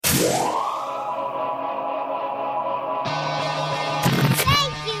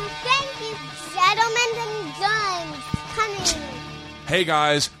Hey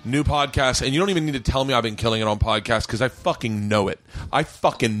guys, new podcast, and you don't even need to tell me I've been killing it on podcasts because I fucking know it. I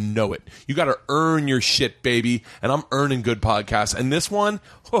fucking know it. You got to earn your shit, baby, and I'm earning good podcasts. And this one,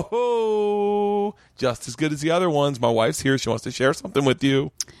 just as good as the other ones. My wife's here. She wants to share something with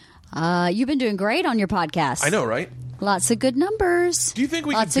you. You've been doing great on your podcast. I know, right? Lots of good numbers. Do you think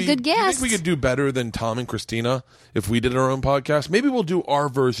we Lots of good guests. Do you think we could do better than Tom and Christina if we did our own podcast? Maybe we'll do our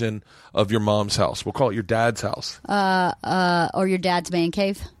version of Your Mom's House. We'll call it Your Dad's House. Or your dad's man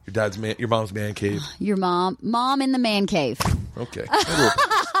cave. Your mom's man cave. Your mom in the man cave. Okay.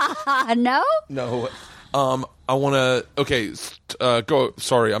 No? No. I want to. Okay, go.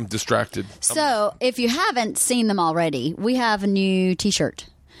 Sorry, I'm distracted. So, if you haven't seen them already, we have a new T-shirt.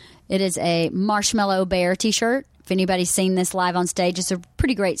 It is a Marshmallow Bear T-shirt. If anybody's seen this live on stage, it's a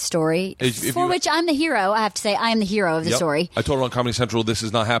pretty great story which I'm the hero. I have to say, I am the hero of the story. I told it on Comedy Central, this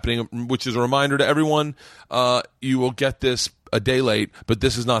is not happening, which is a reminder to everyone. You will get this a day late, but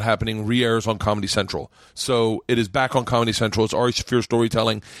this is not happening. Re-airs on Comedy Central. So it is back on Comedy Central. It's Ari Shaffir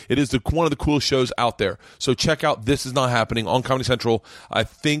Storytelling. It is one of the coolest shows out there. So check out This Is Not Happening on Comedy Central. I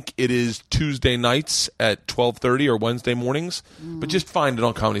think it is Tuesday nights at 12:30 or Wednesday mornings. But just find it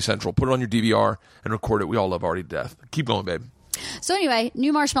on Comedy Central. Put it on your DVR and record it. We all love Artie to death. Keep going, babe. So anyway,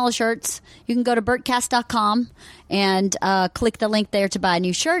 new Marshmallow shirts. You can go to BurtCast.com and click the link there to buy a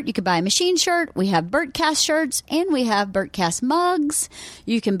new shirt. You can buy a machine shirt. We have BurtCast shirts and we have BurtCast mugs.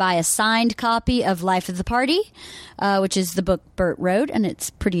 You can buy a signed copy of Life of the Party, which is the book Burt wrote, and it's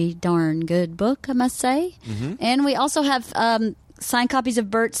a pretty darn good book, I must say. Mm-hmm. And we also have signed copies of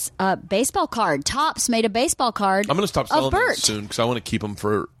Bert's baseball card. Topps made a baseball card. I'm going to stop selling them soon because I want to keep them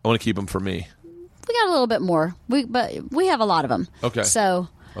for me. We got a little bit more, but we have a lot of them. Okay. So,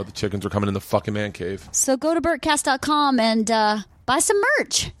 the chickens are coming in the fucking man cave. So go to BurtCast.com and buy some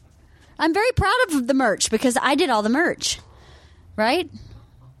merch. I'm very proud of the merch because I did all the merch, right?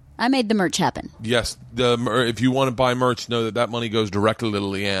 I made the merch happen. Yes. If you want to buy merch, know that money goes directly to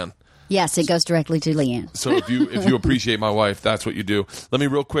Leanne. Yes, it goes directly to Leanne. So if you appreciate my wife, that's what you do. Let me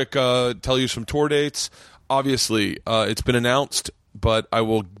real quick tell you some tour dates. Obviously, it's been announced, but I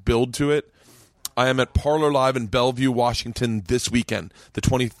will build to it. I am at Parlor Live in Bellevue, Washington this weekend, the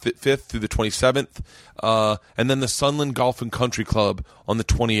 25th through the 27th, and then the Sunland Golf and Country Club on the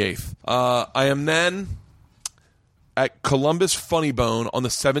 28th. I am then at Columbus Funny Bone on the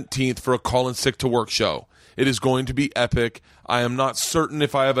 17th for a Call in Sick to Work show. It is going to be epic. I am not certain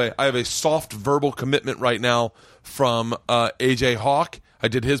if I have a soft verbal commitment right now from AJ Hawk. I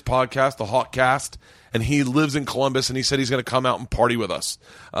did his podcast, the Hawkcast, and he lives in Columbus, and he said he's going to come out and party with us.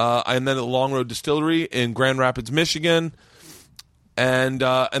 And then at the Long Road Distillery in Grand Rapids, Michigan. And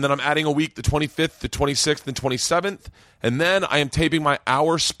then I'm adding a week, the 25th, the 26th, and 27th. And then I am taping my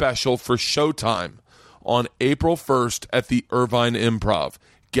hour special for Showtime on April 1st at the Irvine Improv.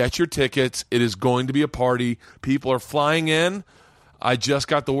 Get your tickets. It is going to be a party. People are flying in. I just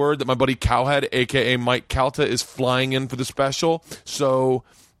got the word that my buddy Cowhead, a.k.a. Mike Calta, is flying in for the special. So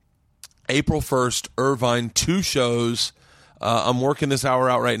April 1st, Irvine, 2 shows. I'm working this hour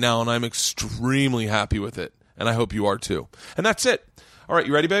out right now, and I'm extremely happy with it. And I hope you are too. And that's it. All right,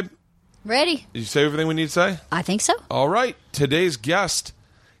 you ready, babe? Ready. Did you say everything we need to say? I think so. All right. Today's guest,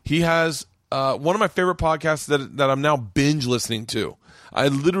 he has one of my favorite podcasts that I'm now binge listening to. I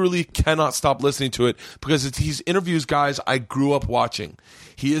literally cannot stop listening to it because he interviews guys I grew up watching.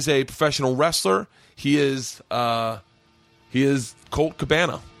 He is a professional wrestler. He is Colt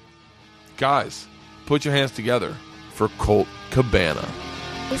Cabana. Guys, put your hands together for Colt Cabana.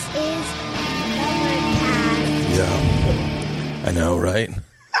 This is the podcast. Yeah, I know, right?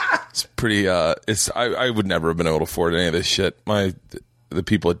 It's pretty. I would never have been able to afford any of this shit. The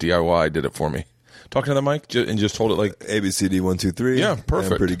people at DIY did it for me. Talking to the mic and just hold it like ABCD 1 2 3. Yeah,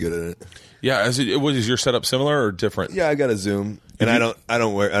 perfect. I'm pretty good at it. Yeah, is your setup similar or different? Yeah, I got a Zoom, and I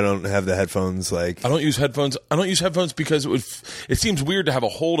don't have the headphones. Like I don't use headphones. I don't use headphones because it seems weird to have a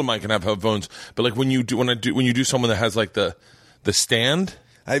hold a mic and have headphones. But like when you do someone that has like the stand.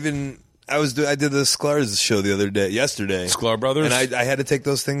 I did the Sklar's show yesterday. Sklar Brothers, and I had to take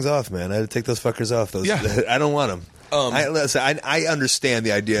those things off, man. I had to take those fuckers off. Yeah. I don't want them. I understand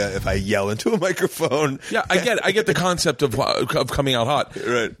the idea if I yell into a microphone. Yeah, I get the concept of coming out hot.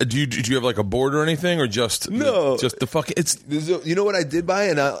 Right. Do you have like a board or anything, or just the fucking? You know what I did buy,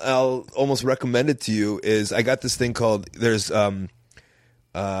 and I'll almost recommend it to you. Is I got this thing called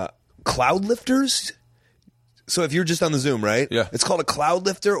cloud lifters. So if you're just on the Zoom, right? Yeah. It's called a cloud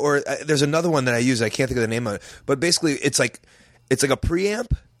lifter, or there's another one that I use. I can't think of the name of it, but basically it's like a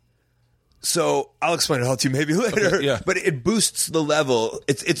preamp. So I'll explain it all to you maybe later. Okay, yeah. But it boosts the level.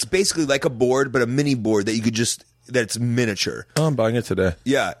 It's basically like a board, but a mini board that you could just that's miniature. Oh, I'm buying it today.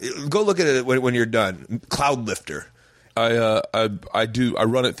 Yeah, go look at it when you're done. Cloud lifter. I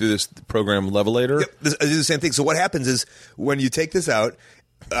run it through this program Levelator. Yep, I do the same thing. So what happens is when you take this out,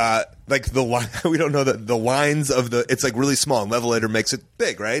 like the line, we don't know the lines of the. It's like really small. And Levelator makes it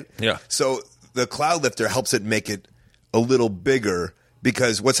big, right? Yeah. So the cloud lifter helps it make it a little bigger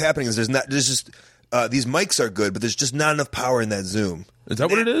because what's happening is there's just these mics are good, but there's just not enough power in that zoom. Is that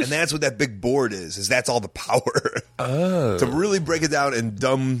what it is? And that's what that big board is that's all the power. Oh. To really break it down in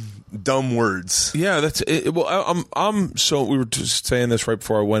dumb words. Yeah, that's it. Well, I'm so we were just saying this right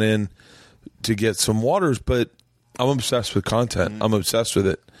before I went in to get some waters, but I'm obsessed with content. I'm obsessed with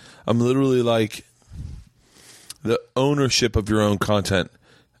it. I'm literally like the ownership of your own content.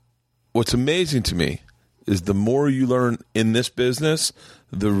 What's amazing to me is the more you learn in this business,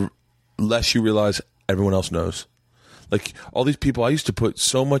 the less you realize everyone else knows. Like all these people, I used to put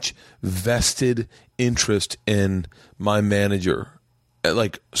so much vested interest in my manager,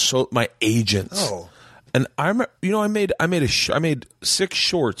 like so my agents. Oh, and I made 6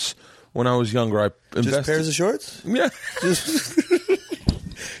 shorts when I was younger. I invested. Just pairs of shorts. Yeah, just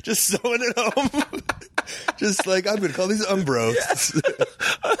sewing it home. Just like I'm going to call these Umbros. Yeah.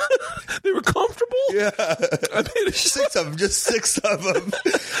 They were comfortable. Yeah, I made 6 of them. Just 6 of them.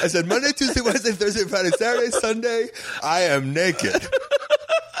 I said Monday, Tuesday, Wednesday, Thursday, Friday, Saturday, Sunday. I am naked.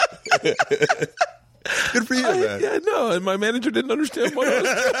 Good for you, man. Yeah, no, and my manager didn't understand why I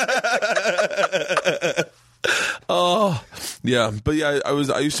was. Oh, yeah, but yeah,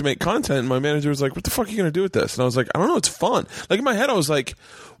 I used to make content, and my manager was like, "What the fuck are you gonna do with this?" And I was like, "I don't know, it's fun." Like in my head, I was like,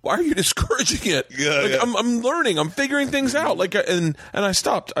 "Why are you discouraging it?" Yeah, like, yeah. I'm learning, I'm figuring things out. Like, and I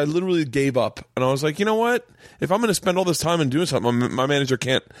stopped. I literally gave up, and I was like, you know what? If I'm gonna spend all this time and doing something, my manager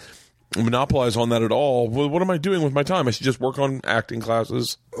can't monopolize on that at all. Well, what am I doing with my time? I should just work on acting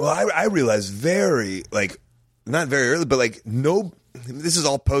classes. Well, I realized not very early, but like this is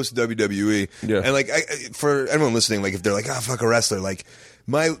all post WWE. Yeah. And like for anyone listening, like if they're like, "Oh, fuck a wrestler," like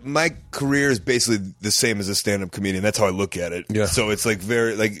my career is basically the same as a stand-up comedian. That's how I look at it. Yeah. So it's like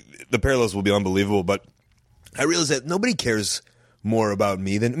very like the parallels will be unbelievable, but I realize that nobody cares more about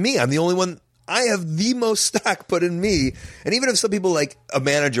me than me. I'm the only one. I have the most stock put in me. And even if some people like a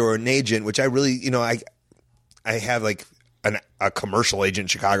manager or an agent, which I really, I have like a commercial agent in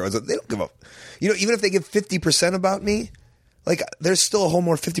Chicago, they don't give a, even if they give 50% about me, like there's still a whole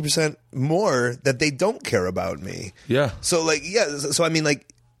more 50% more that they don't care about me. Yeah. So like, yeah. So I mean, like,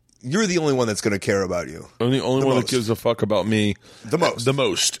 you're the only one that's going to care about you. I'm the only one that gives a fuck about me the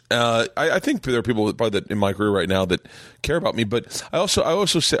most. I think there are people probably that in my career right now that care about me, but I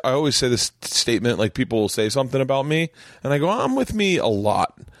always say this statement, like people will say something about me, and I go, I'm with me a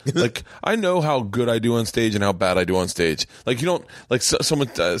lot. Like I know how good I do on stage and how bad I do on stage. Like you don't like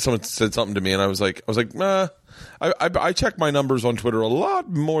someone said something to me, and I was like, nah. I check my numbers on Twitter a lot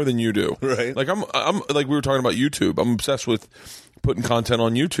more than you do. Right. Like I'm like we were talking about YouTube. I'm obsessed with putting content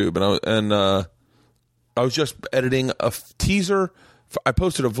on YouTube, and I was just editing a teaser. I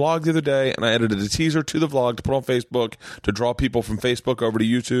posted a vlog the other day, and I edited a teaser to the vlog to put on Facebook to draw people from Facebook over to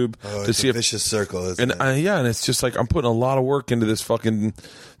YouTube to see a vicious circle. Isn't it? And it's just like I'm putting a lot of work into this fucking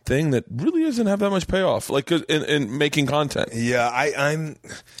thing that really doesn't have that much payoff. Like in making content. Yeah, I'm.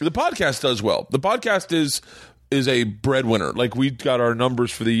 The podcast does well. The podcast is a breadwinner. Like we got our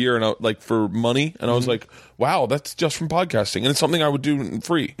numbers for the year and like for money, and I was like, wow, that's just from podcasting, and it's something I would do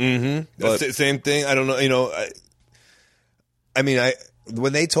free. Mm-hmm. That's the same thing. I don't know. Midroll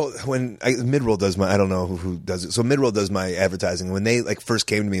does my, I don't know who does it. So Midroll does my advertising. When they like first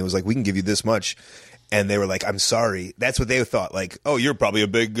came to me, it was like, we can give you this much, and they were like, I'm sorry. That's what they thought. Like, oh, you're probably a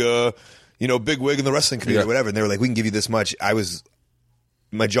big, big wig in the wrestling community or whatever. And they were like, we can give you this much.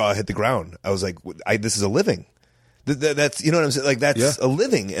 My jaw hit the ground. I was like, this is a living. That's, you know what I'm saying? Like that's a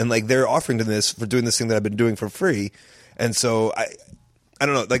living, and like they're offering to this for doing this thing that I've been doing for free. And so I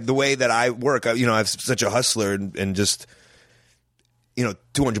don't know, like the way that I work, I'm such a hustler and just,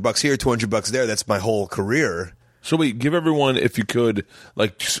 $200 here, $200 there. That's my whole career. So wait, give everyone, if you could,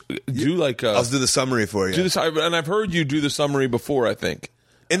 like do like I'll do the summary for you. And I've heard you do the summary before, I think.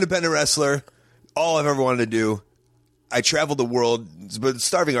 Independent wrestler, all I've ever wanted to do. I traveled the world, but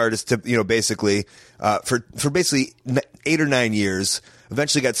starving artist to, basically, for basically 8 or 9 years.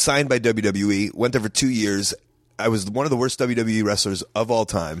 Eventually got signed by WWE, went there for 2 years. I was one of the worst WWE wrestlers of all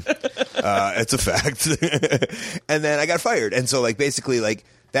time. It's a fact. And then I got fired. And so like, basically like,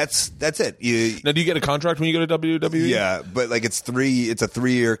 that's it. Now, do you get a contract when you go to WWE? Yeah, but like it's a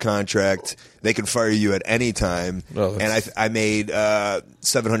 3-year contract. They can fire you at any time. Oh, and I made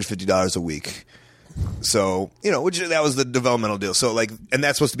 $750 a week. So, which that was the developmental deal. So, like, and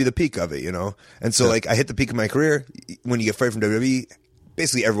that's supposed to be the peak of it, And so, like, I hit the peak of my career. When you get fired from WWE,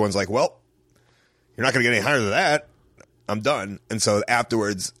 basically everyone's like, well, you're not going to get any higher than that. I'm done. And so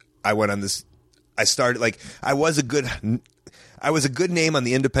afterwards, I went on this. I started, like, I was a good name on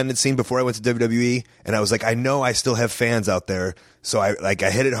the independent scene before I went to WWE. And I was like, I know I still have fans out there. So I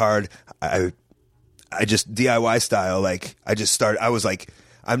hit it hard. I just DIY style. Like, I was like,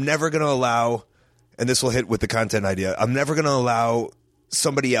 I'm never going to allow, and this will hit with the content idea, I'm never going to allow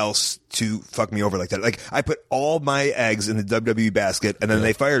somebody else to fuck me over like that. Like, I put all my eggs in the WWE basket, and then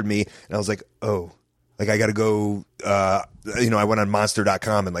they fired me, and I was like, oh, like, I got to go, I went on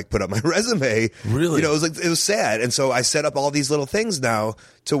monster.com and, like, put up my resume. Really? It was sad. And so I set up all these little things now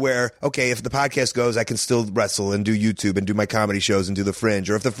to where, okay, if the podcast goes, I can still wrestle and do YouTube and do my comedy shows and do the Fringe.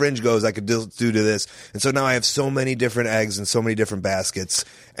 Or if the Fringe goes, I could do this. And so now I have so many different eggs in so many different baskets,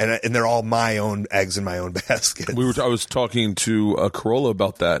 and they're all my own eggs in my own basket. I was talking to Corolla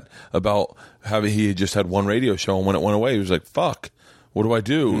about that, about how he had just had one radio show, and when it went away, he was like, fuck. What do I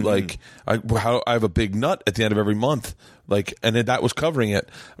do? Mm-hmm. Like, I have a big nut at the end of every month. Like, and that was covering it.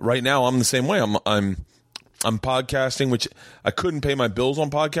 Right now, I'm the same way. I'm podcasting, which I couldn't pay my bills on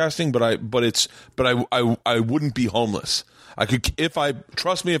podcasting, but I wouldn't be homeless. I could, if I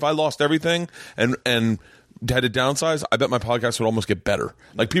lost everything and had to downsize, I bet my podcast would almost get better.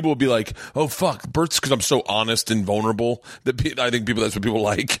 Like, people would be like, oh fuck, Bert's, because I'm so honest and vulnerable that I think that's what people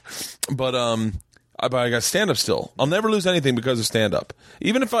like. But I got stand-up still. I'll never lose anything because of stand-up.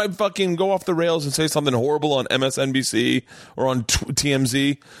 Even if I fucking go off the rails and say something horrible on MSNBC or on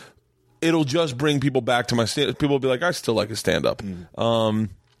TMZ, it'll just bring people back to my stand. People will be like, I still like a stand-up. And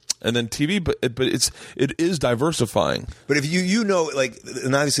then TV, but it is diversifying. But if you like,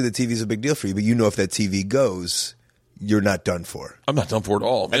 and obviously the TV is a big deal for you, but if that TV goes, you're not done for. I'm not done for at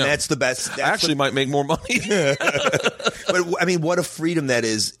all. And that's the best. I actually might make more money. But I mean, what a freedom that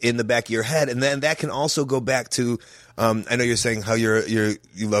is in the back of your head. And then that can also go back to, I know you're saying how you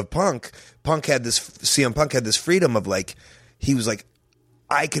love Punk. CM Punk had this freedom of, like, he was like,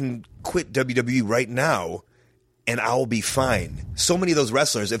 I can quit WWE right now and I'll be fine. So many of those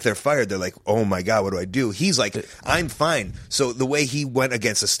wrestlers, if they're fired, they're like, oh my God, what do I do? He's like, I'm fine. So the way he went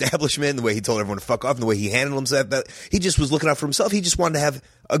against establishment, the way he told everyone to fuck off, and the way he handled himself, that he just was looking out for himself. He just wanted to have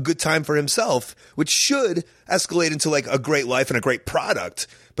a good time for himself, which should escalate into, like, a great life and a great product.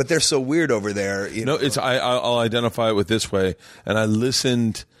 But they're so weird over there. I'll identify it with this way. And I've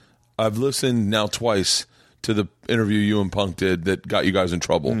listened now twice to the interview you and Punk did that got you guys in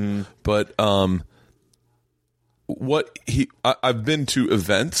trouble. Mm-hmm. But I've been to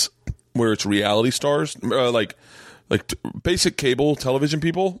events where it's reality stars, like basic cable television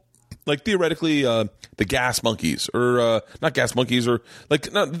people, like theoretically the Gas Monkeys, or not Gas Monkeys, or like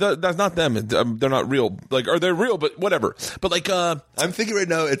that's not them. They're not real. Like, or they're real, but whatever. But like, I'm thinking right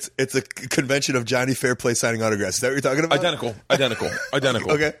now it's a convention of Johnny Fairplay signing autographs. Is that what you're talking about?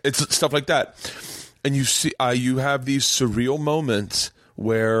 Identical. Okay, it's stuff like that. And you see, you have these surreal moments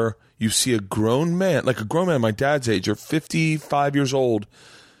where you see a grown man my dad's age, or 55 years old,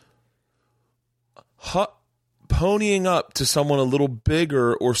 ponying up to someone a little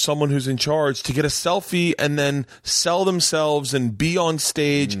bigger or someone who's in charge to get a selfie and then sell themselves and be on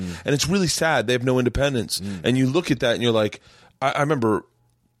stage. And it's really sad. They have no independence. And you look at that and you're like, I remember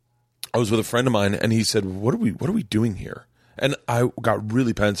I was with a friend of mine and he said, what are we doing here? And I got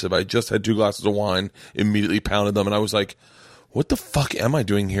really pensive. I just had 2 glasses of wine, immediately pounded them, and I was like, what the fuck am I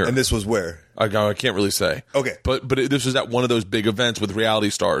doing here? And this was where? I can't really say. Okay. But this was at one of those big events with reality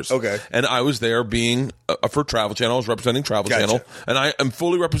stars. Okay. And I was there being for Travel Channel. I was representing Travel Channel. And I am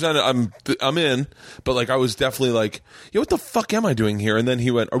fully represented. I'm in. But like, I was definitely like, yo, what the fuck am I doing here? And then he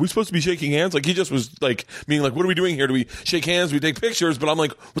went, are we supposed to be shaking hands? Like, he just was like, being like, what are we doing here? Do we shake hands? Do we take pictures? But I'm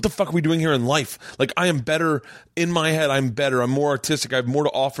like, what the fuck are we doing here in life? Like, I am better in my head. I'm better. I'm more artistic. I have more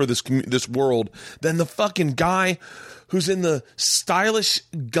to offer this world than the fucking guy who's in the stylish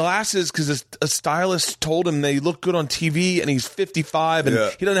glasses because a stylist told him they look good on TV, and he's 55 and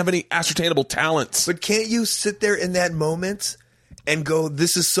he doesn't have any ascertainable talents. But can't you sit there in that moment and go,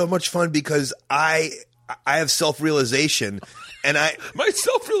 this is so much fun because I have self-realization, and my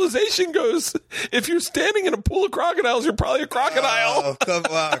self-realization goes, if you're standing in a pool of crocodiles, you're probably a crocodile. Oh, come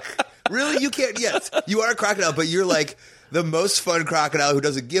on. Really? You can't. Yes, you are a crocodile, but you're like the most fun crocodile who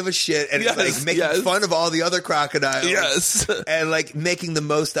doesn't give a shit, and it's like making fun of all the other crocodiles. Yes. And like making the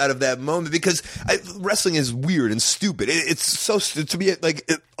most out of that moment, because wrestling is weird and stupid. It's so to me, like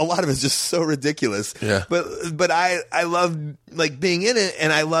a lot of it's just so ridiculous. Yeah. But I love like being in it,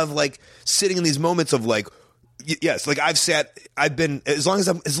 and I love like sitting in these moments of like, Yes, like I've been as long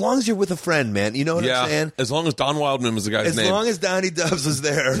as you're with a friend, man. You know what I'm saying? As long as Don Wildman was the guy's name. As long as Donnie Dubs was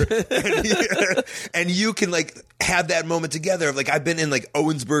there, and you can like have that moment together. Like I've been in like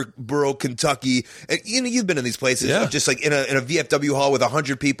Owensboro, Kentucky, and you've been in these places, of just like in a VFW hall with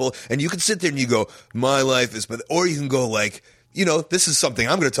 100 people, and you can sit there and you go, "My life is," or you can go like, this is something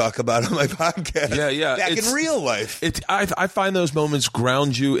I'm going to talk about on my podcast. Yeah. Back in real life. I find those moments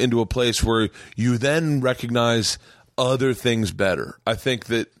ground you into a place where you then recognize other things better. I think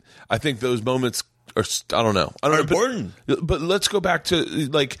those moments are, I don't know. Important. But let's go back to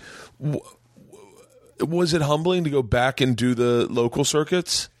like, was it humbling to go back and do the local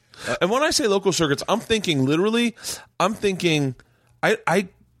circuits? And when I say local circuits, I'm thinking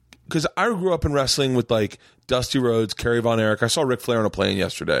because I grew up in wrestling with like Dusty Rhodes, Kerry Von Erich. I saw Ric Flair on a plane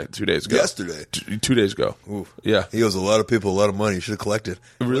 2 days ago. Yesterday? 2 days ago. Oof. Yeah. He owes a lot of people a lot of money. You should have collected.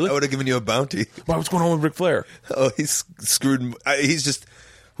 Really? I would have given you a bounty. Why, what's going on with Ric Flair? Oh, he's screwed. He's just...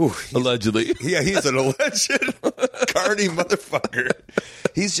 Allegedly. Yeah, he's an alleged carny motherfucker.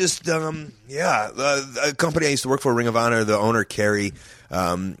 He's just, a company I used to work for, Ring of Honor, the owner, Kerry,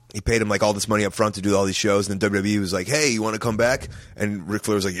 he paid him like all this money up front to do all these shows, and then WWE was like, hey, you want to come back? And Ric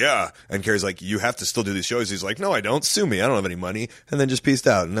Flair was like, yeah. And Kerry's like, you have to still do these shows. He's like, no, I don't. Sue me. I don't have any money. And then just peaced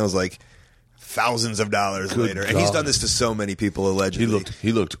out. And I was like, thousands of dollars later. And he's done this to so many people, allegedly.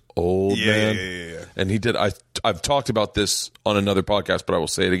 He looked old, man. Yeah. And he did. I've talked about this on another podcast, but I will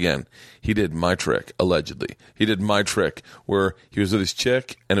say it again. He did my trick, allegedly. He did my trick where he was with his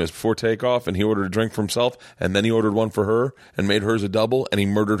chick, and it was before takeoff, and he ordered a drink for himself, and then he ordered one for her, and made hers a double, and he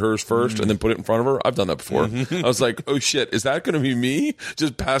murdered hers first, and then put it in front of her. I've done that before. I was like, oh shit, is that going to be me?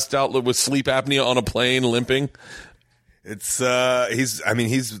 Just passed out with sleep apnea on a plane, limping. It's he's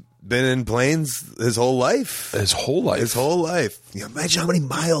been in planes his whole life. Imagine how many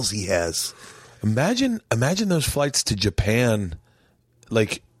miles he has. Imagine those flights to Japan.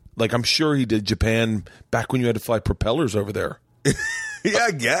 Like I'm sure he did Japan back when you had to fly propellers over there. Yeah,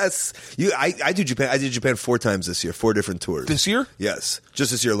 I guess. I do Japan. I did Japan 4 times this year, 4 different tours. This year? Yes, just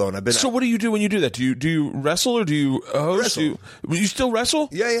this year alone. I've been. So what do you do when you do that? Do you wrestle or do you host? Wrestle. You still wrestle?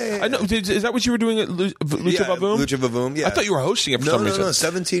 Yeah. I know. Is that what you were doing at Lucha Vavoom? Lucha Vavoom. Yeah. I thought you were hosting it for some reason. No.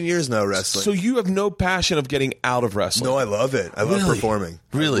 17 years now wrestling. So you have no passion of getting out of wrestling? No, I love it. I love performing.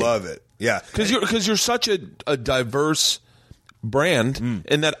 Really? I love it. Yeah, because you're such a diverse brand,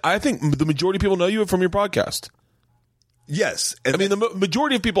 and that I think the majority of people know you from your podcast. Yes. And the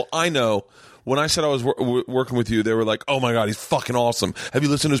majority of people I know, when I said I was working with you, they were like, oh my God, he's fucking awesome. Have you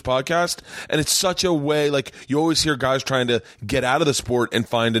listened to his podcast? And it's such a way, like, you always hear guys trying to get out of the sport and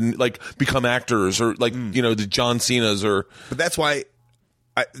find and like become actors or like, the John Cena's or. But that's why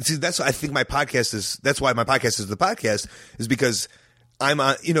I think my podcast is, that's why my podcast is the podcast, is because I'm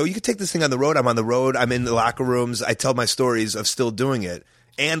on, you could take this thing on the road. I'm on the road. I'm in the locker rooms. I tell my stories of still doing it.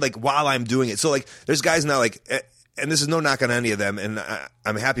 And like while I'm doing it. So like there's guys now like, and this is no knock on any of them, and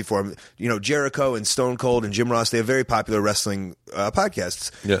I'm happy for them. Jericho and Stone Cold and Jim Ross, they have very popular wrestling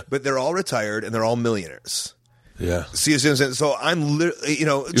podcasts. Yeah. But they're all retired and they're all millionaires. Yeah. See, so I'm literally,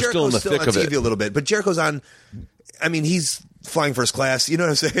 Jericho's still on TV a little bit, but Jericho's on, he's flying first class, you know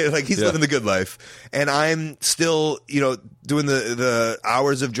what I'm saying? Like he's living the good life. And I'm still, doing the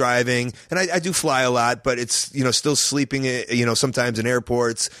hours of driving, and I do fly a lot, but it's, still sleeping, sometimes in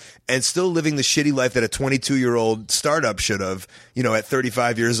airports, and still living the shitty life that a 22-year-old startup should have, at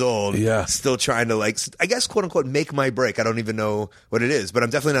 35 years old. Yeah. Still trying to I guess, quote unquote, make my break. I don't even know what it is, but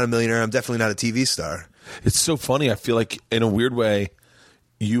I'm definitely not a millionaire. I'm definitely not a TV star. It's so funny. I feel like in a weird way,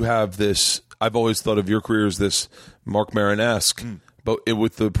 you have this, I've always thought of your career as this Mark Maron-esque, but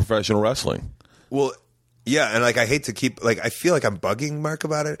with the professional wralling. Well, yeah, and I hate to keep I feel like I'm bugging Mark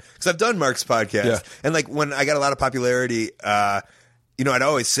about it because I've done Mark's podcast, and when I got a lot of popularity, I'd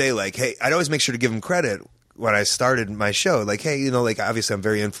always say hey, I'd always make sure to give him credit when I started my show, hey, obviously I'm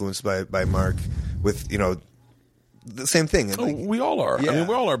very influenced by Mark with the same thing. And we all are. Yeah.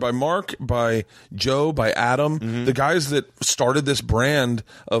 We all are. By Mark, by Joe, by Adam, the guys that started this brand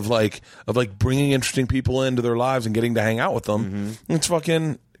of bringing interesting people into their lives and getting to hang out with them. It's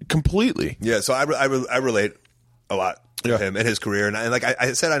fucking completely. Yeah. So I relate a lot to him and his career, and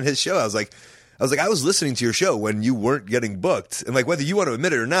I said on his show, I was like, I was listening to your show when you weren't getting booked. And whether you want to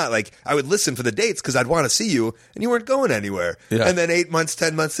admit it or not, I would listen for the dates because I'd want to see you and you weren't going anywhere. Yeah. And then 8 months,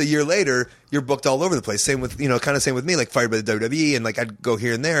 10 months, a year later, you're booked all over the place. Same with, same with me, fired by the WWE, and I'd go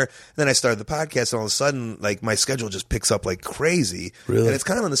here and there. And then I started the podcast, and all of a sudden, my schedule just picks up like crazy. Really? And it's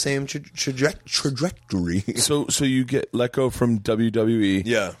kind of on the same trajectory. So you get let go from WWE.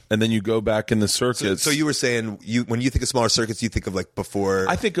 Yeah. And then you go back in the circuits. So you were saying when you think of smaller circuits, you think of before.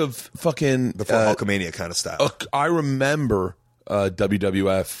 I think of fucking before Hulkamania kind of style. I remember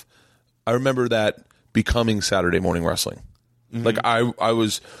WWF. I remember that becoming Saturday morning wrestling. Mm-hmm.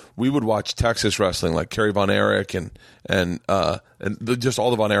 Like we would watch Texas wrestling, like Kerry Von Erich and just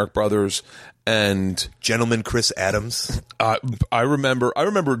all the Von Erich brothers and Gentleman Chris Adams. I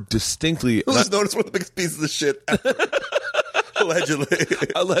remember distincly. Who was known as one of the biggest pieces of shit ever.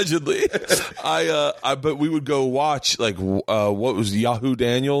 Allegedly. But we would go watch like what was Yahoo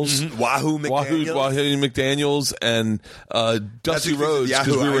Daniels, Wahoo McDaniels, and Dusty Rhodes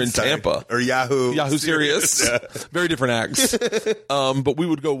because we were in Tampa or Yahoo Serious. Yeah. Very different acts. But we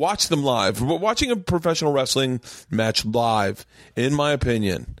would go watch them live. Watching a professional wrestling match live, in my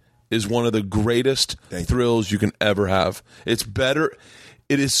opinion, is one of the greatest thrills you can ever have. It's better.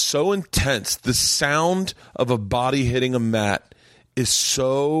 It is so intense. The sound of a body hitting a mat is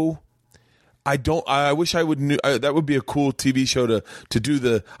so. I wish I would knew. That would be a cool TV show to do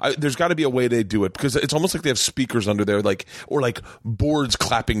the. There's got to be a way they do it because it's almost like they have speakers under there, or boards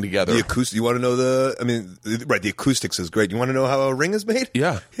clapping together. The acoustic. You want to know the acoustics is great. You want to know how a ring is made?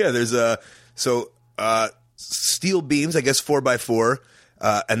 Yeah. There's steel beams, I guess 4x4,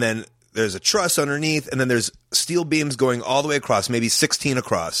 and then there's a truss underneath, and then there's steel beams going all the way across, maybe 16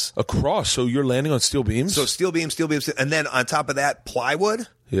 across. So you're landing on steel beams? So steel beams, and then on top of that, plywood.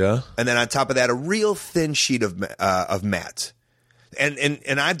 Yeah. And then on top of that, a real thin sheet of mat.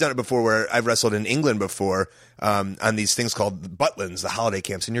 And I've done it before where I've wrestled in England before on these things called Butlins, the holiday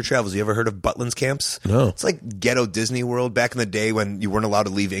camps. In your travels, you ever heard of Butlins camps? No. It's like ghetto Disney World. Back in the day when you weren't allowed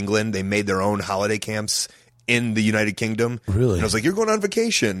to leave England, they made their own holiday camps in the United Kingdom. Really? And I was like, you're going on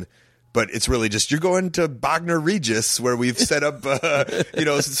vacation. But it's really just, you're going to Bognor Regis where we've set up,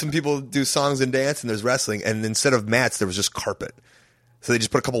 some people do songs and dance and there's wrestling. And instead of mats, there was just carpet. So they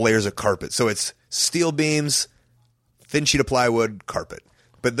just put a couple layers of carpet. So it's steel beams, thin sheet of plywood, carpet.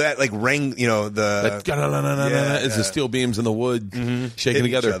 But that ring, is the steel beams in the wood shaking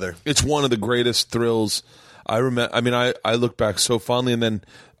together. Each other. It's one of the greatest thrills. I remember. I mean, I look back so fondly, and then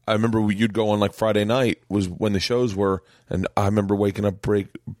I remember you'd go on Friday night was when the shows were, and I remember waking up break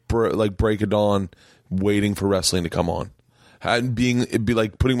of dawn, waiting for wrestling to come on, and it'd be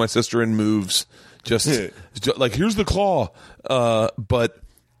like putting my sister in moves, just like here's the claw, but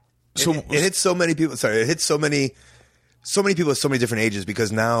so it hits so many people. Sorry, it hits so many people at so many different ages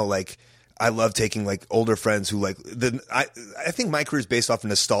because now I love taking older friends who I think my career is based off of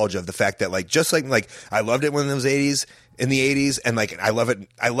nostalgia of the fact that I loved it when it was in the 80s and I love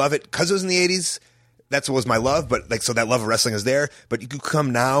it because it was in the 80s. That's what was my love, but so that love of wrestling is there. But you could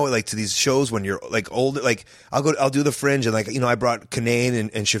come now to these shows when you're older. I'll do the Fringe and I brought Kanane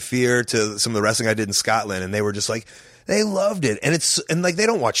and Shafir to some of the wrestling I did in Scotland, and they were just they loved it. And they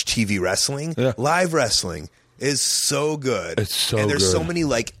don't watch TV wrestling, live wrestling is so good. It's so good. And there's good. so many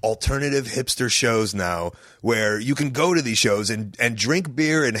alternative hipster shows now where you can go to these shows and drink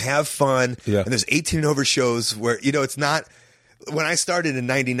beer and have fun. Yeah. And there's 18 and over shows where it's not. When I started in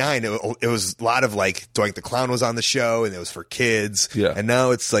 '99, it was a lot of Doink the Clown was on the show, and it was for kids. Yeah. And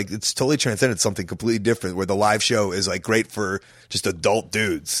now it's it's totally transcended something completely different, where the live show is great for just adult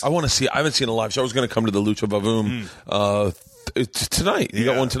dudes. I want to see. I haven't seen a live show. I was going to come to the Lucha Vavoom tonight. You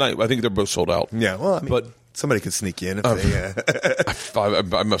got one tonight. I think they're both sold out. Yeah. Well, but somebody could sneak you in if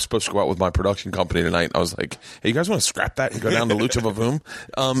I'm supposed to go out with my production company tonight. I was like, "Hey, you guys want to scrap that and go down to Lucha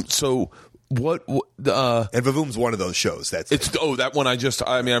Vavoom?" So. What and Vavoom's one of those shows. That one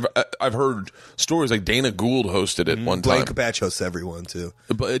I've heard stories Dana Gould hosted it one time. Blaine Capatch hosts everyone too.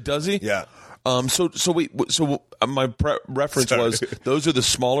 But does he? Yeah. So my reference was those are the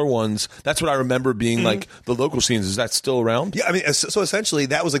smaller ones. That's what I remember being the local scenes. Is that still around? Yeah, I mean, so essentially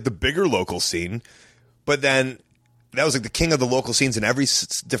that was the bigger local scene, but then. That was the king of the local scenes in every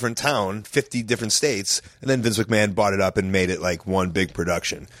different town, 50 different states, and then Vince McMahon bought it up and made it one big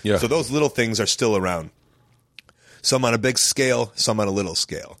production. Yeah. So those little things are still around. Some on a big scale, some on a little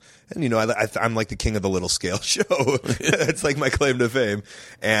scale. And I'm the king of the little scale show. That's my claim to fame.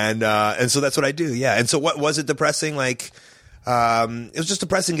 And so that's what I do. Yeah. And so what was it depressing? It was just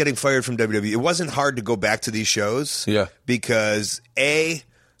depressing getting fired from WWE. It wasn't hard to go back to these shows. Yeah. Because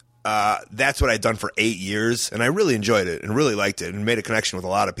that's what I'd done for 8 years, and I really enjoyed it and really liked it and made a connection with a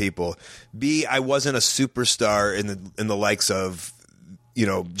lot of people. B, I wasn't a superstar in the likes of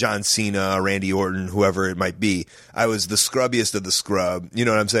John Cena, Randy Orton, whoever it might be. I was the scrubbiest of the scrub. You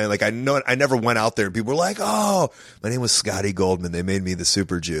know what I'm saying? I never went out there and people were like, "Oh, my name was Scotty Goldman. They made me the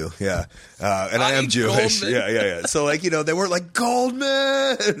Super Jew." Yeah. And I am Jewish. Goldman. Yeah. So they weren't like, "Goldman."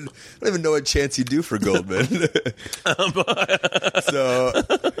 I don't even know what chance you do for Goldman. So,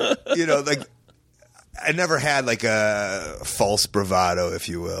 I never had like a false bravado, if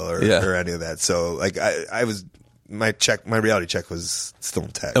you will, or any of that. So like I was my reality check was still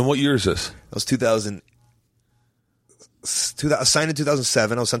intact. And what year is this? That was 2000. I signed in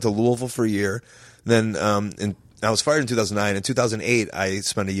 2007. I was sent to Louisville for a year. Then I was fired in 2009. In 2008, I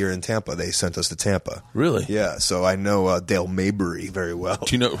spent a year in Tampa. They sent us to Tampa. Really? Yeah. So I know Dale Mabry very well.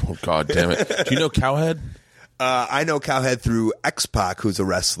 Do you know? Oh, God damn it! Do you know Cowhead? I know Cowhead through X-Pac, who's a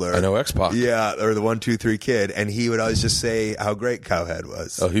wrestler. I know X-Pac. Yeah, or the 1, 2, 3 kid, and he would always just say how great Cowhead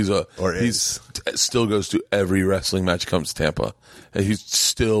was. Oh, he's still goes to every wrestling match that comes to Tampa, and he's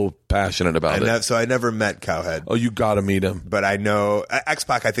still passionate about it. So I never met Cowhead. Oh, you got to meet him. But I know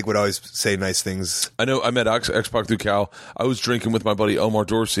X-Pac, I think, would always say nice things. I know. I met X-Pac through Cal. I was drinking with my buddy Omar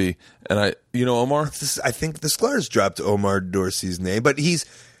Dorsey, and you know Omar? I think the Sklar's dropped Omar Dorsey's name, but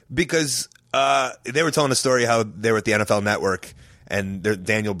because they were telling a story how they were at the NFL Network, and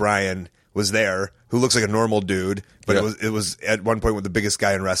Daniel Bryan was there, who looks like a normal dude, but it was at one point with the biggest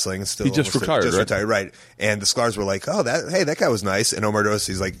guy in wrestling. Still, he just retired, right? And the Sklar's were like, "Oh, that guy was nice," and Omar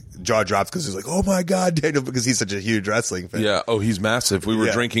Dorsey's like jaw drops because he's like, "Oh my God, Daniel," because he's such a huge wrestling fan. Yeah. Oh, he's massive. We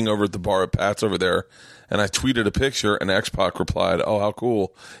were drinking over at the bar at Pat's over there, and I tweeted a picture, and X-Pac replied, "Oh, how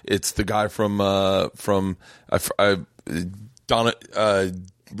cool! It's the guy from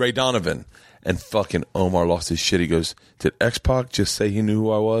Ray Donovan." And fucking Omar lost his shit. He goes, "Did X-Pac just say he knew who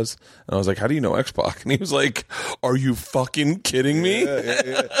I was?" And I was like, "How do you know X-Pac?" And he was like, "Are you fucking kidding me?"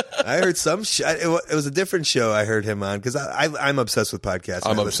 Yeah. I heard some it was a different show I heard him on, because I'm obsessed with podcasts.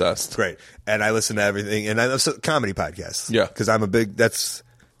 I'm obsessed. Great. And I listen to everything. And I love comedy podcasts. Yeah. Because I'm a big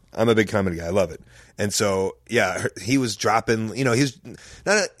comedy guy. I love it. And so, yeah, he was dropping,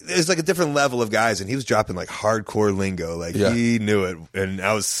 there's like a different level of guys, and he was dropping like hardcore lingo. Like he knew it. And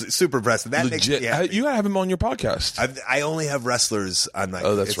I was super impressed. And that makes me happy. You gotta have him on your podcast. I only have wrestlers on my.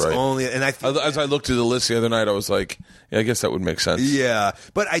 Oh, that's right. And I think, as I looked at the list the other night, I was like, yeah, I guess that would make sense. Yeah.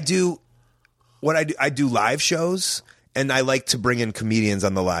 But I do live shows. And I like to bring in comedians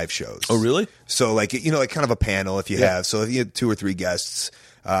on the live shows. Oh, really? So like kind of a panel if you have. So if you have 2 or 3 guests,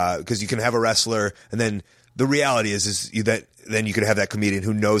 because you can have a wrestler, and then the reality is that then you could have that comedian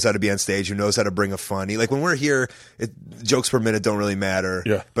who knows how to be on stage, who knows how to bring a funny. Like when we're here, jokes per minute don't really matter.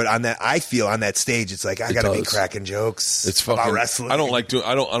 Yeah. But on that stage, it's like I got to be cracking jokes. It's about wrestling. I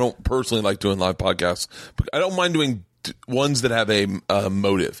don't personally like doing live podcasts. I don't mind doing ones that have a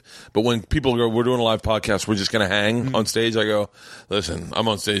motive, but when people go, "We're doing a live podcast, we're just going to hang on stage," I go, "Listen, I'm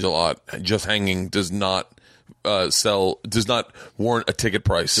on stage a lot. Just hanging does not warrant a ticket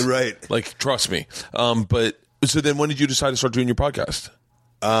price." Right. Like, trust me. But so then when did you decide to start doing your podcast?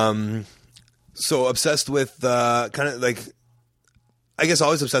 So obsessed with kind of like, I guess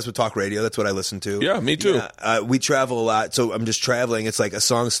always obsessed with talk radio. That's what I listen to. Yeah, me too. We travel a lot, so I'm just traveling. It's like a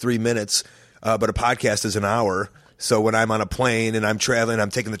song's 3 minutes, but a podcast is an hour. So when I'm on a plane and I'm traveling,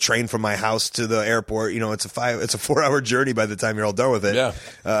 I'm taking the train from my house to the airport. It's a 4-hour journey by the time you're all done with it. Yeah.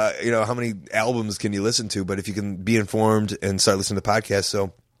 How many albums can you listen to? But if you can be informed and start listening to podcasts,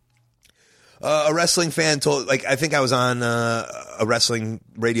 so a wrestling fan I think I was on a wrestling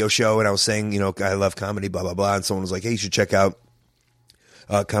radio show, and I was saying, I love comedy, blah blah blah, and someone was like, "Hey, you should check out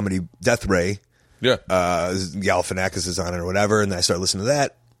Comedy Death Ray." Yeah. Galifianakis is on it or whatever, and then I started listening to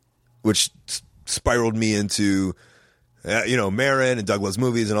that, which spiraled me into Marin and Doug Loves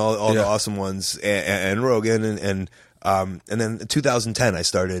Movies and all the awesome ones, and Rogan, and then in 2010 I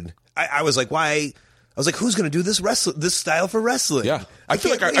started. I was like, why? I was like, who's going to do this style for wrestling? Yeah, I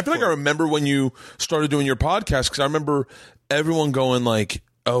feel like I remember when you started doing your podcast, because I remember everyone going like,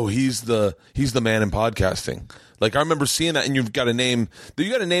 "Oh, he's the man in podcasting." Like, I remember seeing that, and you've got a name. You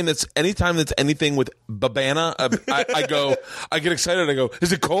got a name that's anytime that's anything with Babana, I get excited. I go,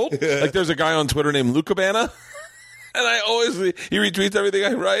 "Is it Colt?" Like, there's a guy on Twitter named Luke Cabana, and he retweets everything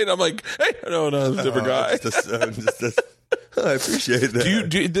I write. I'm like, "Hey, no, it's a different guy." I appreciate that.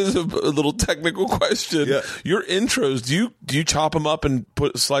 Do you, this is a little technical question. Yeah. Your intros, do you chop them up and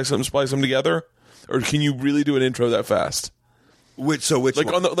splice them together, or can you really do an intro that fast? Which on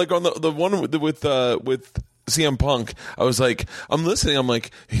the one with CM Punk, I was like, I'm listening. I'm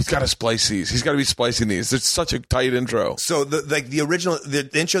like, he's got to splice these. He's got to be splicing these. It's such a tight intro. So the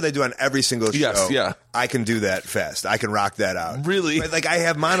intro they do on every single show. Yes, yeah. I can do that fast. I can rock that out. Really? But I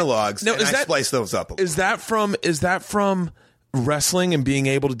have monologues. I splice those up. Is that from wrestling and being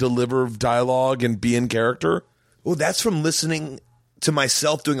able to deliver dialogue and be in character? Well, that's from listening to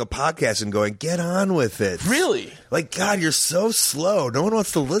myself doing a podcast and going, get on with it. Really? Like, God, you're so slow. No one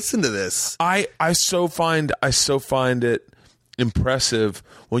wants to listen to this. I so find it impressive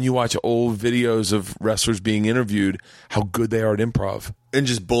when you watch old videos of wrestlers being interviewed, how good they are at improv. And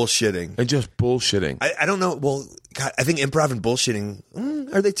just bullshitting. I don't know. Well, God, I think improv and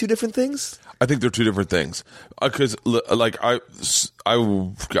bullshitting, are they two different things? I think they're two different things. Because, like,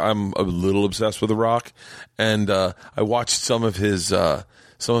 I'm a little obsessed with The Rock, and I watched some of his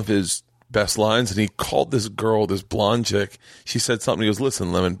best lines, and he called this girl, this blonde chick. She said something. He goes,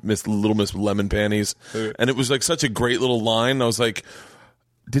 "Listen, Little Miss Lemon Panties," and it was like such a great little line. And I was like,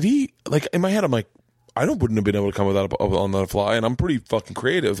 did he, like, in my head? I'm like, wouldn't have been able to come with that on the fly, and I'm pretty fucking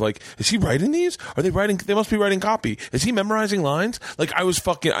creative. Like, is he writing these? Are they writing? They must be writing copy. Is he memorizing lines? Like, I was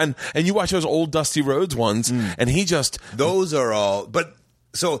fucking, and you watch those old Dusty Rhodes ones, and he just, those are all. But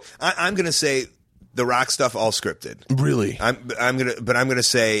so I'm gonna say the Rock stuff all scripted. Really, I'm gonna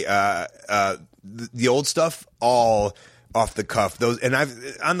say the old stuff all off the cuff. Those, and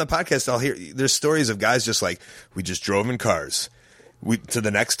I've on the podcast I'll hear there's stories of guys just like, we just drove in cars. To the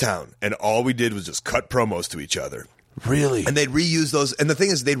next town, and all we did was just cut promos to each other. Really? And they'd reuse those. And the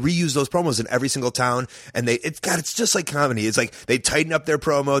thing is, they'd reuse those promos in every single town. And it's just like comedy. It's like they tighten up their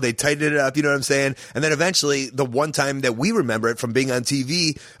promo, they tighten it up. You know what I'm saying? And then eventually, the one time that we remember it from being on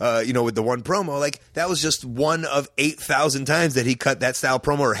TV, with the one promo, like that was just one of 8,000 times that he cut that style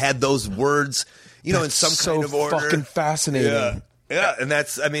promo or had those words, in some kind of order. Fucking fascinating. Yeah. Yeah, and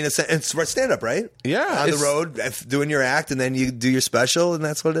that's, I mean, it's stand-up, right? Yeah. On the road, doing your act, and then you do your special, and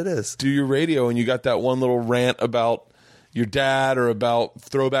that's what it is. Do your radio, and you got that one little rant about your dad or about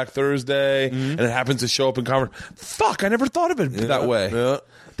Throwback Thursday, and it happens to show up in conversation. Fuck, I never thought of it that way. Yeah.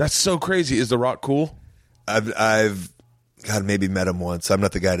 That's so crazy. Is The Rock cool? I've maybe met him once. I'm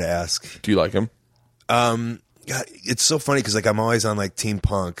not the guy to ask. Do you like him? God, it's so funny because, like, I'm always on, like, Team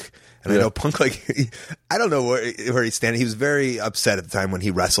Punk. And I know Punk, like, I don't know where he's standing. He was very upset at the time when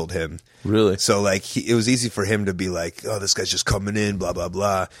he wrestled him. Really? So, like, it was easy for him to be like, oh, this guy's just coming in, blah, blah,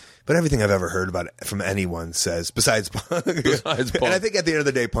 blah. But everything I've ever heard about it from anyone says, besides Punk. And I think at the end of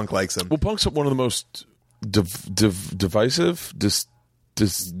the day, Punk likes him. Well, Punk's one of the most divisive,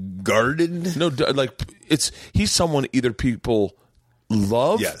 guarded? No, like, he's someone either people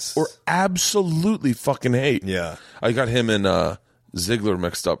love or absolutely fucking hate. Yeah. I got him and Ziggler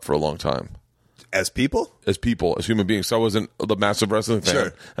mixed up for a long time. As people, as human beings. So I wasn't the massive wrestling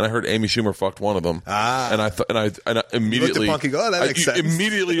fan, and I heard Amy Schumer fucked one of them. And I immediately you looked at Punk and go, oh, that makes sense.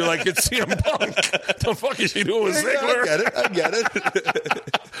 Immediately, you're like, it's CM Punk. The fuck is she doing with Ziggler? I get it.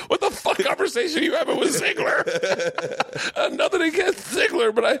 What the fuck conversation are you having with Ziggler? Nothing against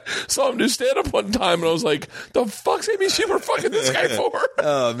Ziggler, but I saw him do stand up one time, and I was like, the fuck's Amy Schumer fucking this guy for?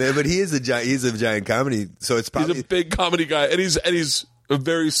 Oh man, but he's a giant comedy. So it's probably he's a big comedy guy, and he's a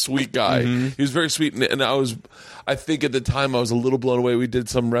very sweet guy. He was very sweet, and I think at the time I was a little blown away. We did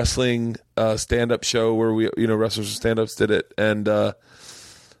some wrestling stand-up show where wrestlers and stand-ups did it, and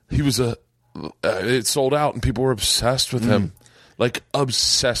he was it sold out, and people were obsessed with him, like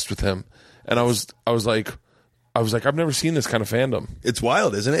obsessed with him. And I was like, I've never seen this kind of fandom. It's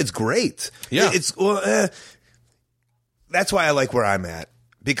wild, isn't it? It's great. Yeah, that's why I like where I'm at,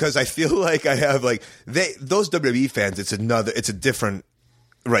 because I feel like I have like those WWE fans. It's a different.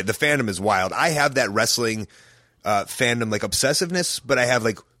 Right, the fandom is wild. I have that wrestling fandom like obsessiveness, but I have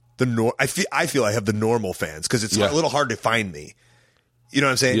like I feel I have the normal fans because it's a little hard to find me. You know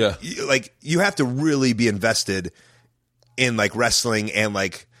what I'm saying? Yeah. You have to really be invested in like wrestling and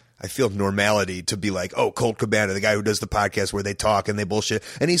like I feel normality to be like, oh, Colt Cabana, the guy who does the podcast where they talk and they bullshit,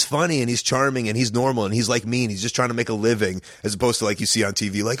 and he's funny and he's charming and he's normal and he's like me and he's just trying to make a living, as opposed to like you see on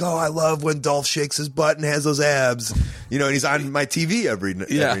TV, like, oh, I love when Dolph shakes his butt and has those abs, and he's on my TV every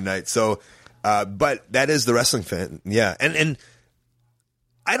night. So, but that is the wrestling fan, yeah, and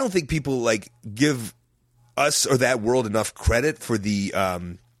I don't think people like give us or that world enough credit for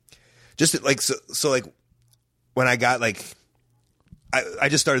the just like so like when I got like. I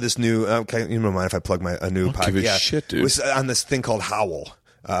just started this new. You don't mind if I plug a new podcast? Give a shit, dude. It was on this thing called Howl.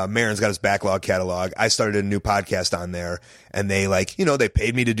 Marin's got his backlog catalog. I started a new podcast on there, and they they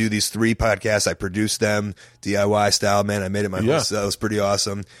paid me to do these 3 podcasts. I produced them DIY style. Man, I made it my own. That was pretty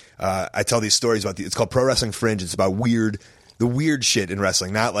awesome. I tell these stories about it's called Pro Wrestling Fringe. It's about the weird shit in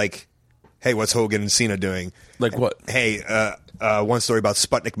wrestling, not like, hey, what's Hogan and Cena doing? Like what? Hey, one story about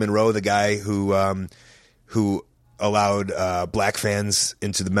Sputnik Monroe, the guy who allowed black fans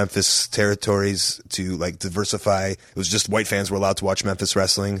into the Memphis territories to like diversify. It was just white fans were allowed to watch Memphis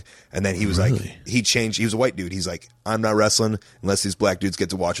wrestling, and then he was like, he changed. He was a white dude. He's like, I'm not wrestling unless these black dudes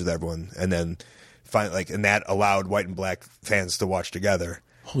get to watch with everyone, and then and that allowed white and black fans to watch together.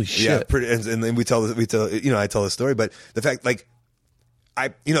 Holy shit! Yeah, and then I tell the story, but the fact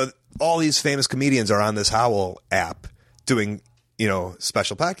all these famous comedians are on this Howl app doing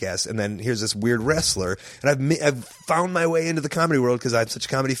special podcast. And then here's this weird wrestler. And I've found my way into the comedy world because I'm such a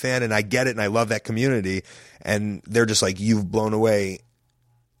comedy fan and I get it and I love that community. And they're just like, you've blown away.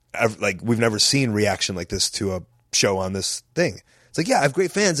 Like, we've never seen reaction like this to a show on this thing. It's like, yeah, I have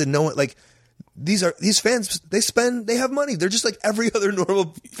great fans and no one, like, these fans, they have money. They're just like every other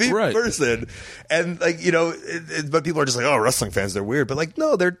normal person. And like, but people are just like, oh, wrestling fans, they're weird. But like,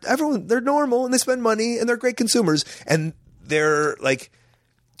 no, they're normal and they spend money and they're great consumers. And they're like,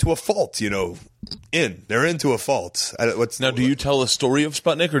 to a fault, they're into a fault. Do you tell a story of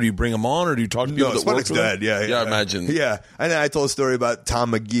Sputnik or do you bring them on or do you talk to people that work Sputnik's with them? dead. Yeah, I imagine. Yeah. And I told a story about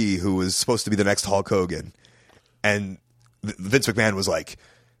Tom McGee, who was supposed to be the next Hulk Hogan. And Vince McMahon was like,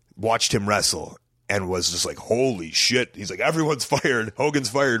 watched him wrestle and was just like, holy shit. He's like, everyone's fired. Hogan's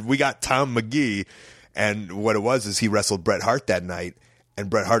fired. We got Tom McGee. And what it was is he wrestled Bret Hart that night. And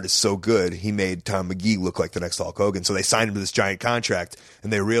Bret Hart is so good, he made Tom McGee look like the next Hulk Hogan. So they signed him to this giant contract.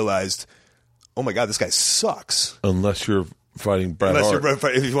 And they realized, oh my God, this guy sucks. Unless you're fighting Bret Hart.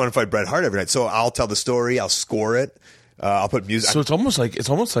 If you want to fight Bret Hart every night. So I'll tell the story. I'll score it. I'll put music. So it's almost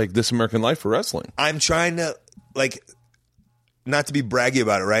like This American Life for wrestling. I'm trying to, like, not to be braggy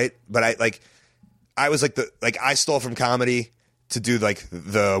about it, right? But I was like I stole from comedy to do like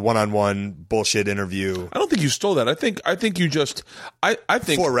the one-on-one bullshit interview. I don't think you stole that. I think you just I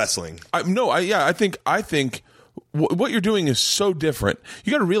think for wrestling. I think what you're doing is so different.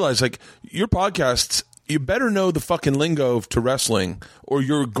 You got to realize, like, your podcasts, you better know the fucking lingo to wrestling or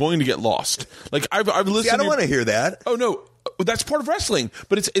you're going to get lost. Like, I've listened. See, I don't want to hear that. Oh no. That's part of wrestling,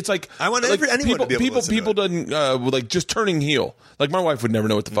 but it's like I want anyone to be able to listen people to it. doesn't like just turning heel. Like, my wife would never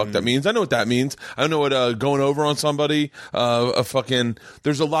know what the fuck that means. I know what that means. I don't know what going over on somebody. It's a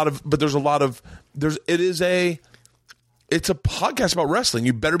podcast about wrestling.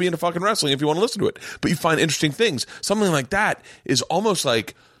 You better be into fucking wrestling if you want to listen to it. But you find interesting things. Something like that is almost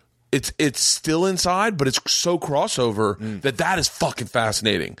like it's still inside, but it's so crossover that is fucking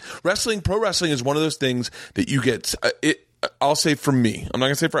fascinating. Pro wrestling is one of those things that you get. I'll say for me, I'm not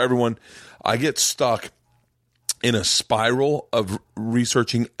gonna say for everyone. I get stuck in a spiral of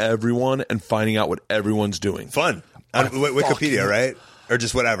researching everyone and finding out what everyone's doing. Fun on Wikipedia, right? Or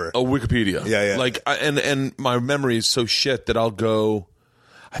just whatever. Oh, Wikipedia. Yeah. Like, and my memory is so shit that I'll go,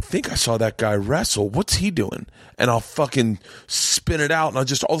 I think I saw that guy wrestle. What's he doing? And I'll fucking spin it out, and I'll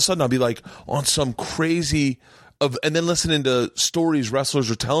just all of a sudden I'll be like on some crazy and then listening to stories wrestlers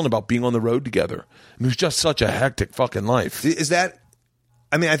are telling about being on the road together. And it was just such a hectic fucking life. Is that?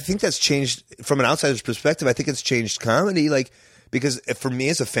 I mean, I think that's changed from an outsider's perspective. I think it's changed comedy, like, because for me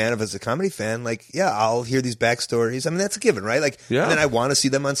as a comedy fan, like, yeah, I'll hear these backstories. I mean, that's a given, right? Like, yeah. And then I want to see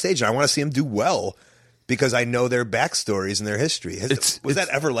them on stage, and I want to see them do well. Because I know their backstories and their history. Was that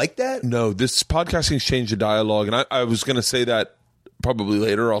ever like that? No, this podcasting's changed the dialogue. And I was going to say that probably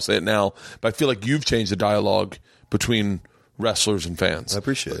later. I'll say it now. But I feel like you've changed the dialogue between wrestlers and fans. I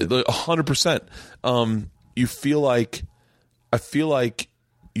appreciate it. 100%. You feel like... I feel like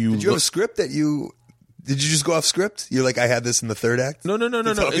you... Did you have a script that you... Did you just go off script? You're like, I had this in the third act? No.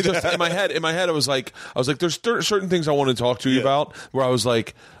 It's just in my head, I was like, there's certain things I want to talk to you about where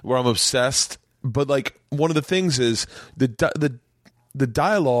I'm obsessed. But like, one of the things is the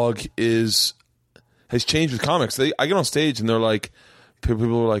dialogue has changed with comics. I get on stage and they're like,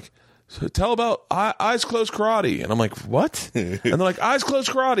 people are like, tell about Eyes Closed Karate, and I'm like, what? And they're like, Eyes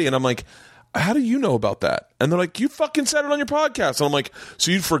Closed Karate, and I'm like, how do you know about that? And they're like, you fucking said it on your podcast. And I'm like, so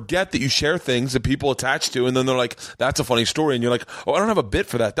you forget that you share things that people attach to, and then they're like, that's a funny story, and you're like, oh, I don't have a bit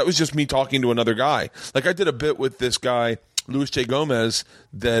for that. That was just me talking to another guy. Like, I did a bit with this guy, Luis J. Gomez,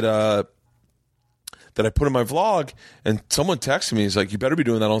 that I put in my vlog, and someone texted me. He's like, you better be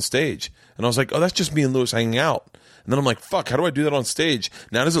doing that on stage. And I was like, oh, that's just me and Lewis hanging out. And then I'm like, fuck, how do I do that on stage?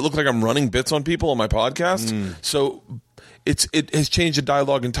 Now does it look like I'm running bits on people on my podcast? So it has changed the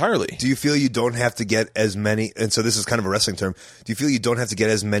dialogue entirely. Do you feel you don't have to get as many, and so this is kind of a wrestling term, do you feel you don't have to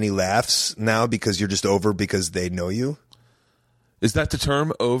get as many laughs now because you're just over because they know you? Is that the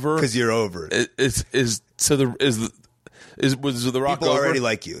term, over? Because you're over. Was the Rock people over? Already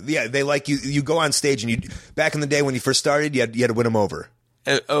like you? Yeah, they like you. You go on stage, and you back in the day when you first started, you had to win them over.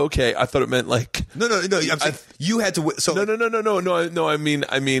 Okay, I thought it meant like no. I'm saying you had to win. So no. I mean,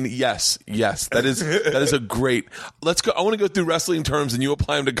 yes. That is a great. Let's go. I want to go through wrestling terms, and you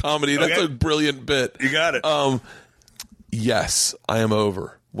apply them to comedy. That's a brilliant bit. You got it. Yes, I am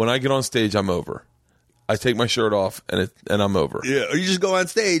over. When I get on stage, I'm over. I take my shirt off and I'm over. Yeah, or you just go on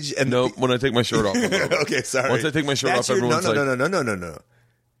stage and when I take my shirt off, I'm over. Okay, sorry. Once I take my shirt off, everyone's like, no.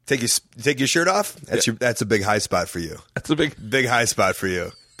 Take your shirt off. That's a big high spot for you. That's a big high spot for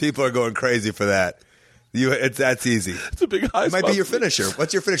you. People are going crazy for that. That's easy. It's a big high It might spot be your for me. finisher.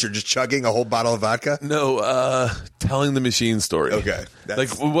 What's your finisher? Just chugging a whole bottle of vodka? No, telling the machine story. Okay. Like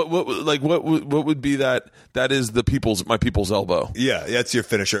what would be that? That is my people's elbow. Yeah, that's your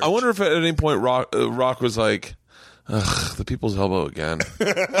finisher. I wonder if at any point Rock was like, ugh, the people's elbow again.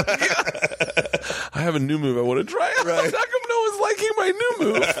 I have a new move I want to try out. Right. How come no one's liking my new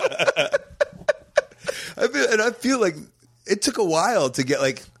move? I feel like it took a while to get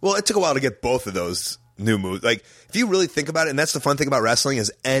it took a while to get both of those new moves. Like, if you really think about it, and that's the fun thing about wrestling,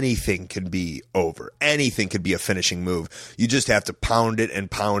 is anything can be over. Anything could be a finishing move. You just have to pound it and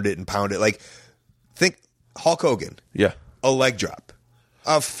pound it and pound it. Like, think Hulk Hogan. Yeah. A leg drop.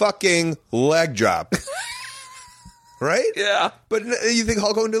 A fucking leg drop. Right? Yeah. But you think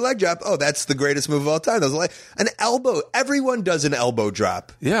Hulk Hogan did a leg drop? Oh, that's the greatest move of all time. That was an elbow. Everyone does an elbow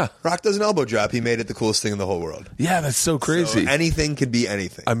drop. Yeah. Rock does an elbow drop. He made it the coolest thing in the whole world. Yeah, that's so crazy. So anything could be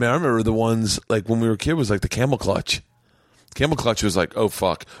anything. I mean, I remember the ones like when we were a kid was like the camel clutch. Camel clutch was like, oh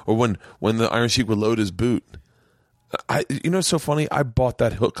fuck. Or when the Iron Sheik would load his boot. It's so funny. I bought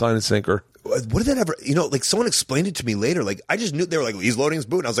that hook, line, and sinker. What did that ever, someone explained it to me later. Like, I just knew they were like, he's loading his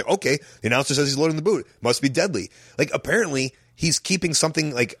boot. And I was like, okay, the announcer says he's loading the boot. Must be deadly. Like, apparently he's keeping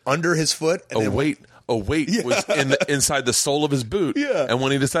something like under his foot. And A weight was inside the sole of his boot. Yeah. And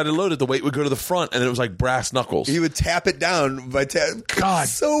when he decided to load it, the weight would go to the front and it was like brass knuckles. He would tap it down by God.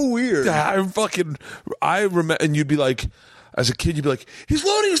 So weird. I remember, and you'd be like, as a kid, you'd be like, he's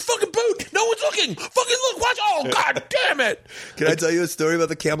loading his fucking boot. No one's looking. Fucking look. Watch. Oh, God damn it. Can I tell you a story about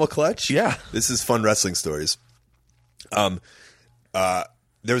the camel clutch? Yeah. This is fun wrestling stories. There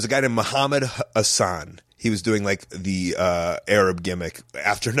was a guy named Muhammad Hassan. He was doing like the Arab gimmick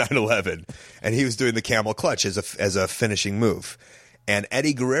after 9/11, and he was doing the camel clutch as a finishing move. And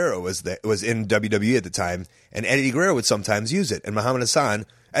Eddie Guerrero was in WWE at the time, and Eddie Guerrero would sometimes use it. And Muhammad Hassan,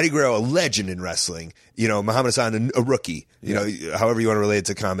 Eddie Guerrero, a legend in wrestling. Muhammad Hassan, a rookie. However you want to relate it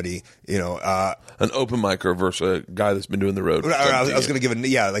to comedy. An open micer versus a guy that's been doing the road. I was going to give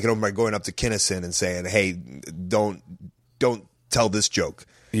like an open mic going up to Kinnison and saying, "Hey, don't tell this joke."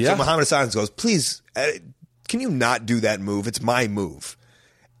 Yeah. So Muhammad Hassan goes, "Please, can you not do that move? It's my move."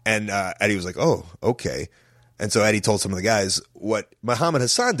 And Eddie was like, "Oh, okay." And so Eddie told some of the guys what Muhammad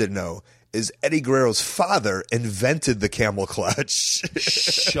Hassan didn't know is Eddie Guerrero's father invented the camel clutch.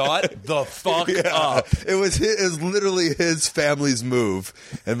 Shut the fuck up. It was literally his family's move.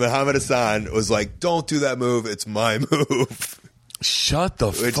 And Muhammad Hassan was like, "Don't do that move. It's my move." Shut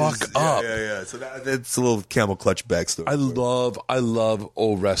the fuck up. Yeah. So that's a little camel clutch backstory. I love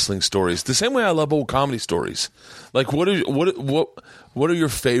old wrestling stories. The same way I love old comedy stories. Like, what are your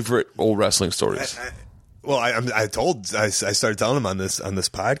favorite old wrestling stories? I started telling him on this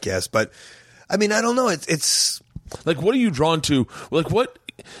podcast, but I mean, I don't know. It's like, what are you drawn to? Like,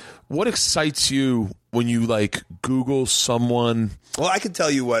 what excites you when you like Google someone? Well, I can tell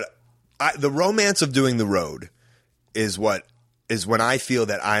you the romance of doing the road is when I feel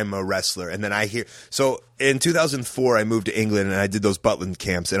that I'm a wrestler, and then I hear. So in 2004, I moved to England and I did those Butland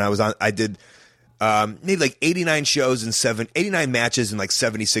camps, and I did. Maybe like 89 shows and 89 matches in like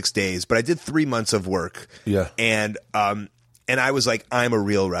 76 days, but I did 3 months of work. Yeah. And I was like, I'm a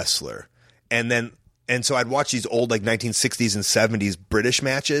real wrestler. And so I'd watch these old like 1960s and 70s British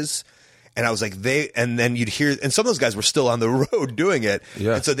matches. And I was like, and then you'd hear, and some of those guys were still on the road doing it.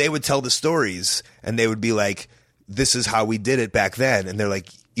 Yeah. And so they would tell the stories and they would be like, this is how we did it back then. And they're like,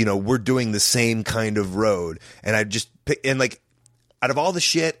 we're doing the same kind of road. And I just pick, and like, out of all the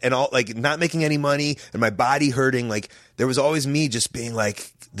shit and all, like, not making any money and my body hurting, like, there was always me just being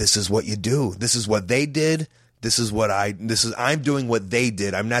like, this is what you do. This is what they did. I'm doing what they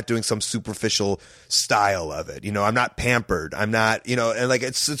did. I'm not doing some superficial style of it. I'm not pampered. I'm not, and like,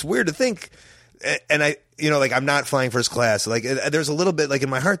 it's weird to think. And I, like, I'm not flying first class. Like, there's a little bit like in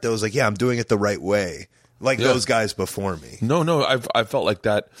my heart that was like, yeah, I'm doing it the right way. Like those guys before me. No, I felt like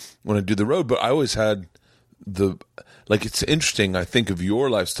that when I do the road, but I always had like, it's interesting. I think of your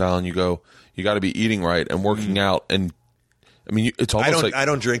lifestyle and you go, you got to be eating right and working out. And I mean, it's almost I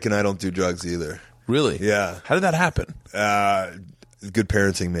don't drink and I don't do drugs either. Really? Yeah. How did that happen? Good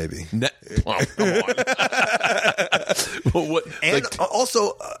parenting, maybe. Come on. And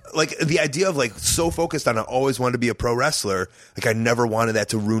also, like, the idea of like so focused on I always wanted to be a pro wrestler. Like, I never wanted that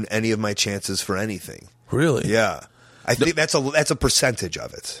to ruin any of my chances for anything. Really? Yeah. I think that's a percentage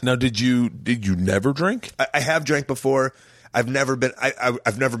of it. Now, did you never drink? I have drank before. I've never been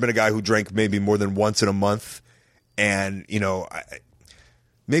a guy who drank maybe more than once in a month, and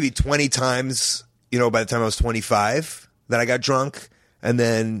maybe 20 times. By the time I was 25, that I got drunk, and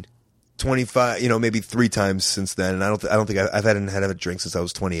then 25, maybe 3 times since then, and I don't think I've hadn't had a drink since I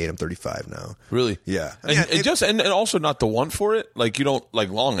was 28. I'm 35 now. Really? Yeah. And also not the want for it. Like you don't like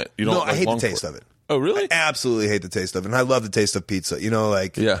long it. You don't. No, I hate the taste of it. Oh, really? I absolutely hate the taste of it, and I love the taste of pizza.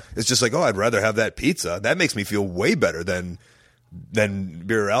 It's just like, I'd rather have that pizza. That makes me feel way better than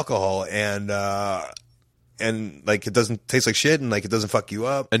beer or alcohol, and like it doesn't taste like shit, and like it doesn't fuck you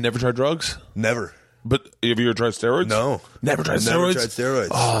up. And never tried drugs? Never. But have you ever tried steroids? No. Never tried steroids?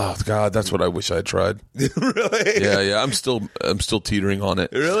 Oh God, that's what I wish I had tried. Really? Yeah. I'm still teetering on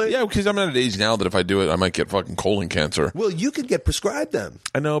it. Really? Yeah, because I'm at an age now that if I do it, I might get fucking colon cancer. Well, you could get prescribed them.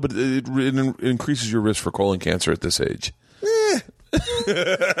 I know, but it increases your risk for colon cancer at this age. You've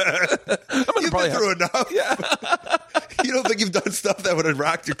been through enough. Yeah. You don't think you've done stuff that would have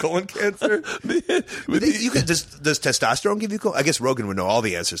rocked your colon cancer? Does testosterone give you colon? I guess Rogan would know all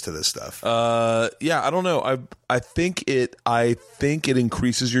the answers to this stuff. Yeah, I don't know. I think it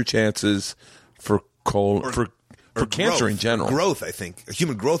increases your chances for cancer in general. Growth, I think. A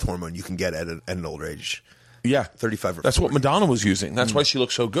human growth hormone you can get at an older age. Yeah, 35 or 40. That's what Madonna was using. That's why she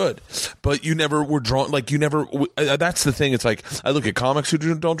looks so good. But you never were drawn. Like you never. That's the thing. It's like I look at comics who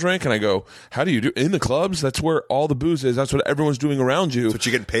don't drink, and I go, "How do you do in the clubs? That's where all the booze is. That's what everyone's doing around you. That's what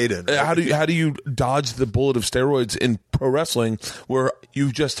you're getting paid in. How do you dodge the bullet of steroids in pro wrestling, where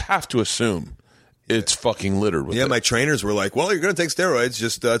you just have to assume it's fucking littered with it? My trainers were like, "Well, you're going to take steroids.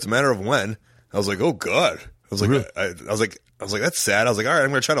 Just it's a matter of when." I was like, "Oh God." I was like, Really? I was like, that's sad. I was like, all right, I'm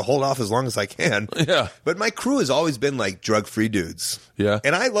going to try to hold off as long as I can. Yeah. But my crew has always been like drug-free dudes. Yeah.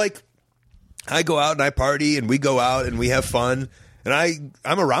 And I go out and I party and we go out and we have fun and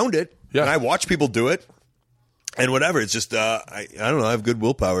I'm around it. Yeah. And I watch people do it and whatever. It's just, I don't know. I have good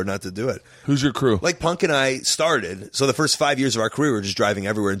willpower not to do it. Who's your crew? Like Punk and I started. So the first 5 years of our career, we were just driving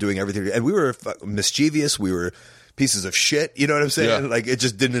everywhere and doing everything. And we were mischievous. We were pieces of shit. You know what I'm saying? Yeah. Like it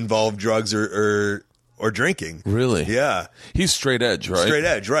just didn't involve drugs or drinking. Really? Yeah. He's straight edge, right? Straight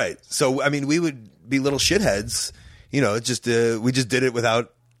edge, right. So, I mean, we would be little shitheads. We just did it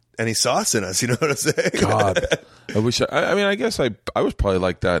without any sauce in us. You know what I'm saying? God. I wish I guess I was probably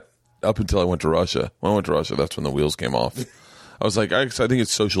like that up until I went to Russia. When I went to Russia, that's when the wheels came off. I was like, I think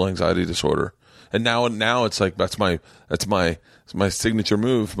it's social anxiety disorder. And now it's like, that's my signature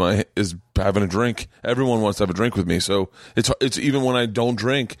move. Is having a drink. Everyone wants to have a drink with me. So it's even when I don't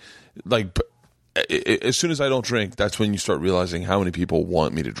drink, like, as soon as I don't drink, that's when you start realizing how many people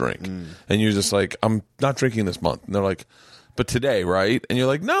want me to drink. And you're just like, I'm not drinking this month. And they're like, but today, right? And you're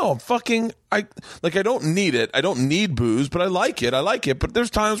like, no, I don't need it. I don't need booze, but I like it. But there's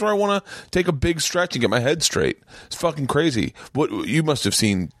times where I want to take a big stretch and get my head straight. It's fucking crazy. You must have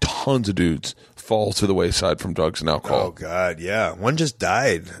seen tons of dudes fall to the wayside from drugs and alcohol. Oh God, yeah. One just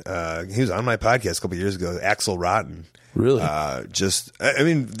died. He was on my podcast a couple years ago. Axel Rotten. Really?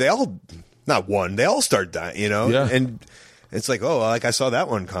 They all. Not one. They all start dying, Yeah. And it's like, I saw that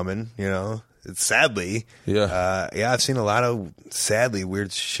one coming, It's sadly. Yeah. I've seen a lot of sadly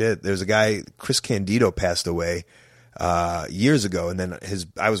weird shit. There's a guy, Chris Candido, passed away years ago, and then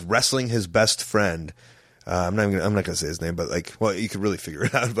I was wrestling his best friend. I'm not going to say his name, but you could really figure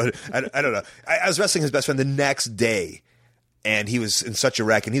it out. But I don't know. I was wrestling his best friend the next day, and he was in such a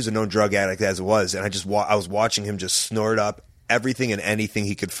wreck, and he was a known drug addict as it was, and I was watching him just snort up everything and anything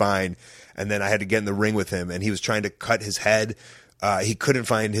he could find. And then I had to get in the ring with him, and he was trying to cut his head. He couldn't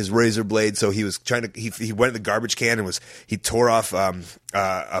find his razor blade, so he was trying to. He went in the garbage can and he tore off a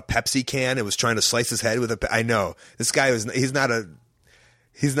Pepsi can and was trying to slice his head with a. I know this guy he's not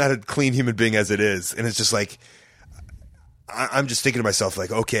a clean human being as it is, and it's just like I'm just thinking to myself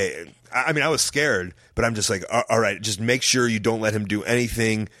like, okay. I mean, I was scared, but I'm just like, all right, just make sure you don't let him do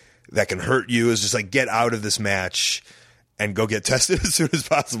anything that can hurt you. It's just like get out of this match. And go get tested as soon as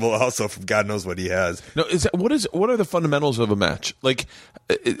possible. Also, from God knows what he has. No, what are the fundamentals of a match? Like,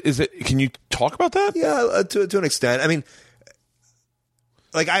 is it? Can you talk about that? Yeah, to an extent. I mean,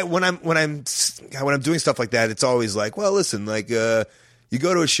 like when I'm doing stuff like that, it's always like, well, listen, like you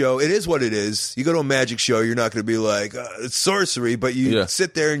go to a show, it is what it is. You go to a magic show, you're not going to be like it's sorcery, but you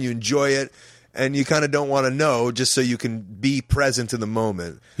sit there and you enjoy it. And you kind of don't want to know just so you can be present in the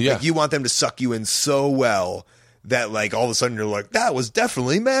moment. Yeah. Like you want them to suck you in so well that like all of a sudden you're like, that was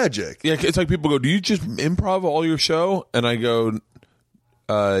definitely magic. Yeah, it's like people go, do you just improv all your show? And I go,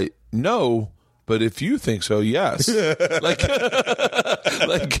 no, but if you think so, yes. Like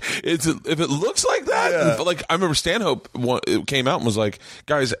if it looks like that, Yeah. like I remember Stanhope it came out and was like,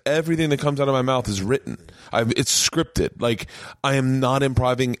 guys, everything that comes out of my mouth is written. It's scripted. Like I am not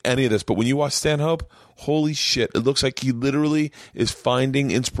improving any of this. But when you watch Stanhope, holy shit, it looks like he literally is finding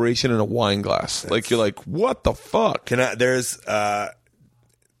inspiration in a wine glass. Like you're like, what the fuck? There's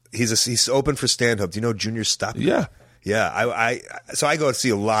he's open for stand up. Do you know Junior Stockton? Yeah. Yeah, so I go see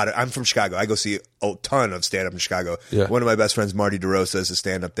a lot of. I'm from Chicago. I go see a ton of stand up in Chicago. Yeah. One of my best friends, Marty DeRosa, is a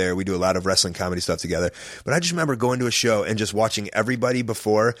stand up there. We do a lot of wrestling comedy stuff together. But I just remember going to a show and just watching everybody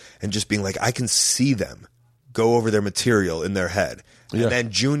before and just being like, I can see them go over their material in their head. Yeah. And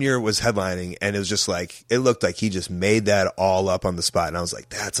then Junior was headlining, and it was just like, it looked like he just made that all up on the spot. And I was like,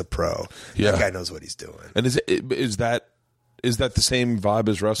 that's a pro. Yeah. That guy knows what he's doing. And is that the same vibe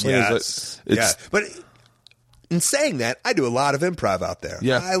as wrestling? Yes. Yeah. But in saying that, I do a lot of improv out there.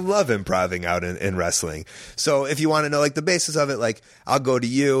 Yeah. I love improving out in wrestling. So if you want to know like the basis of it, like I'll go to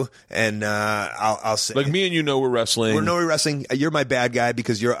you and I'll say, like me and you know we're wrestling. We're wrestling. You're my bad guy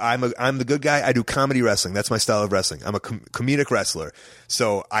because I'm the good guy. I do comedy wrestling. That's my style of wrestling. I'm a comedic wrestler.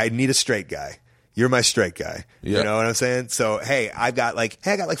 So I need a straight guy. You're my straight guy. Yeah. You know what I'm saying? So hey, I got like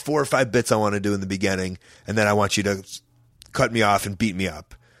 4 or 5 bits I want to do in the beginning, and then I want you to cut me off and beat me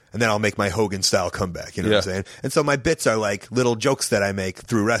up. And then I'll make my Hogan style comeback. You know what I'm saying? And so my bits are like little jokes that I make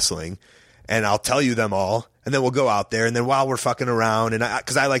through wrestling, and I'll tell you them all. And then we'll go out there, and then while we're fucking around, and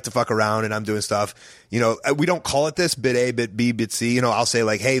because I like to fuck around, and I'm doing stuff, you know, we don't call it this bit A, bit B, bit C. You know, I'll say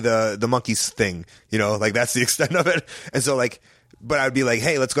like, hey, the monkeys thing. You know, like that's the extent of it. And so like, but I'd be like,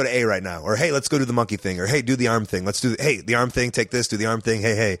 hey, let's go to A right now, or hey, let's go do the monkey thing, or hey, do the arm thing. Let's do the arm thing. Take this, do the arm thing.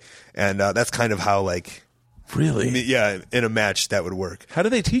 Hey, and that's kind of how like. Really? Yeah, in a match that would work. How do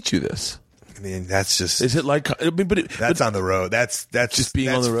they teach you this? I mean, that's just. Is it like? I mean, that's on the road. That's just being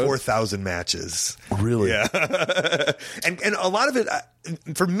on the road. 4,000 matches. Really? Yeah. and a lot of it,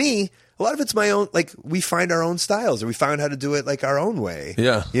 for me, a lot of it's my own. Like we find our own styles, or we find how to do it like our own way.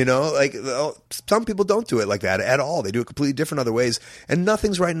 Yeah. You know, like some people don't do it like that at all. They do it completely different other ways, and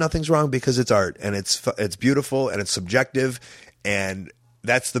nothing's right, nothing's wrong because it's art and it's beautiful and it's subjective and.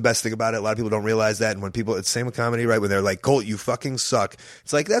 That's the best thing about it. A lot of people don't realize that. And when people, it's the same with comedy, right? When they're like, Colt, you fucking suck.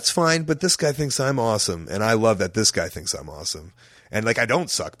 It's like, that's fine, but this guy thinks I'm awesome. And I love that this guy thinks I'm awesome. And like, I don't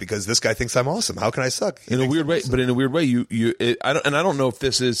suck because this guy thinks I'm awesome. How can I suck? In a weird way, but in a weird way, I don't know if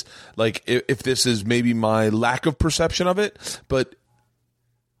this is like, if this is maybe my lack of perception of it, but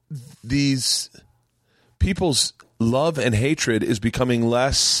these people's love and hatred is becoming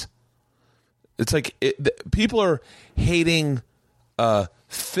less. It's like people are hating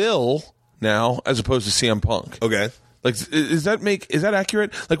Phil now as opposed to CM Punk. Okay. Like, is that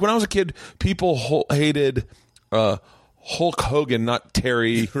accurate? Like when I was a kid, people hated Hulk Hogan, not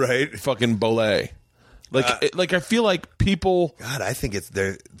Terry, right? Fucking Bolay. Like I feel like people. God, I think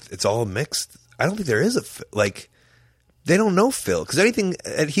it's all mixed. I don't think there is they don't know Phil because anything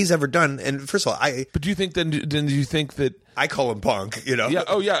that he's ever done. And first of all, But do you think then? Do you think that I call him Punk? You know? Yeah.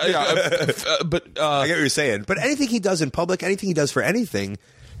 Oh yeah. But I get what you're saying. But anything he does in public, anything he does for anything,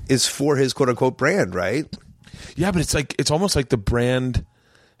 is for his quote unquote brand, right? Yeah, but it's almost like the brand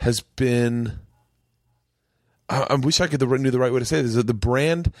has been. I wish I knew the right way to say this. That the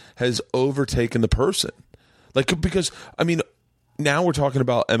brand has overtaken the person, like because I mean, now we're talking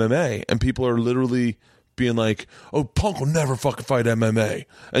about MMA, and people are literally being like, "Oh, Punk will never fucking fight MMA,"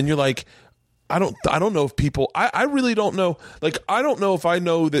 and you're like, I don't know if people. I really don't know. Like, I don't know if I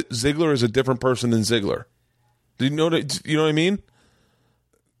know that Ziggler is a different person than Ziggler. Do you know what I mean?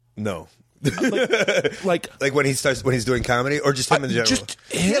 No. like when he's doing comedy or just him in general. Just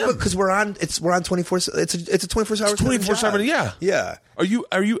him. Yeah, because we're on 24. It's a 24/7. 24/7. Yeah. Yeah. Are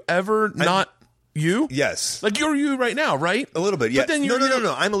you ever not you? Yes. Like you're you right now, right? A little bit. Yeah. But then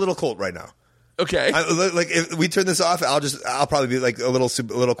no. I'm a little Colt right now. Okay. Like if we turn this off, I'll probably be like a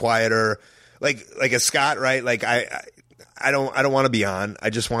little quieter. Like a Scott, right? Like I don't want to be on.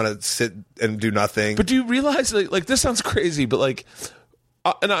 I just want to sit and do nothing. But do you realize like this sounds crazy, but like,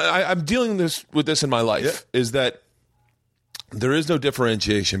 and I'm dealing with this in my life is that there is no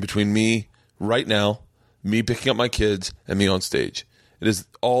differentiation between me right now, me picking up my kids, and me on stage. It is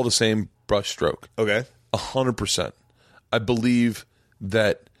all the same brush stroke. Okay, 100%. I believe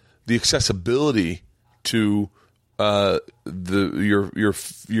that the accessibility to your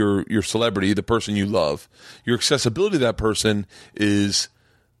celebrity, the person you love, your accessibility to that person is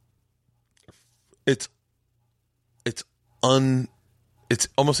it's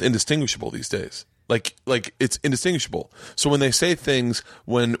almost indistinguishable these days. Like it's indistinguishable. So when they say things,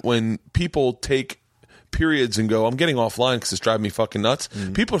 when people take periods and go, I'm getting offline because it's driving me fucking nuts.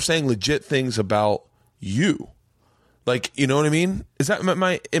 Mm-hmm. People are saying legit things about you. Like, you know what I mean? Is that am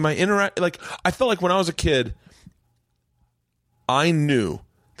I like I felt like when I was a kid, I knew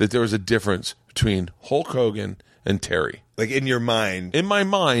that there was a difference between Hulk Hogan and Terry. Like in your mind. In my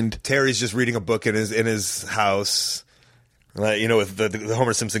mind, Terry's just reading a book in his house. Like, you know, with the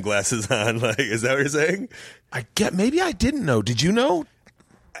Homer Simpson glasses on. Like, is that what you're saying? maybe I didn't know. Did you know?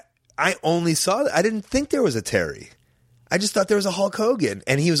 I only saw that. I didn't think there was a Terry. I just thought there was a Hulk Hogan,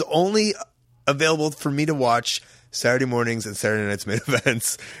 and he was only available for me to watch Saturday mornings and Saturday nights main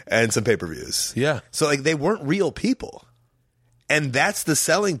events and some pay-per-views. Yeah. So like they weren't real people. And that's the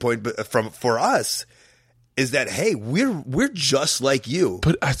selling point for us is that, hey, we're just like you.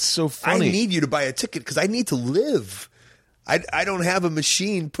 But that's so funny. I need you to buy a ticket because I need to live. I don't have a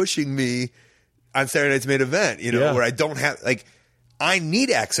machine pushing me on Saturday night's main event, where I don't have like I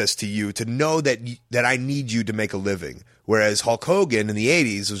need access to you to know that I need you to make a living. Whereas Hulk Hogan in the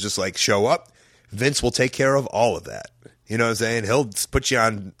 80s was just like, show up, Vince will take care of all of that. You know what I'm saying? He'll put you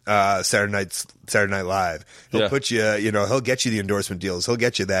on Saturday Night Live. He'll put you, he'll get you the endorsement deals. He'll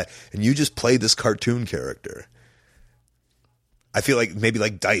get you that. And you just play this cartoon character. I feel like maybe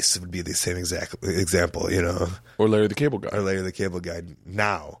like Dice would be the same exact example, Or Larry the Cable Guy. Or Larry the Cable Guy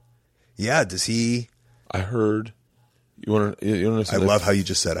now. Yeah, does he? I heard. You want to? I love how you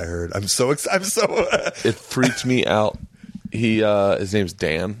just said I heard. I'm so excited. It freaks me out. His name's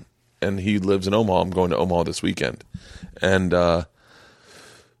Dan, and he lives in Omaha. I'm going to Omaha this weekend. And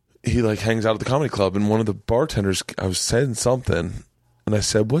he like hangs out at the comedy club, and one of the bartenders, I was saying something, and I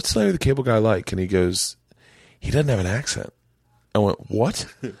said, "What's Larry the Cable Guy like?" And he goes, "He doesn't have an accent." I went, "What?"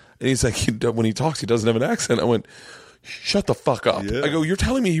 And he's like, "When he talks, he doesn't have an accent." I went, "Shut the fuck up!" Yeah. I go, "You're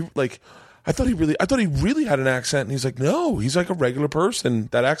telling me I thought he really had an accent." And he's like, "No, he's like a regular person.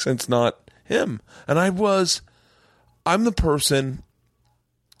 That accent's not him." And I'm the person.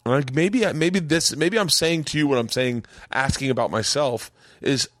 Like maybe I'm saying to you what I'm saying, asking about myself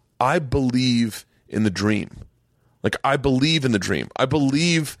is I believe in the dream. Like I believe in the dream. I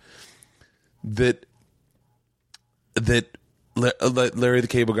believe that Larry the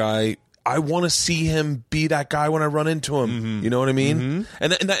Cable Guy, I want to see him be that guy when I run into him. Mm-hmm. You know what I mean? Mm-hmm.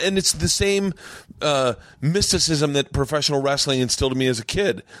 And it's the same mysticism that professional wrestling instilled in me as a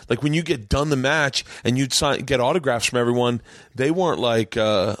kid. Like when you get done the match and you'd get autographs from everyone, they weren't like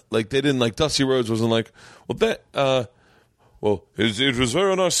they didn't like Dusty Rhodes wasn't like, well, it was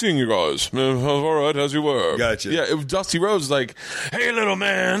very nice seeing you guys. All right, as you were. Gotcha. Yeah, it was Dusty Rhodes like, "Hey, little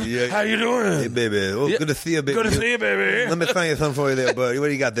man, how you doing? Hey, baby. Oh, good to see you, baby. Good to see you, baby. Let me find you something for you there, buddy. What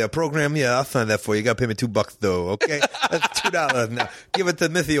do you got there? Program? Yeah, I'll find that for you. You got to pay me $2 though, okay? That's $2 now. Give it to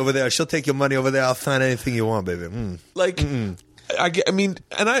Mithy over there. She'll take your money over there. I'll sign anything you want, baby. I mean,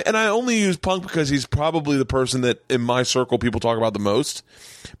 and I only use Punk because he's probably the person that in my circle people talk about the most.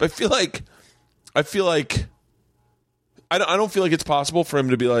 But I feel like I don't feel like it's possible for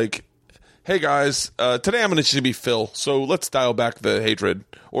him to be like, "Hey guys, today I'm going to be Phil, so let's dial back the hatred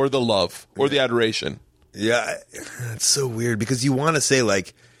or the love or the adoration." Yeah, it's so weird because you want to say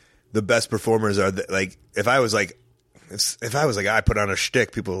like the best performers are like if I was like I put on a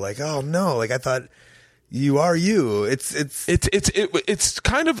shtick, people are like, "Oh no!" Like I thought you are you. It's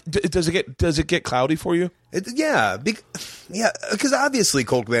kind of does it get cloudy for you? Because obviously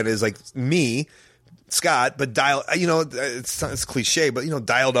Colt Cabana is like me. Scott, but it's cliche, but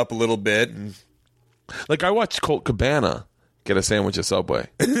dialed up a little bit. And... Like I watched Colt Cabana get a sandwich at Subway.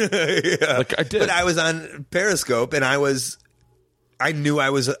 Yeah. Like I did. But I was on Periscope and I knew I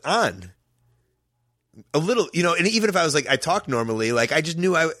was on a little, and even if I was like, I talk normally, like I just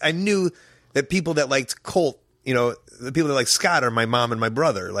knew I knew that people that liked Colt, the people that like Scott are my mom and my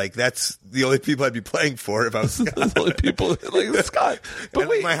brother. Like that's the only people I'd be playing for if I was Scott. The only people that like Scott. But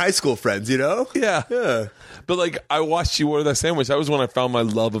wait, my high school friends, Yeah. But like I watched you order that sandwich. That was when I found my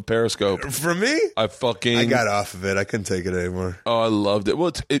love of Periscope. For me? I got off of it. I couldn't take it anymore. Oh, I loved it.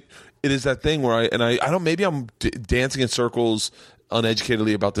 Well, it is that thing where I don't, maybe I'm dancing in circles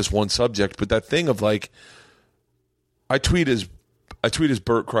uneducatedly about this one subject, but that thing of like I tweet as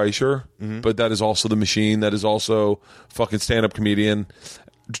Bert Kreischer, but that is also the machine. That is also fucking stand-up comedian,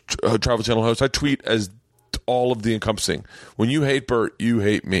 Travel Channel host. I tweet as all of the encompassing. When you hate Bert, you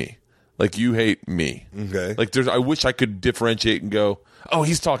hate me. Like you hate me. Okay. Like I wish I could differentiate and go, oh,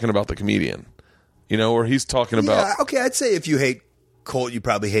 he's talking about the comedian, or he's talking about. Yeah, okay. I'd say if you hate Colt, you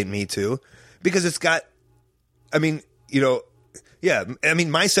probably hate me too, because it's got. I mean, Yeah, I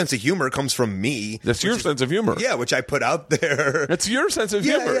mean, my sense of humor comes from me. That's your sense of humor. Yeah, which I put out there. That's your sense of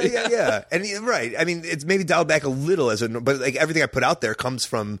humor. Yeah. And right. I mean, it's maybe dialed back a little but like everything I put out there comes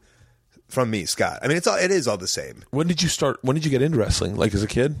from me, Scott. I mean, it is all the same. When did you start? When did you get into wrestling? Like as a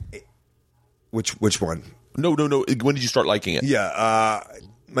kid? Which one? No. When did you start liking it? Yeah.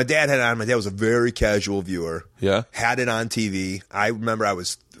 My dad had it on. My dad was a very casual viewer. Yeah. Had it on TV. I remember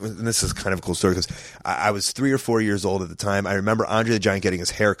and this is kind of a cool story because I was 3 or 4 years old at the time. I remember Andre the Giant getting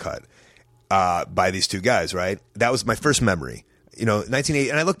his hair cut by these two guys, right? That was my first memory. 1980,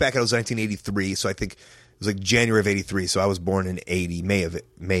 and I look back, it was 1983, so I think was like January of 83. So I was born in May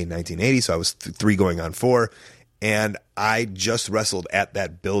 1980. So I was 3 going on 4. And I just wrestled at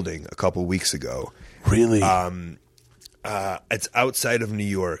that building a couple weeks ago. Really? It's outside of New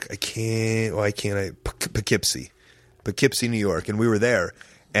York. Poughkeepsie, New York. And we were there.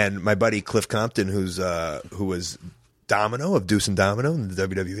 And my buddy Cliff Compton, who was Domino of Deuce and Domino in the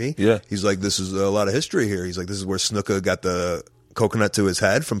WWE. Yeah. He's like, this is a lot of history here. He's like, this is where Snuka got the coconut to his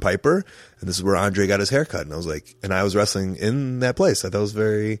head from Piper, and this is where Andre got his haircut. And I was like, and I was wrestling in that place. I thought it was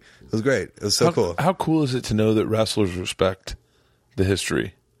great. It was so cool. How cool is it to know that wrestlers respect the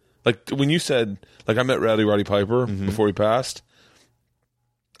history? Like when you said, like I met Roddy Piper before he passed,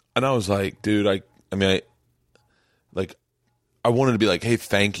 and I was like, dude, I wanted to be like, hey,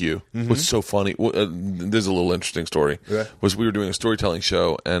 thank you. What's so funny? There's a little interesting story. Yeah. Was we were doing a storytelling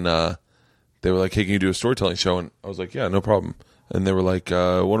show, and they were like, hey, can you do a storytelling show? And I was like, yeah, no problem. And they were like,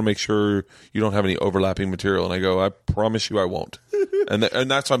 I want to make sure you don't have any overlapping material. And I go, I promise you I won't. and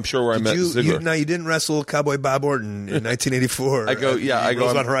that's, I'm sure, where I met Ziggler. You didn't wrestle Cowboy Bob Orton in 1984. I go, yeah. I go,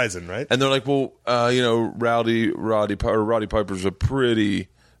 Rose on Horizon, right? And they're like, well, Roddy Piper's a pretty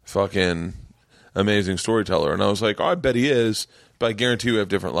fucking amazing storyteller. And I was like, oh, I bet he is, but I guarantee you have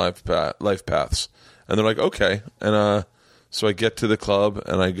different life paths. And they're like, okay. And so I get to the club,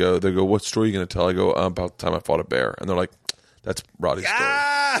 and they go, what story are you going to tell? I go, about the time I fought a bear. And they're like, that's Roddy's story.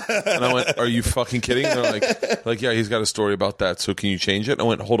 And I went, are you fucking kidding? And they're like, yeah, he's got a story about that. So can you change it? And I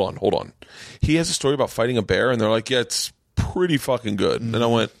went, hold on. He has a story about fighting a bear? And they're like, yeah, it's pretty fucking good. And I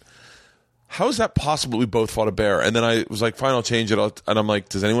went, how is that possible we both fought a bear? And then I was like, fine, I'll change it. And I'm like,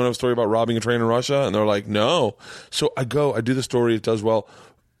 does anyone have a story about robbing a train in Russia? And they're like, no. So I do the story. It does well.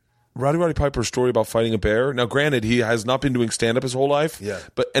 Roddy Piper's story about fighting a bear. Now, granted, he has not been doing stand-up his whole life. Yeah.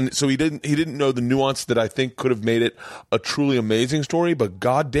 And so he didn't know the nuance that I think could have made it a truly amazing story. But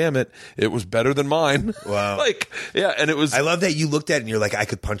god damn it, it was better than mine. Wow. And it was. I love that you looked at it and you're like, I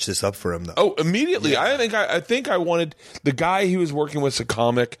could punch this up for him though. Oh, immediately. Yeah. I think I wanted the guy he was working with, a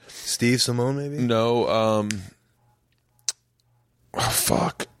comic. Steve Simone, maybe. No.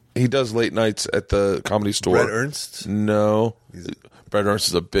 Fuck. He does late nights at the Comedy Store. Brett Ernst. No. Brett Ernst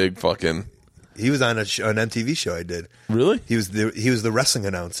is a big fucking. He was on an MTV show I did. Really? He was the wrestling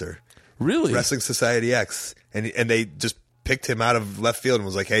announcer. Really? Wrestling Society X, and they just picked him out of left field and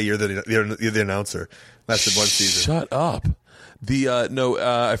was like, "Hey, you're the announcer." Lasted 1 season. Shut up.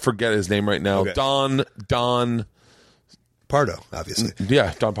 I forget his name right now. Okay. Don Pardo, obviously.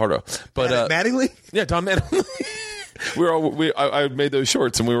 Yeah, Don Pardo. But Mattingly? Yeah, Don Mattingly. I made those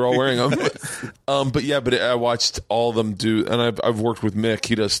shorts and we were all wearing them. But I watched all of them do, and I've worked with Mick.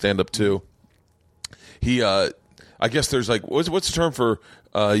 He does stand up too. He, I guess there's like, what's the term for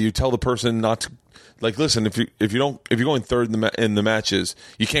you tell the person not to, like, listen, if you're going third in the matches,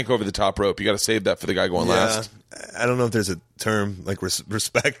 you can't go over the top rope. You got to save that for the guy going last. I don't know if there's a term like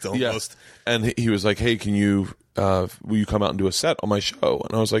respect almost. Yeah. And he was like, hey, will you come out and do a set on my show?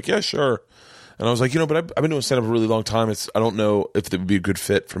 And I was like, yeah, sure. And I was like, but I've been doing stand-up a really long time. I don't know if it would be a good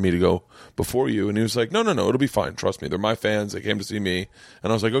fit for me to go before you. And he was like, no, it'll be fine. Trust me. They're my fans. They came to see me.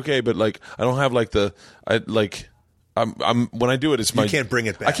 And I was like, okay, but like, I don't have like when I do it, it's my. You can't bring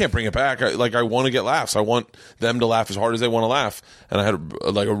it back. I can't bring it back. I want to get laughs. I want them to laugh as hard as they want to laugh. And I had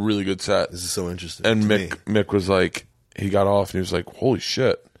a really good set. This is so interesting. And Mick was like, he got off and he was like, holy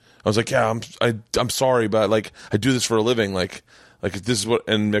shit. I was like, yeah, I'm sorry, but like, I do this for a living. Like this is what.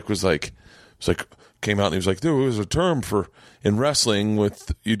 And Mick was like. It's like came out and he was like, there was a term for in wrestling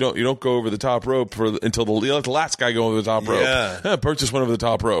with you don't go over the top rope until you let the last guy go over the top rope. Yeah. Bert just went over the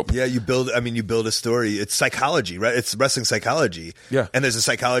top rope. Yeah, you build a story. It's psychology, right? It's wrestling psychology. Yeah. And there's a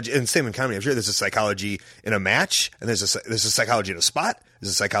psychology, and same in comedy. I'm sure there's a psychology in a match, and there's a psychology in a spot.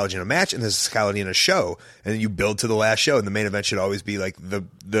 There's a psychology in a match, and there's a psychology in a show. And then you build to the last show, and the main event should always be like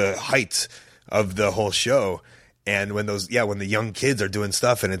the height of the whole show. And when when the young kids are doing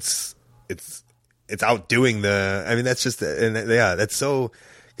stuff, and it's outdoing that's just, that's so,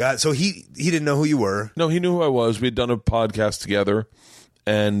 God. So he didn't know who you were. No, he knew who I was. We had done a podcast together,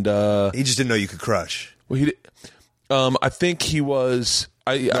 and he just didn't know you could crush. Well, he did. I think he was.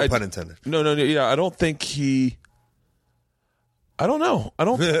 No pun intended. No. Yeah, I don't think he. I don't know.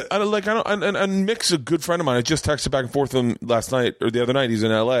 And Mick's a good friend of mine. I just texted back and forth with him last night or the other night. He's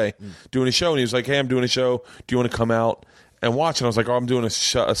in LA doing a show, and he was like, "Hey, I'm doing a show. Do you want to come out and watch?" And I was like, "Oh, I'm doing a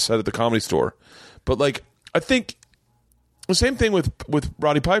set at the Comedy Store." But like, I think the same thing with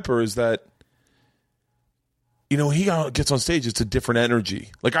Roddy Piper is that, he gets on stage, it's a different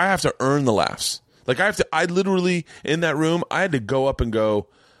energy. Like, I have to earn the laughs. Like, I literally, in that room, I had to go up and go,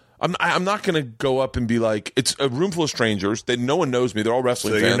 I'm not going to go up and be like, it's a room full of strangers that no one knows me. They're all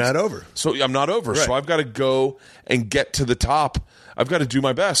wrestling fans. So you're not over. So I'm not over. Right. So I've got to go and get to the top. I've got to do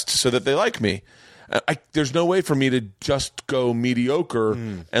my best so that they like me. There's no way for me to just go mediocre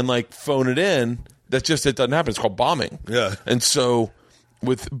and like phone it in. It doesn't happen. It's called bombing. Yeah. And so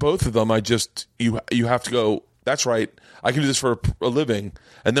with both of them, you have to go, that's right, I can do this for a living.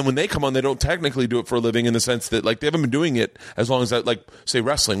 And then when they come on, they don't technically do it for a living in the sense that like they haven't been doing it as long as that, like say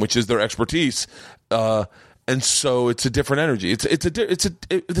wrestling, which is their expertise. And so it's a different energy. It's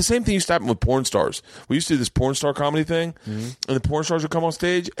the same thing used to happen with porn stars. We used to do this porn star comedy thing, and the porn stars would come on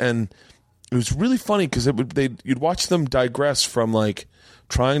stage, and it was really funny because you'd watch them digress from like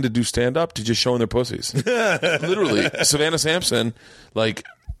trying to do stand up to just showing their pussies. Literally, Savannah Sampson like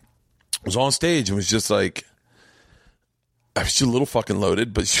was on stage and was just like. She's a little fucking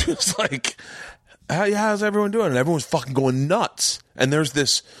loaded, but she was like, how's everyone doing? And everyone's fucking going nuts. And there's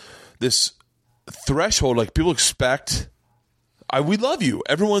this threshold, like people expect, we love you.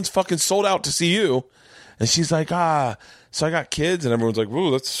 Everyone's fucking sold out to see you. And she's like, so I got kids. And everyone's like,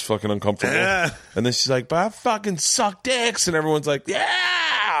 ooh, that's fucking uncomfortable. Yeah. And then she's like, but I fucking suck dicks. And everyone's like,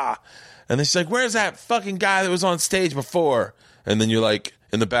 yeah. And then she's like, where's that fucking guy that was on stage before? And then you're like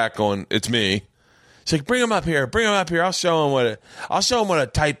in the back going, it's me. She's like, bring him up here. I'll show him what a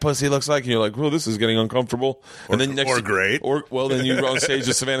tight pussy looks like. And you're like, well, this is getting uncomfortable. And then great. Then you're on stage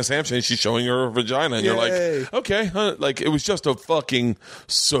with Savannah Sampson and she's showing her vagina. And you're like, okay. Huh? Like, it was just a fucking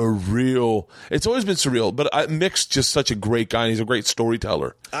surreal. It's always been surreal. But Mick's just such a great guy. And he's a great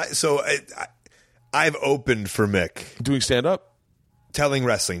storyteller. I've opened for Mick. Doing stand-up? Telling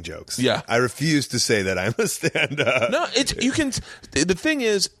wrestling jokes. Yeah. I refuse to say that I'm a stand-up. No, you can. The thing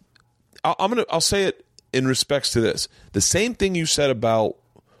is, I'll say it in respects to this. The same thing you said about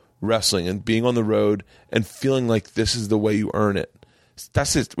wrestling and being on the road and feeling like this is the way you earn it.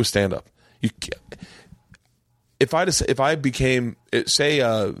 That's it with stand up. If I became say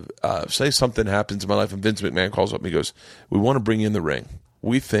something happens in my life and Vince McMahon calls up and he goes, we want to bring you in the ring.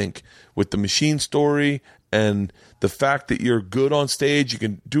 We think with the machine story and the fact that you're good on stage, you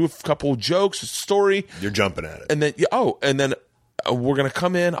can do a couple jokes, a story. You're jumping at it. And then we're going to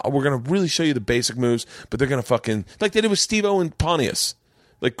come in, we're going to really show you the basic moves, but they're going to fucking, like they did with Steve-O and Pontius.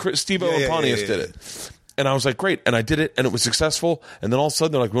 Like Steve-O and Pontius did it. And I was like, great. And I did it, and it was successful. And then all of a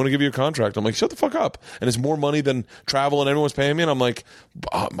sudden, they're like, we want to give you a contract. I'm like, shut the fuck up. And it's more money than travel, and everyone's paying me. And I'm like,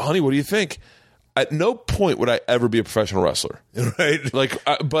 honey, what do you think? At no point would I ever be a professional wrestler. Right. Like,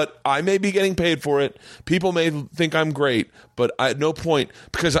 but I may be getting paid for it. People may think I'm great, but at no point,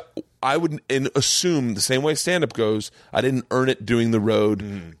 because I would assume the same way stand-up goes, I didn't earn it doing the road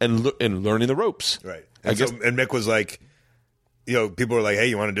and learning the ropes. Right. And Mick was like, people were like, hey,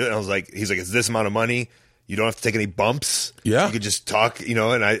 you want to do it? And I was like, he's like, it's this amount of money. You don't have to take any bumps. Yeah. You could just talk, and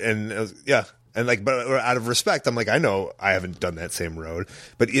I was, yeah. And like, but out of respect, I'm like, I know I haven't done that same road,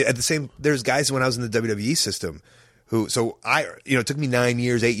 but at the same, there's guys when I was in the WWE system it took me 8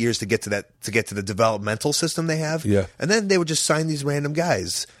 years to get to the developmental system they have. Yeah. And then they would just sign these random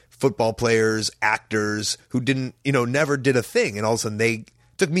guys, football players, actors who didn't, never did a thing. And all of a sudden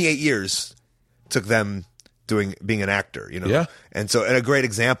took me 8 years, took them being an actor, Yeah. And a great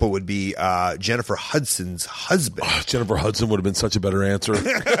example would be Jennifer Hudson's husband. Oh, Jennifer Hudson would have been such a better answer.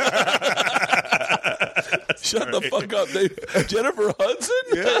 Shut the fuck up, Dave. Jennifer Hudson?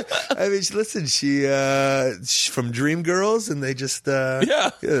 Yeah. I mean, listen, she's from Dreamgirls, and they just they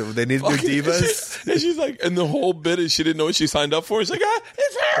needed new divas. And she's like, and the whole bit is she didn't know what she signed up for. She's like,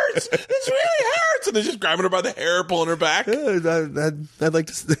 it hurts. This really hurts. And they're just grabbing her by the hair, pulling her back. I'd like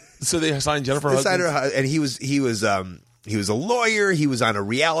to. So they signed Jennifer Hudson. And he was a lawyer. He was on a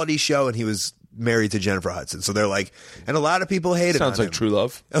reality show, and he was married to Jennifer Hudson. So they're like, and a lot of people hated Sounds on like him. True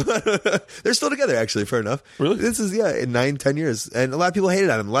love. They're still together, actually, fair enough. Really? This is, in 9-10 years. And a lot of people hated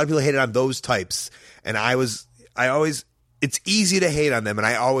on him. A lot of people hated on those types. And it's easy to hate on them.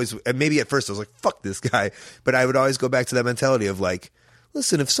 And maybe at first I was like, fuck this guy. But I would always go back to that mentality of like,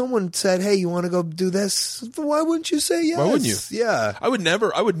 listen, if someone said, hey, you want to go do this? Why wouldn't you say yes? Why wouldn't you? Yeah. I would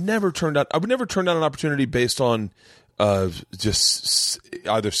never turn down an opportunity based on just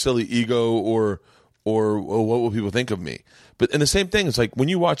either silly ego or what will people think of me. But the same thing, it's like when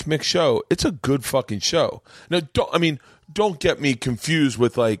you watch Mick's show, it's a good fucking show. Now, don't get me confused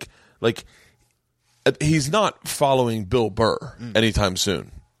with like he's not following Bill Burr anytime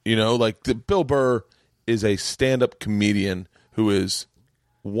soon. Bill Burr is a stand-up comedian who is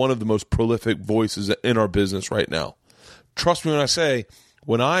one of the most prolific voices in our business right now. Trust me when I say,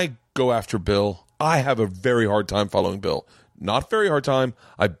 when I go after Bill, I have a very hard time following Bill. Not very hard time.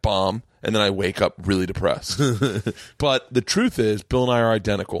 I bomb. and then I wake up really depressed. But the truth is, Bill and I are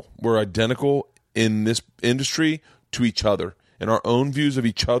identical. We're identical in this industry to each other. In our own views of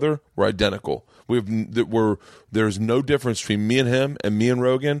each other, we're identical. There's no difference between me and him, and me and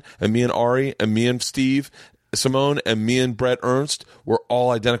Rogan, and me and Ari, and me and Steve Simone, and me and Brett Ernst. We're all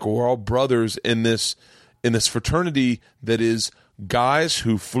identical. We're all brothers in this fraternity that is guys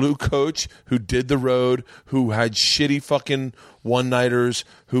who flew coach, who did the road, who had shitty fucking one-nighters,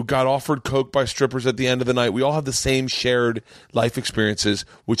 who got offered coke by strippers at the end of the night. We all have the same shared life experiences,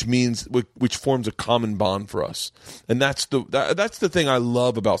 which forms a common bond for us. And that's the thing I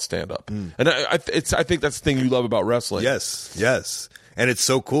love about stand-up. And I think that's the thing you love about wrestling. Yes. And it's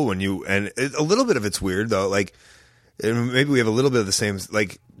so cool when a little bit of it's weird though. Like maybe we have a little bit of the same,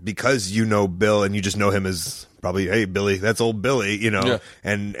 like, because you know Bill and you just know him as probably, hey, Billy, that's old Billy, you know,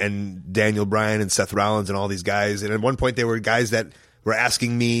 and Daniel Bryan and Seth Rollins and all these guys. And at one point, they were guys that were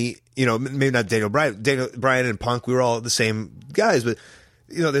asking me, you know, maybe not Daniel Bryan and Punk, we were all the same guys, but,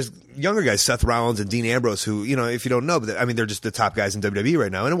 you know, there's younger guys, Seth Rollins and Dean Ambrose, who, you know, if you don't know, but I mean, they're just the top guys in WWE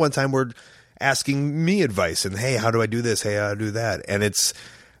right now. And at one time, we're asking me advice and, hey, how do I do this? Hey, how do I do that? And it's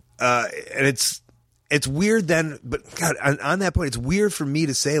weird then, but God, on that point, it's weird for me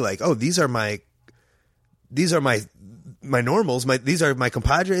to say like, oh, these are my normals, these are my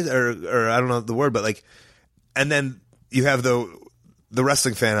compadres, or I don't know the word, but like, and then you have the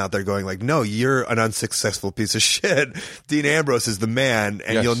wrestling fan out there going like, no, you're an unsuccessful piece of shit. Dean Ambrose is the man,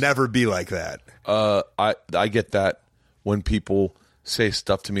 and you'll never be like that. I get that when people say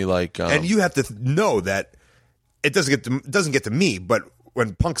stuff to me like, and you have to know that it doesn't get to me, but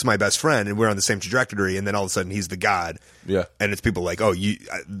when Punk's my best friend and we're on the same trajectory, and then all of a sudden he's the god, and it's people like, oh,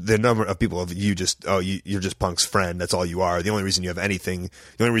 the number of people of you're just Punk's friend. That's all you are. The only reason you have anything,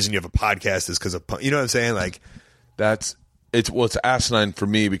 the only reason you have a podcast is because of Punk. You know what I'm saying? Like it's asinine for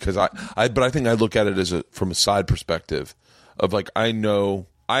me because but I think I look at it from a side perspective of like I knew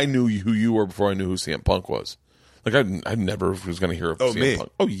who you were before I knew who CM Punk was. Like I never was going to hear of CM me. Punk.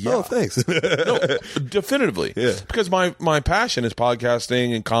 Oh yeah. Oh, thanks. No, definitively. Yeah. Because my passion is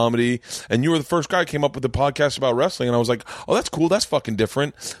podcasting and comedy, and you were the first guy who came up with a podcast about wrestling, and I was like, oh, that's cool. That's fucking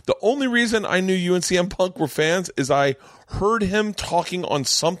different. The only reason I knew you and CM Punk were fans is I heard him talking on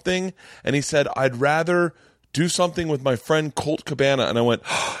something, and he said, I'd rather do something with my friend Colt Cabana. And I went,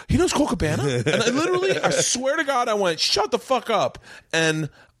 oh, he knows Colt Cabana? And I swear to God, I went, shut the fuck up.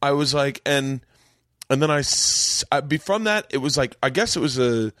 And I was like, and then from that, it was like, I guess it was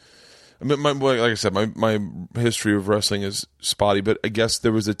like I said, my history of wrestling is spotty, but I guess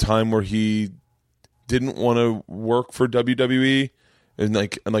there was a time where he didn't want to work for WWE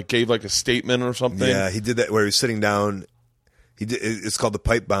and gave like a statement or something. Yeah, he did that where he was sitting down. It's called the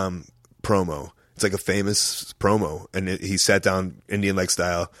Pipe Bomb promo. It's like a famous promo, and he sat down Native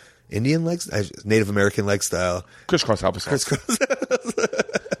American leg style. Crisscross applesauce.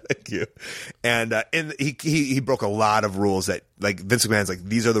 Thank you. And he broke a lot of rules that, like, Vince McMahon's like,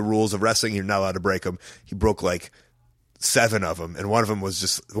 these are the rules of wrestling. You're not allowed to break them. He broke like 7 of them, and one of them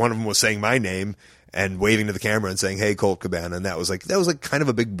was saying my name and waving to the camera and saying, "Hey, Colt Cabana," and that was like kind of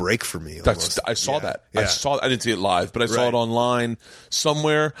a big break for me. I saw that. Yeah. I didn't see it live, but I saw it online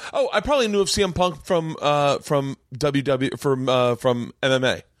somewhere. Oh, I probably knew of CM Punk from WWE from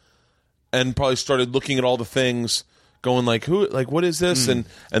MMA, and probably started looking at all the things, going like, who, like, what is this, and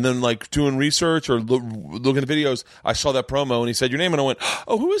then like doing research or looking at the videos. I saw that promo, and he said your name, and I went,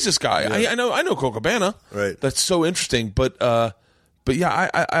 oh, who is this guy? Yeah. I know Colt Cabana. Right. That's so interesting, but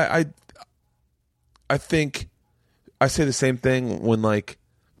yeah, I think I say the same thing when like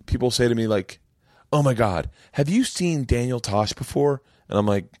people say to me like, "Oh my God, have you seen Daniel Tosh before?" And I'm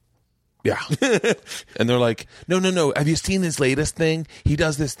like, "Yeah," and they're like, "No, have you seen his latest thing? He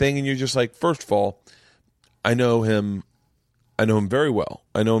does this thing," and you're just like, first of all, I know him very well.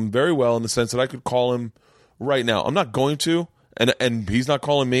 I know him very well in the sense that I could call him right now. I'm not going to, and he's not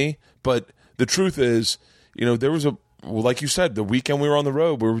calling me. But the truth is, there was like you said, the weekend we were on the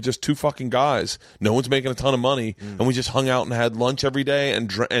road, we were just 2 fucking guys. No one's making a ton of money, and we just hung out and had lunch every day,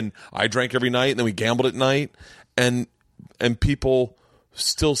 and I drank every night, and then we gambled at night, and people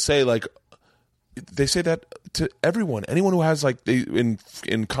still say like, they say that to everyone, anyone who has like in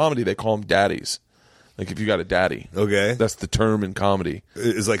comedy they call them daddies. Like if you got a daddy, okay, that's the term in comedy.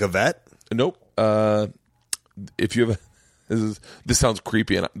 Is like a vet? Nope. If you have this sounds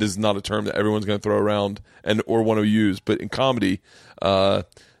creepy, and this is not a term that everyone's going to throw around or want to use. But in comedy, the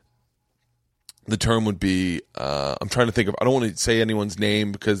term would be I'm trying to think of. I don't want to say anyone's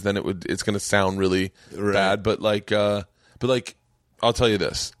name because then it's going to sound really bad. But like I'll tell you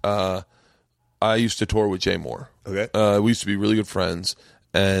this. I used to tour with Jay Moore. Okay. We used to be really good friends,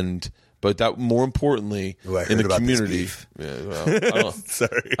 and but that more importantly Ooh, I in heard the about this community. beef. Yeah, well, I don't,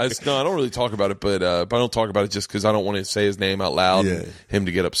 Sorry. I don't really talk about it, but I don't talk about it just because I don't want to say his name out loud and him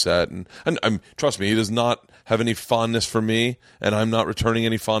to get upset. And trust me, he does not have any fondness for me, and I'm not returning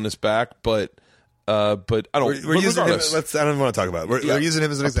any fondness back. But I don't. We're using him. Regardless. I don't want to talk about it. We're using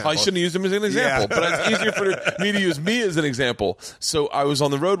him as an example. I shouldn't have used him as an example, but it's easier for me to use me as an example. So I was on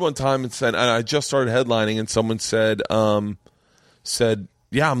the road one time and I just started headlining, and someone said,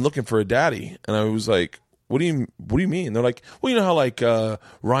 "Yeah, I'm looking for a daddy," and I was like, What do you mean? They're like, well, you know how like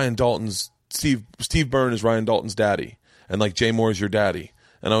Ryan Dalton's Steve Byrne is Ryan Dalton's daddy, and like Jay Moore is your daddy,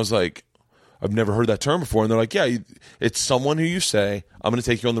 and I was like, I've never heard that term before. And they're like, yeah, it's someone who you say, I'm going to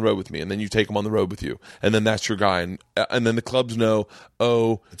take you on the road with me. And then you take them on the road with you. And then that's your guy. And then the clubs know,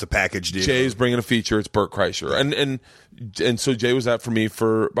 oh, it's a package deal. Jay's bringing a feature. It's Burt Kreischer. And so Jay was that for me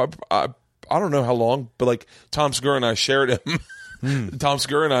for, I don't know how long, but like Tom Segura and I shared him. Tom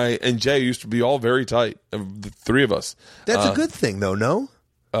Segura and I and Jay used to be all very tight, the three of us. That's a good thing, though, no?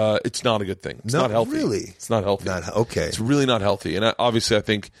 It's not a good thing. It's not healthy. Really? It's not healthy. Okay. It's really not healthy. And obviously, I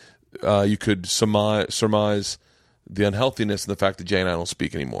think you could surmise the unhealthiness in the fact that Jay and I don't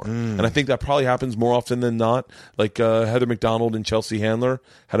speak anymore. And I think that probably happens more often than not. Like Heather McDonald and Chelsea Handler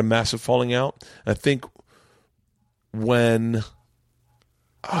had a massive falling out. I think when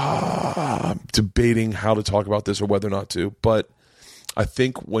I'm debating how to talk about this or whether or not to, but I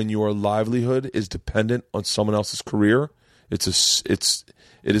think when your livelihood is dependent on someone else's career, it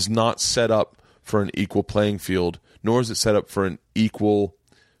is not set up for an equal playing field, nor is it set up for an equal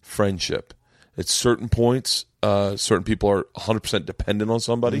friendship. At certain points, certain people are 100% dependent on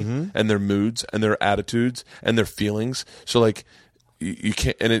somebody and their moods and their attitudes and their feelings. So like you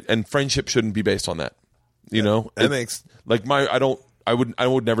can't, and friendship shouldn't be based on that. You know, that makes like I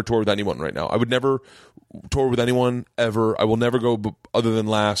would never tour with anyone right now. I would never tour with anyone ever. I will never go other than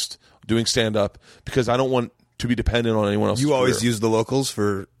last doing stand up because I don't want to be dependent on anyone else. You always use the locals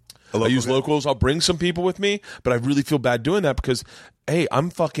for. I use locals. I'll bring some people with me, but I really feel bad doing that because, hey,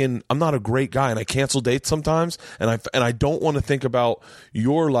 I'm not a great guy, and I cancel dates sometimes, and I don't want to think about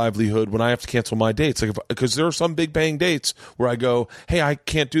your livelihood when I have to cancel my dates, like because there are some big paying dates where I go, hey, I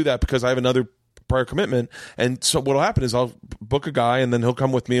can't do that because I have another prior commitment, and so what'll happen is I'll book a guy, and then he'll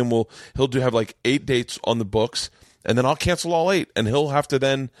come with me, and he'll have like 8 dates on the books, and then I'll cancel all 8, and he'll have to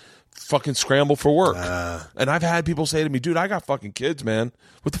then fucking scramble for work. And I've had people say to me, dude, I got fucking kids, man.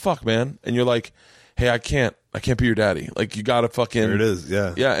 What the fuck, man? And you're like, hey, I can't be your daddy. Like, you gotta fucking. There it is,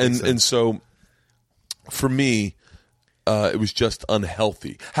 yeah. Yeah, and so for me, it was just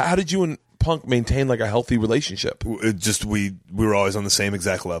unhealthy. How did you and Punk maintain like a healthy relationship? We were always on the same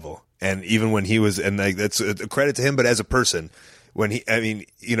exact level. And even when he was, and like, that's a credit to him, but as a person, he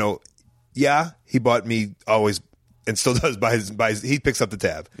bought me always, and still does he picks up the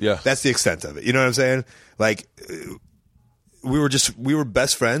tab. Yeah. That's the extent of it. You know what I'm saying? Like, we were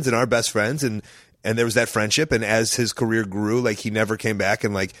best friends and are best friends, and there was that friendship, and as his career grew, like, he never came back,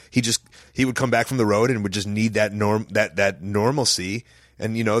 and like, he would come back from the road and would just need that that normalcy.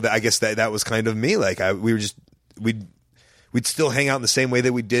 And you know, I guess that was kind of me. Like, we'd still hang out in the same way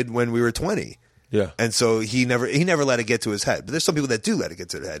that we did when we were 20. Yeah. And so he never let it get to his head. But there's some people that do let it get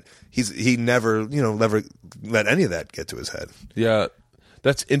to their head. He never let any of that get to his head. Yeah.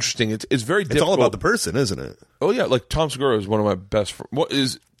 That's interesting. It's very difficult. It's all about the person, isn't it? Oh yeah, like Tom Segura is one of my best friends. What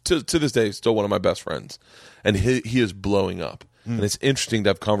is to this day still one of my best friends. And he is blowing up. And it's interesting to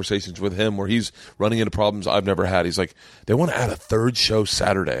have conversations with him where he's running into problems I've never had. He's like, they want to add a 3rd show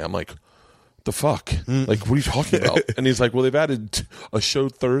Saturday. I'm like, the fuck? Like, what are you talking about? And he's like, well, they've added a show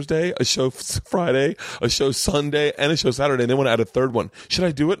Thursday, a show Friday, a show Sunday, and a show Saturday, and they want to add a 3rd one. Should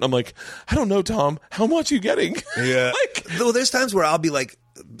I do it? And I'm like, I don't know, Tom. How much are you getting? Yeah. Well, there's times where I'll be like,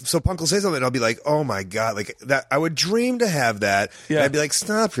 so Punk will say something, and I'll be like, oh my God, like that, I would dream to have that. Yeah. And I'd be like,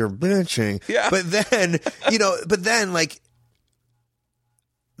 stop your bitching. Yeah. But then, like,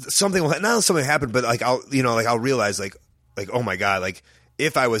 something happened, but like, I'll realize like, oh my God, like,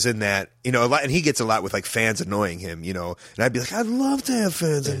 if I was in that, a lot, and he gets a lot with like fans annoying him, and I'd be like, I'd love to have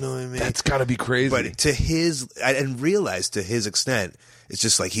fans annoying me. That's gotta be crazy. But I didn't realize to his extent, it's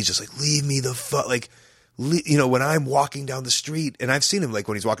just like, he's just like, leave me the fuck, like, when I'm walking down the street, and I've seen him like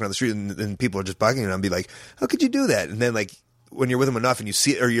when he's walking down the street and people are just bugging him, I'll be like, how could you do that? And then like, when you're with him enough and you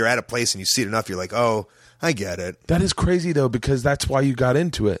see it, or you're at a place and you see it enough, you're like, oh, I get it. That is crazy though, because that's why you got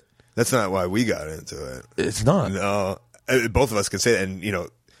into it. That's not why we got into it. It's not. No. Both of us can say that,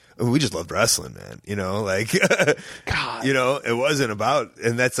 and we just loved wrestling, man. Like, God, it wasn't about,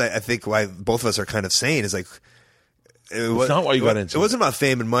 and that's I think why both of us are kind of sane is like, it's not why you got into it. It wasn't about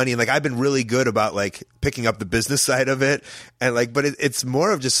fame and money, and like I've been really good about like picking up the business side of it, and like, but it's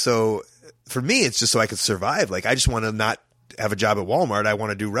more of just so for me, it's just so I could survive. Like, I just want to not have a job at Walmart. I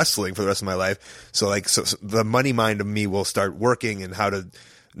want to do wrestling for the rest of my life. So like, so the money mind of me will start working and how to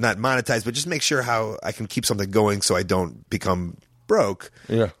not monetize, but just make sure how I can keep something going so I don't become broke.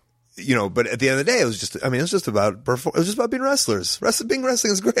 Yeah. You know, but at the end of the day, it was just about being wrestlers. Being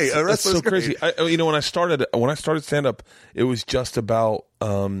wrestling is great. That's so crazy. When I started stand up, it was just about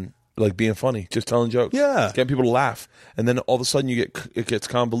like being funny, just telling jokes, getting people to laugh, and then all of a sudden it gets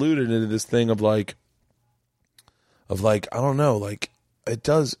convoluted into this thing of like I don't know, like it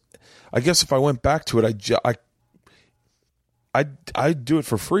does. I guess if I went back to it, I'd do it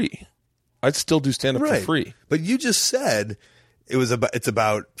for free. I'd still do stand up for free. But you just said it's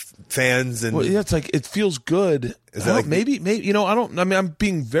about fans and it's like it feels good. Is that like maybe I'm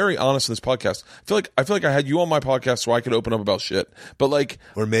being very honest in this podcast. I feel like I had you on my podcast so I could open up about shit. But like,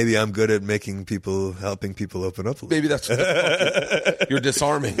 or maybe I'm good at helping people open up a little. Maybe that's you're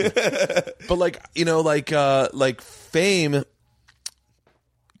disarming. But like fame,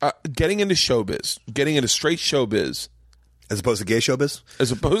 getting into showbiz, getting into straight showbiz. As opposed to gay showbiz?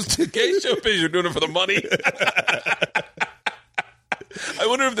 As opposed to gay showbiz, you're doing it for the money. I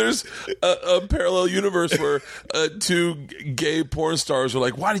wonder if there's a parallel universe where two gay porn stars are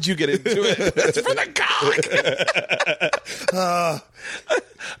like, why did you get into it? It's for the cock.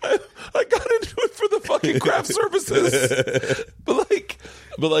 I got into it for the fucking craft services. But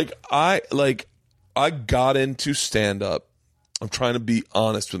I got into stand up. I'm trying to be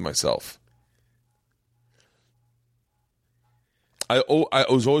honest with myself. I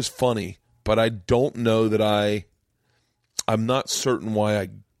was always funny, but I don't know that I'm not certain why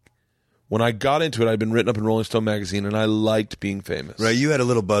when I got into it, I'd been written up in Rolling Stone magazine, and I liked being famous. Right, you had a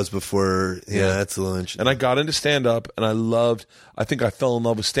little buzz before. Yeah, that's a little interesting. And I got into stand-up, and I think I fell in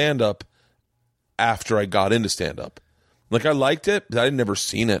love with stand-up after I got into stand-up. Like, I liked it, but I'd never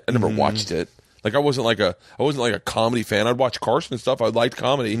seen it. I never watched it. Like, I wasn't like a comedy fan. I'd watch Carson and stuff. I liked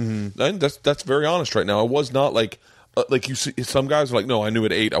comedy. And that's very honest right now. I was not like you see, some guys are like, no, I knew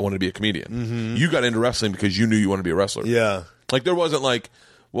at 8 I wanted to be a comedian. You got into wrestling because you knew you wanted to be a wrestler. Yeah. Like, there wasn't like,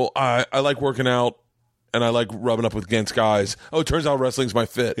 well, I like working out and I like rubbing up against guys. Oh, it turns out wrestling's my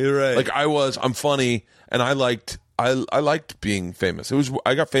fit. You're right. Like, I'm funny, and I liked being famous.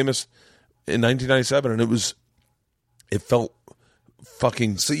 I got famous in 1997, and it felt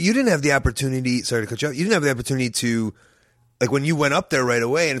fucking. So you didn't have the opportunity. Sorry to cut you off. You didn't have the opportunity to, like, when you went up there right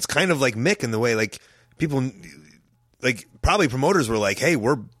away, and it's kind of like Mick in the way, like, people. Like, probably promoters were like, hey,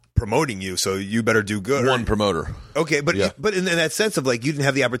 we're promoting you, so you better do good. One promoter. Okay, but in that sense of, like, you didn't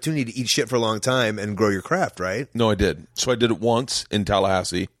have the opportunity to eat shit for a long time and grow your craft, right? No, I did. So I did it once in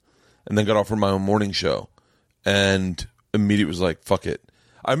Tallahassee, and then got offered my own morning show, and immediately was like, fuck it.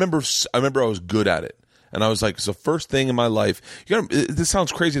 I remember I was good at it, and I was like, it's the first thing in my life. This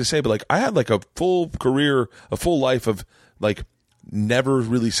sounds crazy to say, but like, I had like a full career, a full life of like never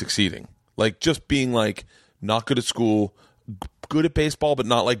really succeeding, like just being like, not good at school, good at baseball, but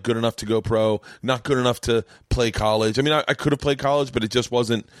not like good enough to go pro, not good enough to play college. I mean, I could have played college, but it just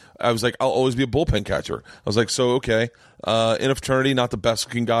wasn't. I was like, I'll always be a bullpen catcher. I was like, so, okay. In a fraternity, not the best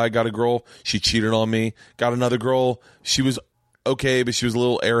looking guy. Got a girl. She cheated on me. Got another girl. She was okay, but she was a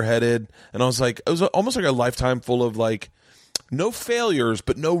little airheaded. And I was like, it was almost like a lifetime full of like no failures,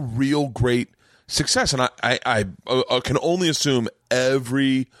 but no real great success. And I can only assume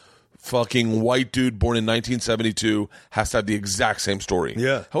every fucking white dude born in 1972 has to have the exact same story.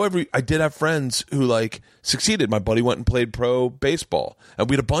 Yeah. However, I did have friends who like succeeded. My buddy went and played pro baseball, and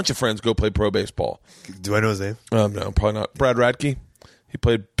we had a bunch of friends go play pro baseball. Do I know his name? No, probably not. Brad Radke. He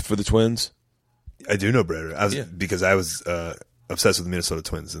played for the Twins. I do know Brad. Because I was obsessed with the Minnesota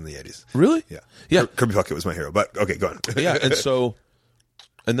Twins in the 80s. Really? Yeah. Yeah. Kirby Puckett was my hero. But okay, go on. Yeah,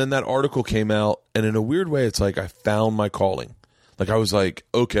 and then that article came out, and in a weird way, it's like I found my calling. Like, I was like,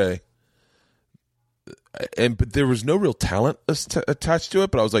 okay. But there was no real talent attached to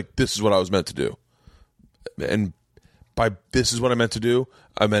it, but I was like, this is what I was meant to do. And by this is what I meant to do,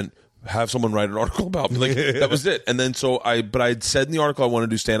 I meant have someone write an article about me. Like, that was it. And then but I had said in the article I wanted to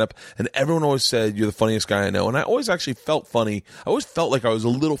do stand-up, and everyone always said, you're the funniest guy I know. And I always actually felt funny. I always felt like I was a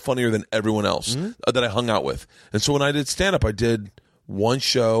little funnier than everyone else that I hung out with. And so when I did stand-up, I did one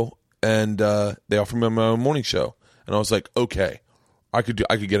show, and they offered me my own morning show. And I was like, okay, I could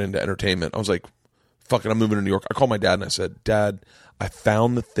get into entertainment. I was like, fuck it, I'm moving to New York. I called my dad and I said, Dad, I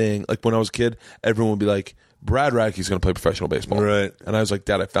found the thing. Like, when I was a kid, everyone would be like, Brad Radke's going to play professional baseball. Right. And I was like,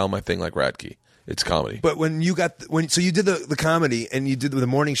 Dad, I found my thing like Radke. It's comedy. But when you so you did the comedy and you did the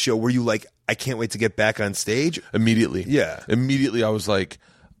morning show, were you like, I can't wait to get back on stage? Immediately. Yeah. Immediately I was like,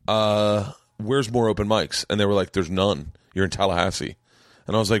 where's more open mics? And they were like, there's none. You're in Tallahassee.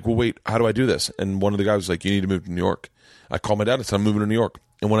 And I was like, well, wait, how do I do this? And one of the guys was like, you need to move to New York. I called my dad and said, I'm moving to New York.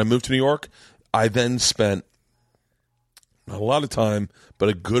 And when I moved to New York, I then spent not a lot of time, but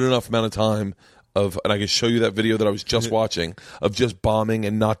a good enough amount of time and I can show you that video that I was just watching of just bombing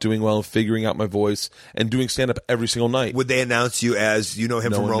and not doing well and figuring out my voice and doing stand-up every single night. Would they announce you as, you know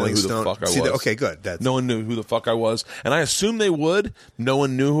him from Rolling Stone? The fuck I was. Okay, good. No one knew who the fuck I was. And I assumed they would. No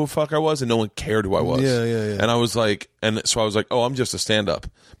one knew who the fuck I was, and no one cared who I was. Yeah. And I was like, oh, I'm just a stand-up.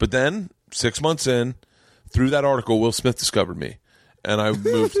 But then, 6 months in, through that article, Will Smith discovered me. And I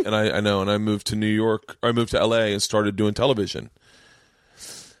moved, and I moved to New York, or I moved to LA and started doing television.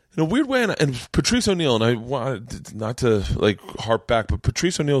 In a weird way, and Patrice O'Neill, and I wanted not to like harp back, but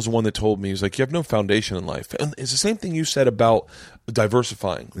Patrice O'Neill is the one that told me, he's like, you have no foundation in life. And it's the same thing you said about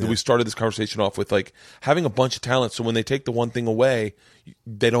diversifying. Yeah. We started this conversation off with like having a bunch of talent, so when they take the one thing away,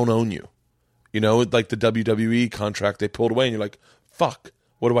 they don't own you. You know, like the WWE contract they pulled away, and you're like, fuck,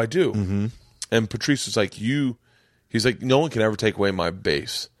 what do I do? Mm-hmm. And Patrice was like, he's like, no one can ever take away my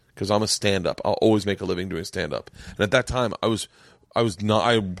base because I'm a stand-up. I'll always make a living doing stand-up. And at that time, I was not,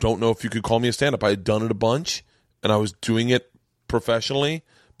 I don't know if you could call me a stand-up. I had done it a bunch, and I was doing it professionally,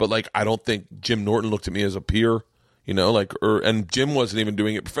 but like, I don't think Jim Norton looked at me as a peer, you know, like, and Jim wasn't even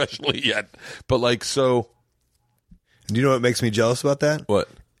doing it professionally yet. But like, so. Do you know what makes me jealous about that? What?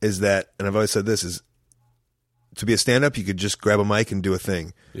 Is that, and I've always said this, is to be a stand-up, you could just grab a mic and do a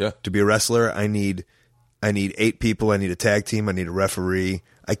thing. Yeah. To be a wrestler, I need 8 people. I need a tag team. I need a referee.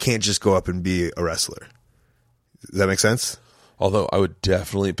 I can't just go up and be a wrestler. Does that make sense? Although I would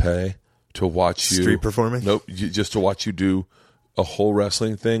definitely pay to watch you. Street performing? Nope. Just to watch you do a whole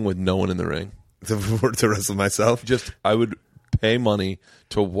wrestling thing with no one in the ring. To wrestle myself? I would pay money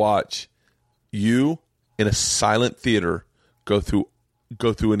to watch you in a silent theater go through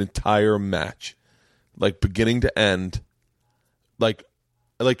an entire match. Like beginning to end. Like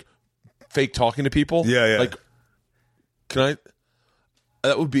fake talking to people. Yeah. Like,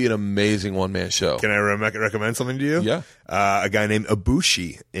 that would be an amazing one-man show. Can I recommend something to you? Yeah. A guy named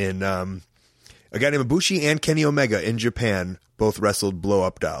Ibushi and Kenny Omega in Japan both wrestled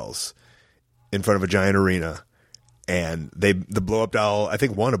blow-up dolls in front of a giant arena, and the blow-up doll, I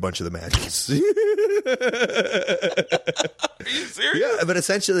think, won a bunch of the matches. Are you serious? Yeah, but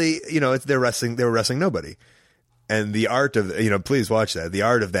essentially, you know, they were wrestling nobody. And the art of, you know, please watch that. The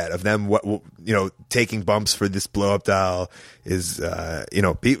art of that, of them, you know, taking bumps for this blow up doll is, you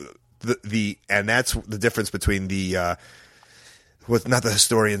know, and that's the difference between the, not the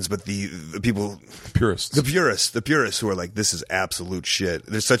historians, but the people, the purists who are like, this is absolute shit.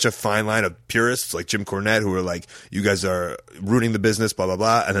 There's such a fine line of purists like Jim Cornette who are like, you guys are ruining the business, blah blah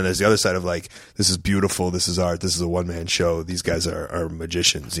blah. And then there's the other side of like, this is beautiful, this is art, this is a one man show. These guys are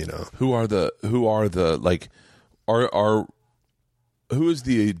magicians, you know. Who are the like. Who is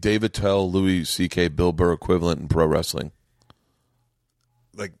the Dave Attell, Louis C.K., Bill Burr equivalent in pro wrestling?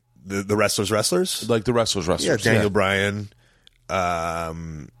 Like the wrestlers? Like the wrestlers. Yeah, Daniel Bryan. God,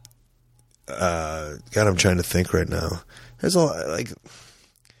 I'm trying to think right now. There's a lot, like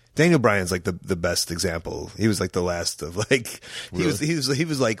Daniel Bryan's like the best example. He was like the last of like Really? he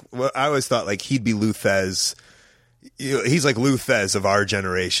was like, well, I always thought like he'd be Lou Thez. He's like Lou Thez of our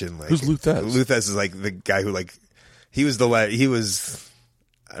generation. Like, who's Lou Thez? Lou Thez is like the guy who like he was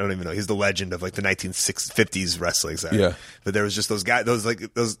I don't even know. He's the legend of like the 1950s wrestling side. Yeah. But there was just those guys, those,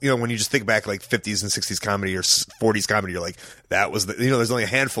 you know, when you just think back like 50s and 60s comedy or 40s comedy, you're like, that was the, you know, there's only a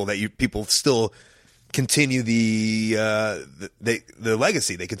handful that people still continue the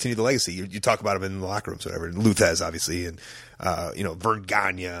legacy. They continue the legacy. You talk about them in the locker rooms, whatever. Lou Thez, obviously, and, you know, Vern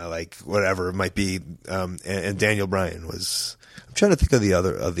Gagne, like whatever it might be. And Daniel Bryan was, I'm trying to think of the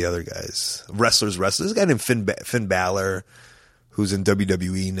other guys. Wrestlers. There's a guy named Finn Balor, who's in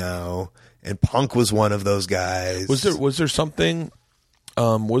WWE now, and Punk was one of those guys. Was there something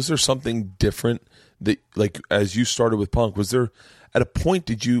different that, like, as you started with Punk, was there at a point,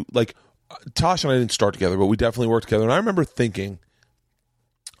 did you, like, Tosh and I didn't start together, but we definitely worked together, and I remember thinking,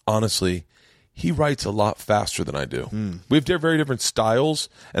 honestly, he writes a lot faster than I do. We have very different styles,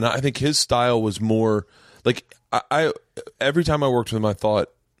 and I think his style was more, like, I every time I worked with him, I thought,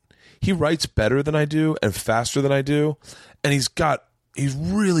 he writes better than I do and faster than I do, and he's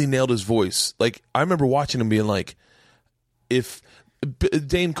really nailed his voice. Like, I remember watching him being like, if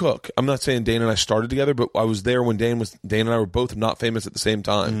Dane Cook, I'm not saying Dane and I started together, but I was there when Dane and I were both not famous at the same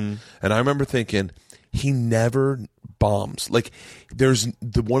time. And I remember thinking, he never bombs. Like, there's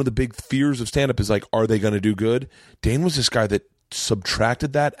one of the big fears of stand-up is like, are they going to do good? Dane was this guy that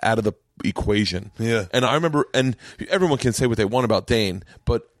subtracted that out of equation. Yeah. And I remember, and everyone can say what they want about Dane,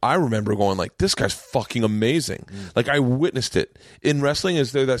 but I remember going like, this guy's fucking amazing. Like, I witnessed it. In wrestling,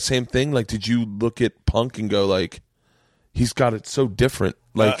 is there that same thing? Like, did you look at Punk and go like, he's got it so different?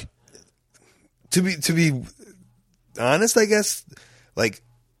 Like, to be honest, I guess, like,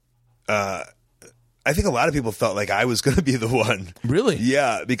 I think a lot of people felt like I was going to be the one. Really?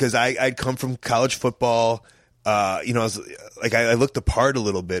 Yeah, because I'd come from college football. I was like, I looked the part a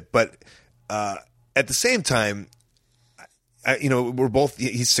little bit, but at the same time, we're both.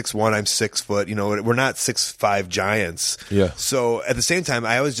 He's 6'1", I'm 6 foot. We're not 6'5" giants. Yeah. So at the same time,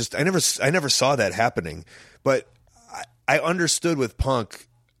 I never saw that happening, but I understood with Punk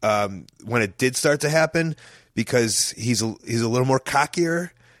when it did start to happen because he's a little more cockier.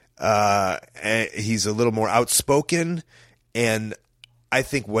 And he's a little more outspoken, and I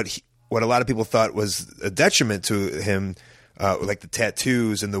think what a lot of people thought was a detriment to him, like the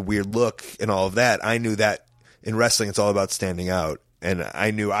tattoos and the weird look and all of that. I knew that in wrestling, it's all about standing out, and I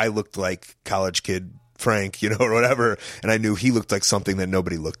knew I looked like college kid Frank, or whatever, and I knew he looked like something that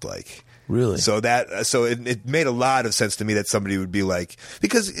nobody looked like. Really? So it made a lot of sense to me that somebody would be like,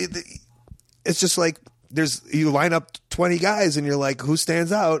 because it's just like. You line up 20 guys and you're like, who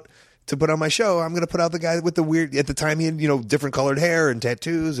stands out to put on my show? I'm going to put out the guy with the weird, at the time he had, different colored hair and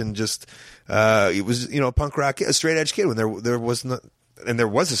tattoos and just, it was, a punk rock, a straight edge kid when there was not, and there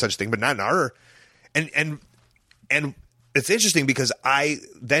was a such thing, but not in our, and it's interesting because I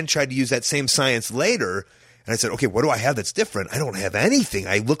then tried to use that same science later. And I said, okay, what do I have that's different? I don't have anything.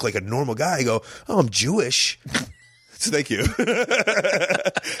 I look like a normal guy. I go, oh, I'm Jewish. So thank you.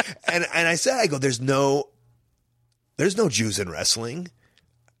 and I said, there's no Jews in wrestling.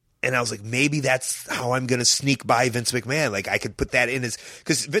 And I was like, maybe that's how I'm going to sneak by Vince McMahon. Like I could put that in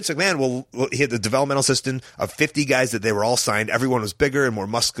because Vince McMahon he had the developmental system of 50 guys that they were all signed. Everyone was bigger and more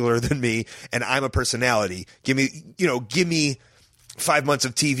muscular than me. And I'm a personality. Give me 5 months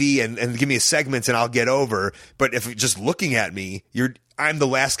of TV and give me a segment and I'll get over. But if you're just looking at me, I'm the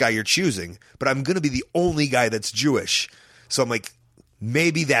last guy you're choosing, but I'm going to be the only guy that's Jewish. So I'm like,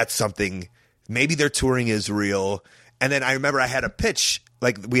 maybe that's something. Maybe their touring is real. And then I remember I had a pitch,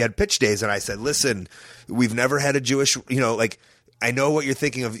 like we had pitch days, and I said, listen, we've never had a Jewish, like I know what you're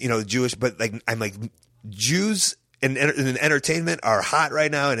thinking of, Jewish, but like I'm like Jews in entertainment are hot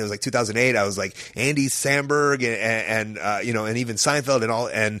right now. And it was like 2008. I was like Andy Samberg and even Seinfeld and all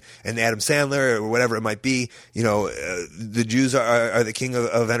and Adam Sandler or whatever it might be. The Jews are the king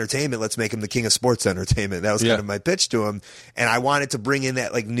of entertainment. Let's make him the king of sports entertainment. That was kind of my pitch to him. And I wanted to bring in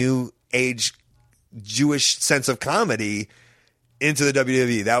that like new age Jewish sense of comedy into the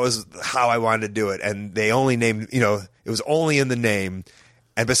WWE. That was how I wanted to do it. And they only named, it was only in the name.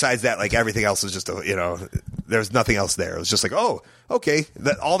 And besides that, like everything else was just, there was nothing else there. It was just like, oh, okay.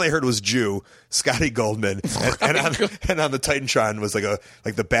 All they heard was Jew, Scotty Goldman, and on the Titantron was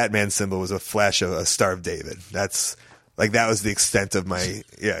like the Batman symbol was a flash of a Star of David. That was the extent of my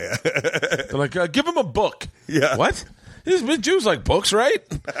yeah. They're like, give him a book. Yeah. What? These Jews like books, right?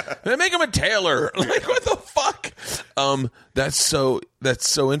 They make him a tailor. Like, what the fuck? That's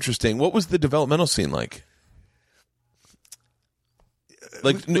so interesting. What was the developmental scene like?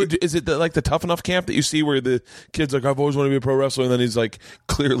 Like, is it like the Tough Enough camp that you see where the kid's like, I've always wanted to be a pro wrestler, and then he's like,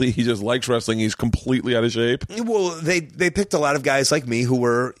 clearly he just likes wrestling. He's completely out of shape. Well, they picked a lot of guys like me who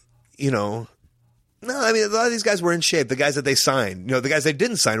were, no, I mean, a lot of these guys were in shape. The guys that they signed, the guys they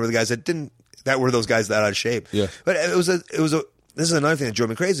didn't sign were the guys that were those guys that out of shape. Yeah. But this is another thing that drove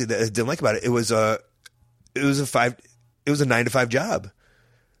me crazy that I didn't like about it. It was a 9-to-5 job.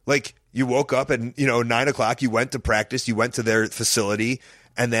 Like, you woke up and 9:00 you went to practice, you went to their facility,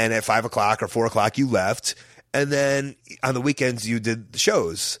 and then at 5:00 or 4:00 you left, and then on the weekends you did the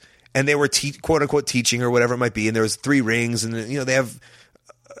shows, and they were quote unquote teaching or whatever it might be, and there was 3 rings, and they have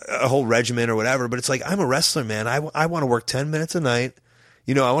a whole regimen or whatever. But it's like, I'm a wrestler, man. I want to work 10 minutes a night.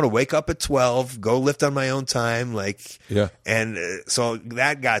 I want to wake up at 12, go lift on my own time, yeah. And so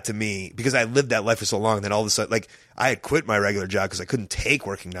that got to me because I lived that life for so long. Then all of a sudden, I had quit my regular job because I couldn't take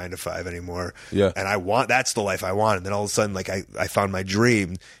working 9 to 5 anymore. Yeah. And that's the life I wanted. And then all of a sudden, I found my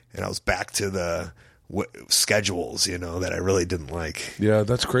dream, and I was back to the schedules, that I really didn't like. Yeah,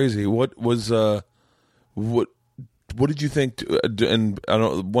 that's crazy. What was what did you think? And I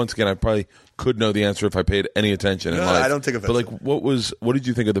don't. Once again, I probably could know the answer if I paid any attention in life. I don't think of it. But what did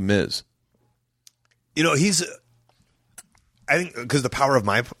you think of The Miz? I think because the power of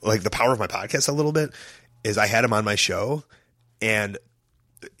my podcast a little bit is I had him on my show, and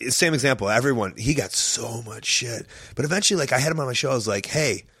same example. He got so much shit, but eventually, I had him on my show. I was like,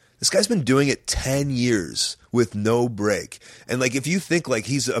 hey, this guy's been doing it 10 years with no break, and if you think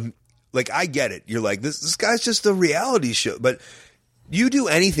he's like, I get it. You're like, this guy's just a reality show. But you do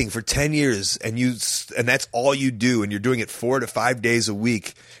anything for 10 years and that's all you do, and you're doing it 4 to 5 days a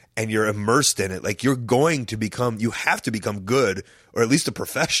week, and you're immersed in it. Like, you have to become good, or at least a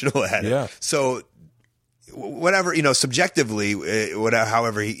professional at it. Yeah. So whatever, subjectively,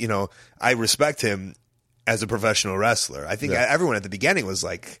 however, I respect him as a professional wrestler. I think everyone at the beginning was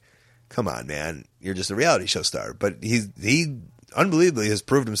like, come on, man, you're just a reality show star. But he unbelievably has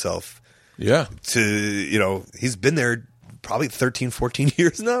proved himself. Yeah. He's been there probably 13, 14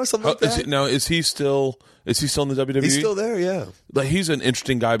 years now, or something like that. Is he still in the WWE? He's still there, yeah. Like, he's an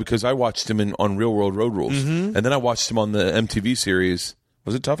interesting guy because I watched him on Real World Road Rules, and then I watched him on the MTV series.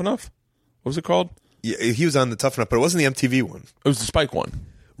 Was it Tough Enough? What was it called? Yeah, he was on the Tough Enough, but it wasn't the MTV one. It was the Spike one.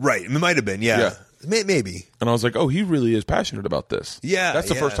 Right, it might have been, yeah. Maybe. And I was like, oh, he really is passionate about this. Yeah, that's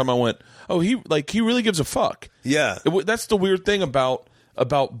the first time I went, oh, he really gives a fuck. Yeah, that's the weird thing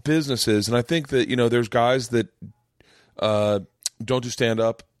about businesses, and I think that there's guys that don't do stand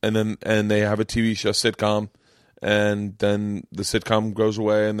up, and they have a TV show sitcom, and then the sitcom goes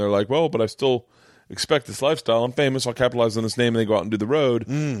away, and they're like, well, but I still expect this lifestyle. I'm famous. I'll capitalize on this name, and they go out and do the road.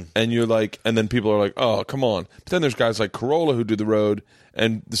 And you're like, and then people are like, oh, come on. But then there's guys like Corolla who do the road,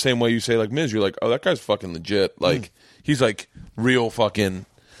 and the same way you say like Miz, you're like, oh, that guy's fucking legit. Like he's like real fucking.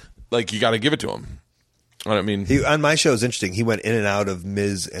 Like, you got to give it to him. I mean, on my show is interesting. He went in and out of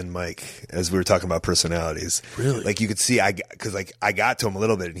Miz and Mike as we were talking about personalities. Really? Like, you could see, because I got to him a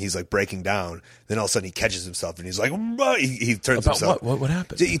little bit, and he's like breaking down. Then all of a sudden he catches himself, and he's like, he turns about himself. What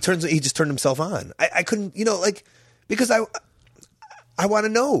happened? He just turned himself on. I couldn't, because I want to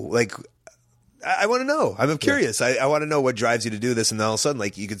know. Like, I want to know. I'm curious. I want to know what drives you to do this. And then all of a sudden,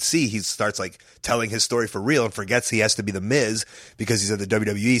 like, you could see he starts like telling his story for real and forgets he has to be the Miz because he's at the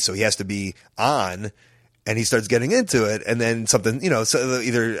WWE, so he has to be on. And he starts getting into it, and then something, so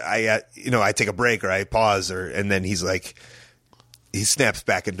either I take a break or I pause, and then he's like, he snaps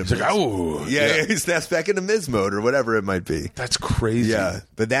back into Miz. Like, oh, yeah, he snaps back into Miz mode or whatever it might be. That's crazy. Yeah,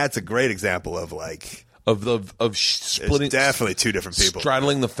 but that's a great example of like splitting, definitely two different people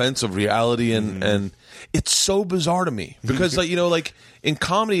straddling the fence of reality, and it's so bizarre to me because like in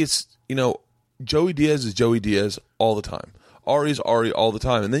comedy, it's Joey Diaz is Joey Diaz all the time, Ari's Ari all the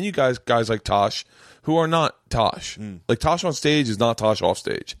time, and then you guys like Tosh, who are not Tosh. Like, Tosh on stage is not Tosh off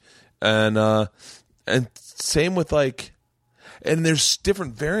stage. And same with, like, and there's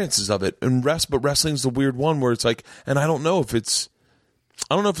different variances of it. But wrestling's the weird one where it's like, and I don't know if it's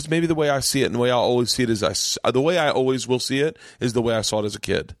maybe the way I see it, and the way I always see it is the way I always will see it is the way I saw it as a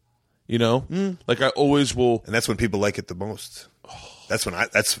kid. Like, I always will. And that's when people like it the most.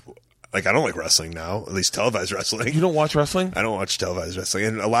 Like, I don't like wrestling now, at least televised wrestling. You don't watch wrestling? I don't watch televised wrestling.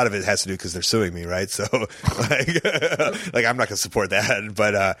 And a lot of it has to do because they're suing me, right? So, like I'm not going to support that.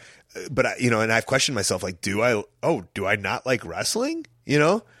 But and I've questioned myself, like, do I not like wrestling?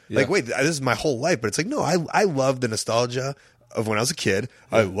 Like, wait, this is my whole life. But it's like, no, I love the nostalgia of when I was a kid.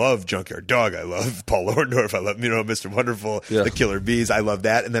 I love Junkyard Dog. I love Paul Orndorff. I love, Mr. Wonderful, the Killer Bees. I love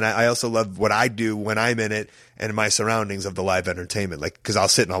that. And then I also love what I do when I'm in it and my surroundings of the live entertainment. Like, because I'll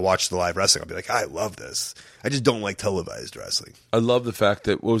sit and I'll watch the live wrestling. I'll be like, I love this. I just don't like televised wrestling. I love the fact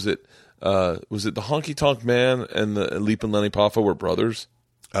that, what was it? Was it the Honky Tonk Man and the Leapin' Lenny Poffo were brothers?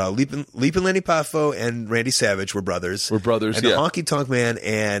 Leapin' Lenny Poffo and Randy Savage were brothers. And the Honky Tonk Man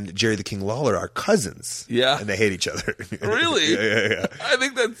and Jerry the King Lawler are cousins. Yeah. And they hate each other. Really? Yeah. I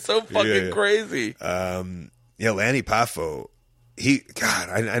think that's so fucking crazy. Lanny Poffo,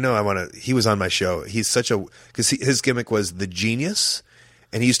 I know he was on my show. He's because his gimmick was the genius,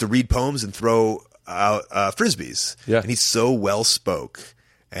 and he used to read poems and throw out Frisbees. Yeah. And he's so well spoke.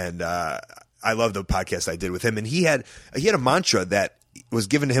 And I love the podcast I did with him. And he had a mantra that was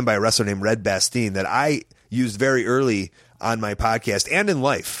given to him by a wrestler named Red Bastien that I used very early on my podcast and in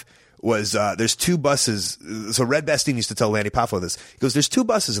life. Was there's two buses. So Red Bastien used to tell Lanny Poffo this. He goes, there's two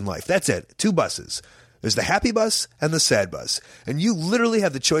buses in life. That's it. Two buses. There's the happy bus and the sad bus. And you literally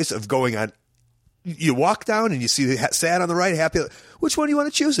have the choice of going on. You walk down and you see the sad on the right, happy. Which one do you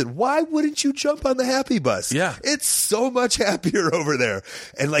want to choose? And why wouldn't you jump on the happy bus? Yeah. It's so much happier over there.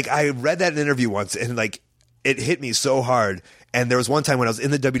 And like, I read that in an interview once, and like, it hit me so hard. And there was one time when I was in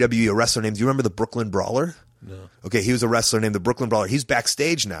the WWE, a wrestler named, do you remember the Brooklyn Brawler? No. Okay, he was a wrestler named the Brooklyn Brawler. He's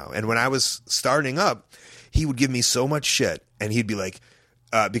backstage now. And when I was starting up, he would give me so much shit. And he'd be like,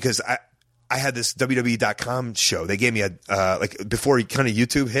 because I had this WWE.com show. They gave me a like before kind of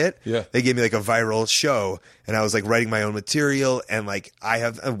YouTube hit. Yeah. They gave me like a viral show, and I was like writing my own material, and like I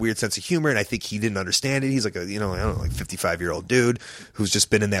have a weird sense of humor, and I think he didn't understand it. He's like a I don't know, like 55-year-old dude who's just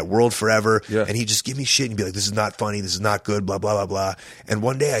been in that world forever, and he just give me shit and be like, "This is not funny. This is not good." Blah blah blah blah. And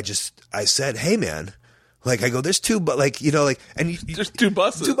one day I said, "Hey man." Like I go, there's two, but like and there's two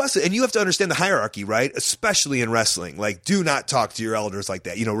buses, and you have to understand the hierarchy, right? Especially in wrestling. Like, do not talk to your elders like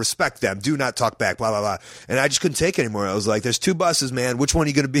that. Respect them. Do not talk back. Blah blah blah. And I just couldn't take it anymore. I was like, there's two buses, man. Which one are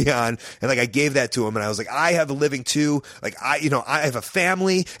you going to be on? And like I gave that to him, and I was like, I have a living too. Like I have a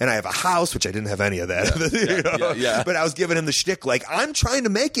family and I have a house, which I didn't have any of that. Yeah. But I was giving him the shtick, like I'm trying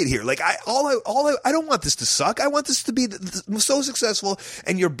to make it here. Like I don't want this to suck. I want this to be so successful.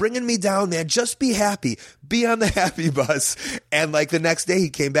 And you're bringing me down, man. Just be happy. Be on the happy bus. And like the next day he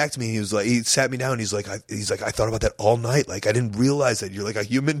came back to me and he was like, he sat me down and he's like, I thought about that all night. Like I didn't realize that you're like a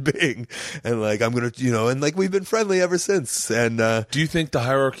human being. And like, I'm going to, and like we've been friendly ever since. And, do you think the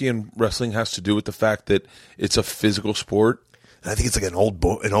hierarchy in wrestling has to do with the fact that it's a physical sport? I think it's like an old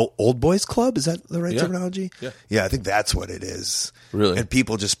boys club. Is that the right terminology? Yeah. I think that's what it is. Really? And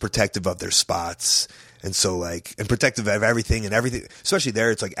people just protective of their spots. And so like, and protective of everything, especially there,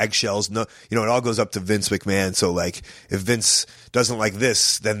 it's like eggshells. No, it all goes up to Vince McMahon. So like, if Vince doesn't like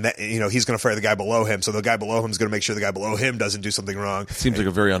this, then he's going to fire the guy below him. So the guy below him is going to make sure the guy below him doesn't do something wrong. Seems like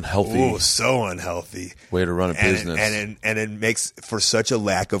a very unhealthy, so unhealthy way to run a business. And it makes for such a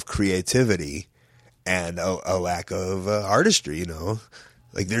lack of creativity and a lack of artistry,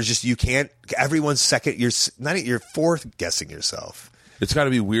 like there's just, you can't, everyone's second, you're fourth guessing yourself. It's got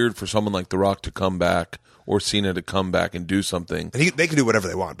to be weird for someone like The Rock to come back or Cena to come back and do something. And they can do whatever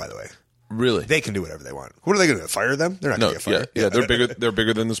they want, by the way. Really? They can do whatever they want. What are they going to do? Fire them? They're not going to get fired. Yeah, they're bigger. They're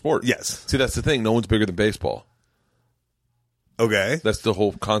bigger than the sport. Yes. See, that's the thing. No one's bigger than baseball. Okay. That's the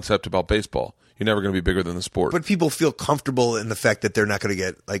whole concept about baseball. You're never going to be bigger than the sport. But people feel comfortable in the fact that they're not going to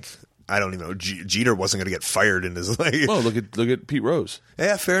get, like, I don't even know. Jeter wasn't going to get fired in his life. Well, look at Pete Rose.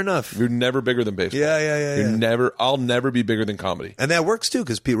 Yeah, fair enough. You're never bigger than baseball. Yeah. I'll never be bigger than comedy. And that works too,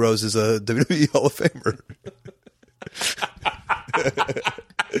 because Pete Rose is a WWE Hall of Famer.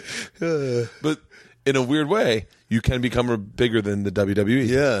 But in a weird way, you can become bigger than the WWE.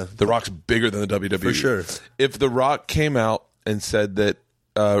 Yeah. The Rock's bigger than the WWE. For sure. If The Rock came out and said that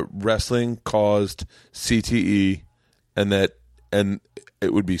wrestling caused CTE and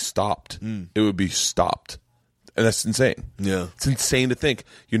it would be stopped. It would be stopped. And that's insane. Yeah. It's insane to think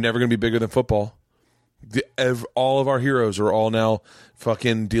you're never going to be bigger than football. All of our heroes are all now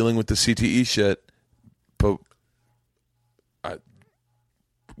fucking dealing with the CTE shit. But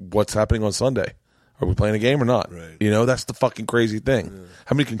what's happening on Sunday? Are we playing a game or not? Right. That's the fucking crazy thing. Yeah.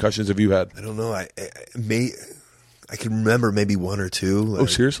 How many concussions have you had? I don't know. I can remember maybe one or two. Like, oh,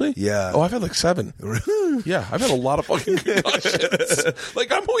 seriously? Yeah. Oh, I've had like 7. Yeah, I've had a lot of fucking concussions.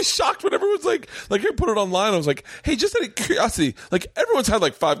 Like, I'm always shocked when everyone's like I put it online. I was like, hey, just out of curiosity, like, everyone's had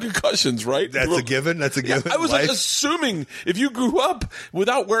like 5 concussions, right? That's a given. That's a given. I was like assuming if you grew up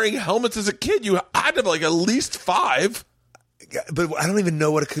without wearing helmets as a kid, you had to have like at least 5. But I don't even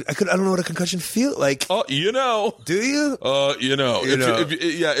know what I don't know what a concussion feels like. Oh, Do you?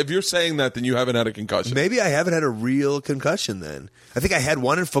 If you're saying that, then you haven't had a concussion. Maybe I haven't had a real concussion then. I think I had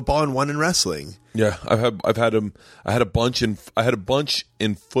one in football and one in wrestling. Yeah, I had a bunch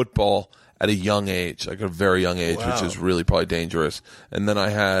in football at a young age, like a very young age, which is really probably dangerous. And then I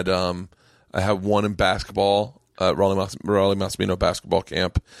had one in basketball. Raleigh Massimino basketball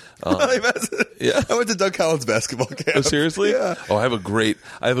camp. Yeah, I went to Doug Collins basketball camp. Oh, seriously? Yeah. Oh, I have a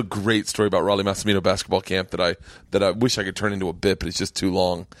great story about Raleigh Massimino basketball camp that I wish I could turn into a bit, but it's just too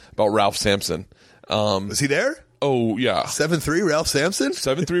long. About Ralph Sampson. Was he there? Oh yeah, 7'3" Ralph Sampson.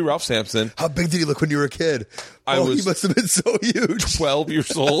 7'3" Ralph Sampson. How big did he look when you were a kid? He must have been so huge. 12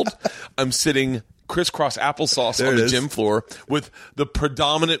 years old. I'm sitting crisscross applesauce on the gym floor with the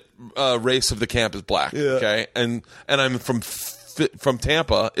predominant race of the camp is black. Yeah. Okay, and I'm from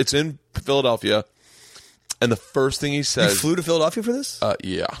Tampa. It's in Philadelphia, and the first thing he says, "You flew to Philadelphia for this?"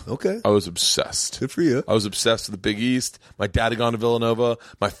 Yeah. Okay. I was obsessed. Good for you. I was obsessed with the Big East. My dad had gone to Villanova.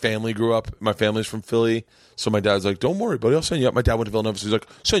 My family grew up. My family's from Philly. So my dad's like, "Don't worry, buddy. I'll send you up." My dad went to Villanova, so he's like,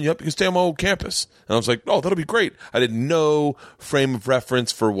 "Send you up. You can stay on my old campus." And I was like, "Oh, that'll be great." I had no frame of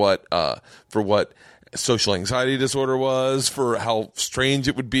reference for what social anxiety disorder was, for how strange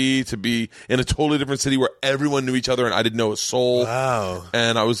it would be to be in a totally different city where everyone knew each other and I didn't know a soul. Wow.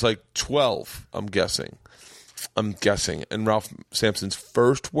 And I was like 12, I'm guessing. And Ralph Sampson's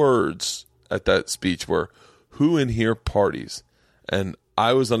first words at that speech were, "Who in here parties?" And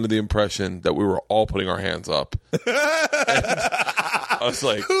I was under the impression that we were all putting our hands up. I was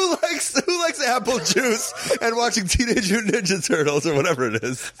like, who likes apple juice and watching Teenage Mutant Ninja Turtles or whatever it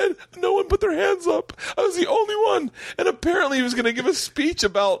is? and no one put their hands up. I was the only one. And apparently he was going to give a speech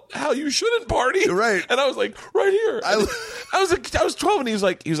about how you shouldn't party. Right. And I was like, right here. I was 12 and he was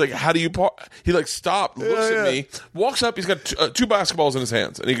like, how do you party? He like stopped, looks at me, walks up. He's got two basketballs in his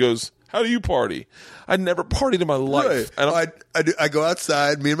hands. And he goes, how do you party? I'd never partied in my life. Right. And I go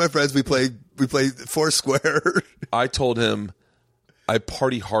outside. Me and my friends, we play Foursquare. I told him I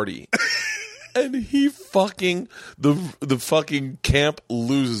party hardy. And he fucking the fucking camp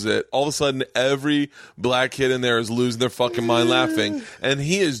loses it. All of a sudden, every black kid in there is losing their fucking mind laughing, and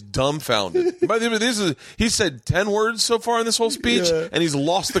he is dumbfounded. By the way, he said 10 words so far in this whole speech, and he's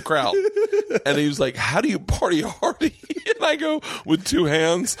lost the crowd. And he was like, "How do you party hardy?" And I go, "With two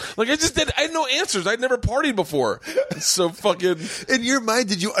hands." Like I had no answers. I'd never partied before. So fucking. In your mind,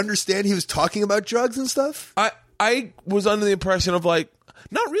 did you understand he was talking about drugs and stuff? I was under the impression of like.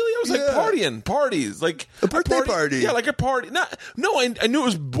 Not really. I was like parties, like a birthday party. Yeah, like a party. I knew it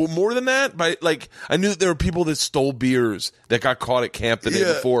was more than that, but like I knew that there were people that stole beers that got caught at camp the day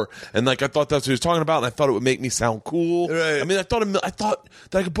before, and like I thought that's what he was talking about, and I thought it would make me sound cool. Right. I mean, I thought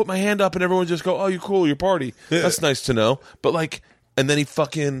that I could put my hand up and everyone would just go, "Oh, you're cool, you're party." Yeah. That's nice to know. But like, and then he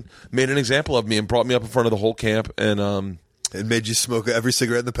fucking made an example of me and brought me up in front of the whole camp, and it made you smoke every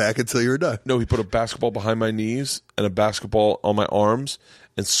cigarette in the pack until you were done. No, he put a basketball behind my knees and a basketball on my arms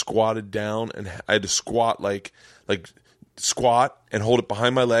and squatted down, and I had to squat like squat and hold it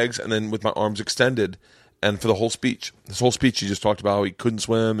behind my legs and then with my arms extended. And for the whole speech, he just talked about how he couldn't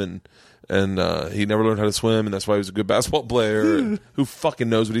swim and he never learned how to swim, and that's why he was a good basketball player. And who fucking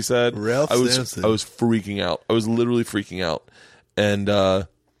knows what he said? Ralph Sampson. I was freaking out. I was literally freaking out. And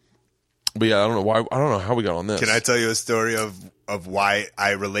but yeah, I don't know how we got on this. Can I tell you a story of why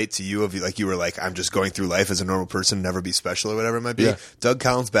I relate to you? Of like you were like, I'm just going through life as a normal person, never be special or whatever it might be. Yeah. Doug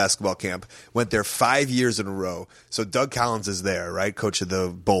Collins basketball camp, went there 5 years in a row. So Doug Collins is there, right? Coach of the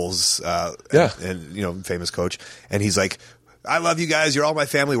Bulls, and famous coach. And he's like, I love you guys. You're all my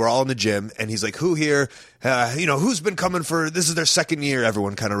family. We're all in the gym. And he's like, who here, who's been coming this is their second year.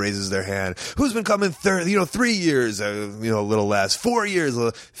 Everyone kind of raises their hand. Who's been coming 3 years, a little less, 4 years,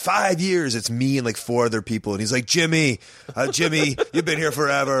 5 years. It's me and like 4 other people. And he's like, Jimmy, you've been here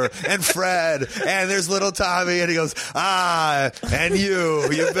forever. And Fred, and there's little Tommy. And he goes, and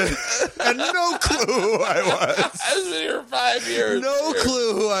you've been, and no clue who I was. I've been here 5 years. No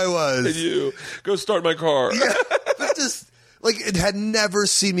clue who I was. And you go start my car. Yeah, but just. Like, it had never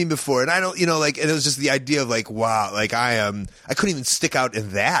seen me before. And I don't, and it was just the idea of like, wow, like I couldn't even stick out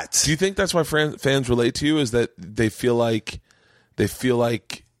in that. Do you think that's why fans relate to you, is that they feel like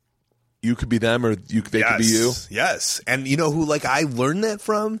you could be them or they could be you? Yes. And you know who like I learned that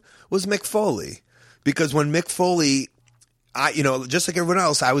from was Mick Foley. Because when Mick Foley, just like everyone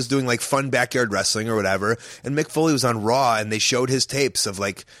else, I was doing like fun backyard wrestling or whatever. And Mick Foley was on Raw and they showed his tapes of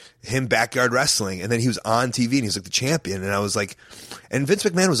like him backyard wrestling. And then he was on TV and he was like the champion. And I was like, and Vince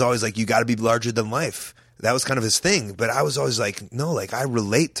McMahon was always like, you got to be larger than life. That was kind of his thing. But I was always like, no, like I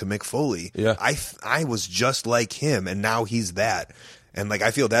relate to Mick Foley. Yeah. I was just like him and now he's that. And like,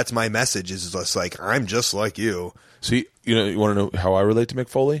 I feel that's my message is just like, I'm just like you. See, you want to know how I relate to Mick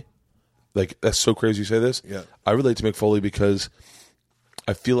Foley? Like, that's so crazy you say this. Yeah. I relate to Mick Foley because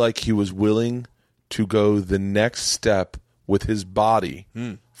I feel like he was willing to go the next step with his body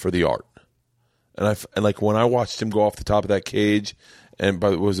for the art. And like when I watched him go off the top of that cage,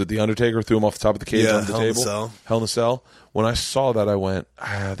 was it The Undertaker threw him off the top of the cage onto the table? Hell in a Cell. When I saw that, I went,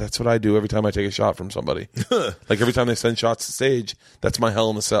 that's what I do every time I take a shot from somebody. Like every time they send shots to stage, that's my Hell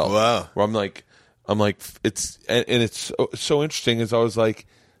in a Cell. Wow. Where I'm like, it's so interesting. Is I was like,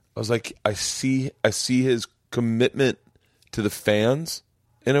 I see his commitment to the fans.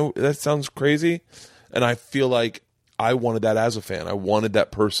 That sounds crazy. And I feel like I wanted that as a fan. I wanted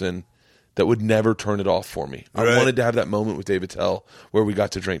that person that would never turn it off for me. Right. I wanted to have that moment with David Tell where we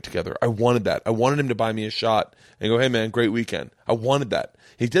got to drink together. I wanted that. I wanted him to buy me a shot and go, hey man, great weekend. I wanted that.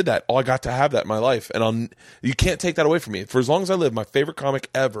 He did that. I got to have that in my life. And you can't take that away from me. For as long as I live, my favorite comic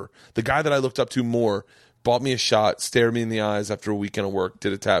ever, the guy that I looked up to more, bought me a shot, stared me in the eyes after a weekend of work,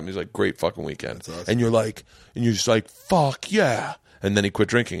 did a tap, and he's like, great fucking weekend. That's awesome. And you're just like, fuck yeah. And then he quit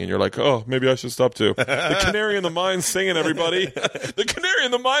drinking, and you're like, oh, maybe I should stop too. The canary in the mine's singing, everybody. The canary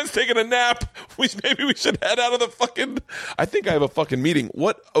in the mine's taking a nap. Maybe we should head out of the fucking. I think I have a fucking meeting.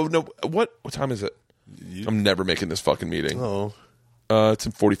 What? Oh no! What time is it? I'm never making this fucking meeting. Oh, it's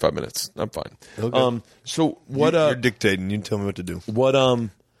in 45 minutes. I'm fine. Okay. So what? You're dictating. You tell me what to do. What?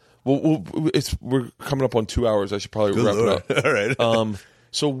 We're coming up on 2 hours. I should probably wrap it up. All right.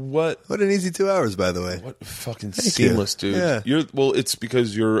 So what? What an easy 2 hours, by the way. What fucking Thank seamless, you. dude. Yeah. It's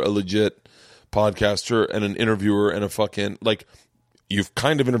because you're a legit podcaster and an interviewer and a fucking like. You've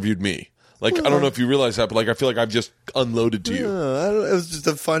kind of interviewed me. Like I don't know if you realize that, but like I feel like I've just unloaded to you. It was just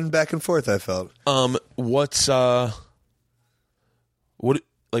a fun back and forth. I felt. What's what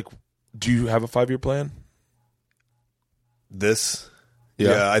like? Do you have a 5-year plan? This.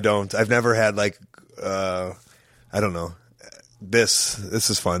 Yeah. Yeah, I don't. I've never had like. I don't know. This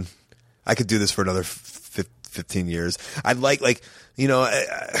is fun. I could do this for another 15 years. I'd like you know.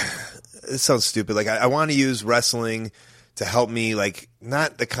 It sounds stupid. Like I want to use wrestling to help me, like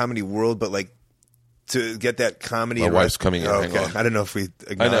not the comedy world, but like to get that comedy. My wife's coming in. Okay, Hang on. I don't know if we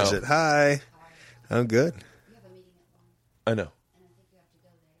acknowledge it. Hi, I'm good. I know.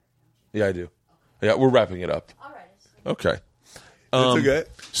 Yeah, I do. Yeah, we're wrapping it up. All right. Okay. It's okay.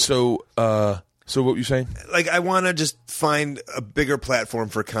 So what were you saying? Like I want to just find a bigger platform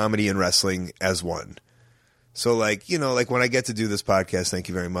for comedy and wrestling as one. So like, you know, like when I get to do this podcast, thank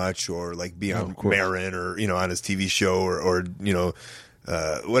you very much, or like be on Marin or, you know, on his TV show or you know,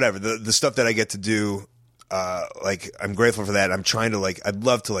 whatever, the stuff that I get to do, like I'm grateful for that. I'm trying to like, I'd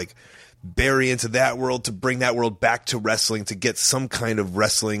love to like bury into that world, to bring that world back to wrestling, to get some kind of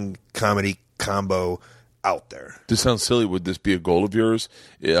wrestling comedy combo out there. This sounds silly. Would this be a goal of yours?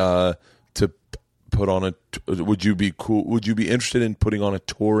 To put on would you be cool? Would you be interested in putting on a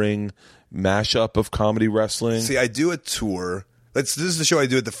touring mashup of comedy wrestling? See, I do a tour. This is the show I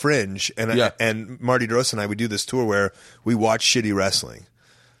do at the Fringe, and and Marty DeRosa and I, we do this tour where we watch shitty wrestling.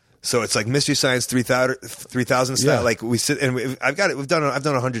 So it's like Mystery Science 3000 style. Yeah. Like we sit and I've done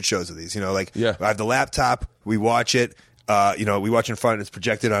 100 shows of these. You know, like I have the laptop. We watch it. You know, we watch in front. It's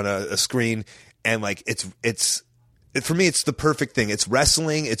projected on a screen, and like it's for me, it's the perfect thing. It's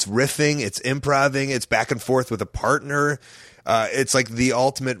wrestling. It's riffing. It's improvising. It's back and forth with a partner. It's like the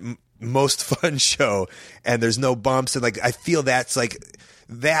ultimate most fun show, and there's no bumps, and like I feel that's like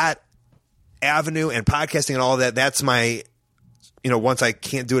that avenue and podcasting and all of that. That's my, you know, once I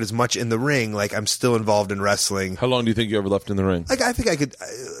can't do it as much in the ring, like I'm still involved in wrestling. How long do you think you ever left in the ring? Like I think I could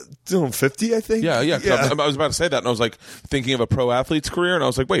do 50. I think. Yeah. I was about to say that, and I was like thinking of a pro athlete's career, and I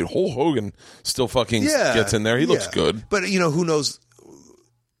was like, wait, Hulk Hogan still fucking gets in there. He looks good, but you know, who knows?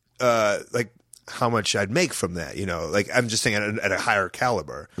 Like how much I'd make from that, you know, like I'm just saying at a higher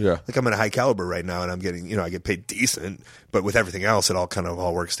caliber. Yeah. Like I'm at a high caliber right now and I'm getting, you know, I get paid decent, but with everything else, it all kind of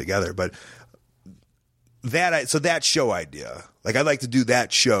all works together. But so that show idea, like I'd like to do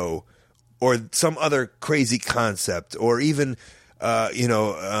that show or some other crazy concept or even, you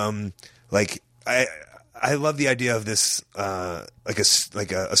know, like I love the idea of this, like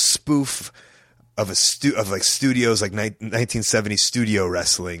a spoof of like studios, like 1970s studio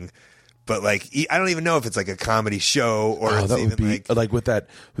wrestling. But like, I don't even know if it's like a comedy show or it's that even would be like with that.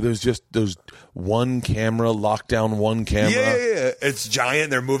 There's just those one camera lockdown, one camera. Yeah. It's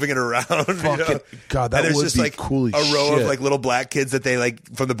giant. They're moving it around. Fucking God, that and would just be like cool as a row shit. of like little black kids that they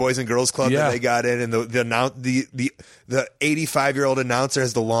like from the Boys and Girls Club that they got in, and the 85-year-old announcer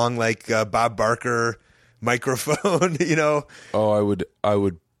has the long like Bob Barker microphone. You know. Oh,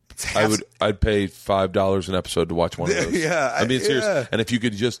 I'd pay $5 an episode to watch one of those. Yeah, I mean, serious. yeah. And if you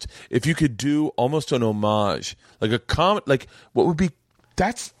could do almost an homage, like a comment, like what would be,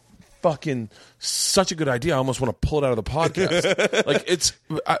 that's fucking such a good idea. I almost want to pull it out of the podcast.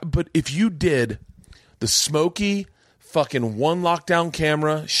 Like but if you did the smoky fucking one lockdown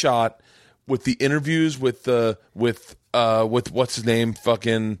camera shot with the interviews with what's his name,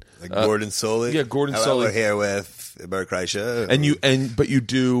 fucking like Gordon Solie. Yeah, Gordon Solie. Solie. We're here with Bert Kreischer. But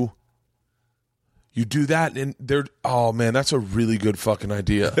you do that, and they're, oh man, that's a really good fucking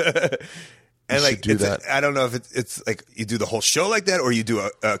idea. And like, do that. I don't know if it's like you do the whole show like that, or you do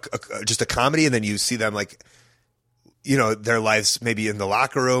just a comedy, and then you see them like, you know, their lives maybe in the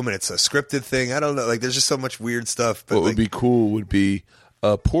locker room, and it's a scripted thing. I don't know. Like, there's just so much weird stuff. But what would be cool would be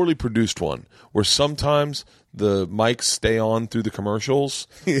a poorly produced one where sometimes the mics stay on through the commercials,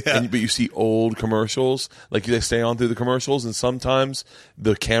 but you see old commercials, like they stay on through the commercials, and sometimes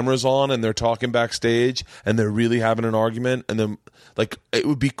the camera's on and they're talking backstage and they're really having an argument, and then like it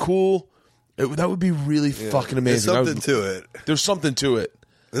would be cool. That would be really fucking amazing. There's something to it. There's something to it.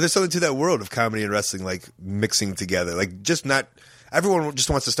 There's something to that world of comedy and wrestling, like mixing together. Like, just not everyone just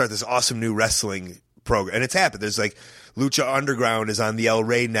wants to start this awesome new wrestling program, and it's happened. There's like Lucha Underground is on the El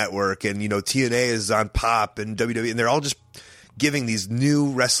Rey network, and you know TNA is on Pop and WWE, and they're all just giving these new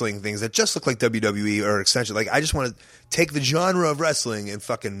wrestling things that just look like WWE or extension. Like, I just want to take the genre of wrestling and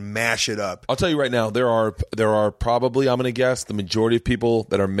fucking mash it up. I'll tell you right now, there are probably, I'm going to guess, the majority of people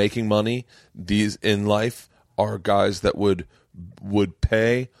that are making money these in life are guys that would would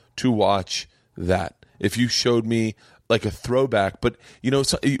pay to watch that. If you showed me like a throwback, but you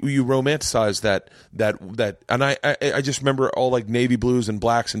romanticize that, and I just remember all like navy blues and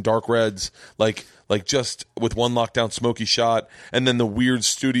blacks and dark reds, like just with one lockdown smoky shot, and then the weird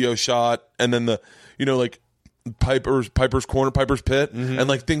studio shot, and then the like Piper's Corner, Piper's Pit, and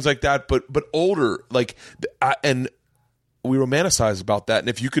like things like that, but older, like, and we romanticize about that. And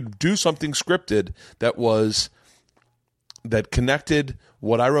if you could do something scripted that connected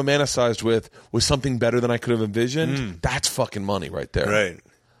what I romanticized with something better than I could have envisioned, that's fucking money right there. Right.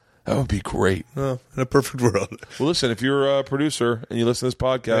 That would be great. Well, in a perfect world. Well, listen, if you're a producer and you listen to this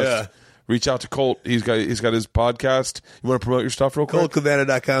podcast, reach out to Colt. He's got his podcast. You want to promote your stuff real quick?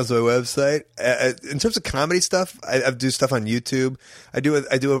 ColtCabana.com is my website. In terms of comedy stuff, I do stuff on YouTube.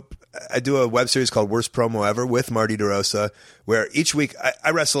 I do a web series called Worst Promo Ever with Marty DeRosa, where each week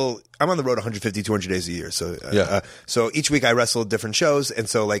I wrestle. I'm on the road 150, 200 days a year. So, so each week I wrestle different shows. And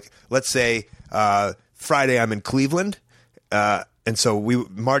so, like, let's say Friday I'm in Cleveland, and so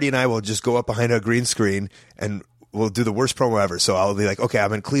Marty and I will just go up behind a green screen and we'll do the worst promo ever. So I'll be like, okay,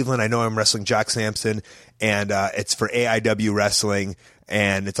 I'm in Cleveland. I know I'm wrestling Jock Sampson, and it's for AIW Wrestling,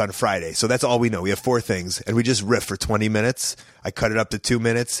 and it's on Friday. So that's all we know. We have 4 things, and we just riff for 20 minutes. I cut it up to 2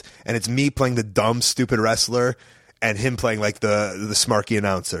 minutes, and it's me playing the dumb, stupid wrestler and him playing like the smarky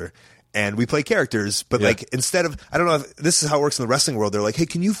announcer. And we play characters, but like instead of, I don't know if this is how it works in the wrestling world. They're like, hey,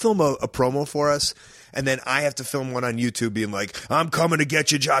 can you film a promo for us? And then I have to film one on YouTube being like, I'm coming to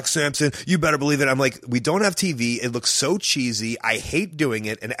get you, Jock Sampson. You better believe it. I'm like, we don't have TV. It looks so cheesy. I hate doing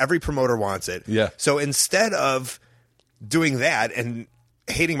it, and every promoter wants it. Yeah. So instead of doing that and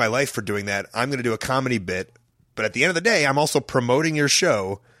hating my life for doing that, I'm going to do a comedy bit. But at the end of the day, I'm also promoting your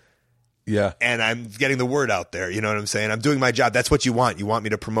show. Yeah. And I'm getting the word out there. You know what I'm saying? I'm doing my job. That's what you want. You want me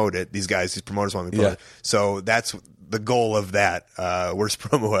to promote it. These promoters want me to promote it. So that's the goal of that worst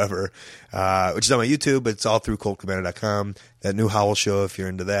promo ever, which is on my YouTube, but it's all through ColtCabana.com. That new Howl show, if you're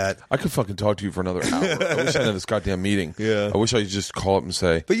into that. I could fucking talk to you for another hour. I wish I had this goddamn meeting. Yeah. I wish I could just call up and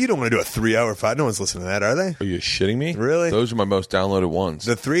say, But you don't want to do a 3-hour fight. No one's listening to that, are they? are you shitting me? Really? Those are my most downloaded ones.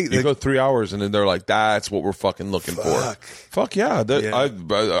 You go 3 hours and then they're like, that's what we're fucking looking for. Fuck yeah.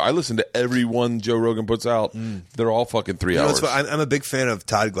 I listen to every one Joe Rogan puts out. They're all fucking 3 hours. I'm a big fan of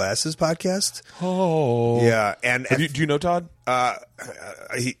Todd Glass's podcast. Oh. Yeah. And do you know Todd? I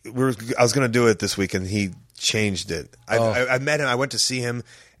was going to do it this week, and he changed it. I met him. I went to see him,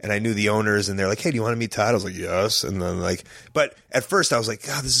 and I knew the owners, and they're like, "Hey, do you want to meet Todd?" I was like, "Yes." And then but at first I was like,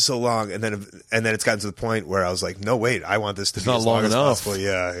 "God, this is so long." And then it's gotten to the point where I was like, "No, wait, I want this to be not as long enough. as possible."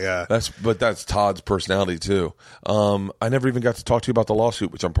 Yeah. That's Todd's personality too. I never even got to talk to you about the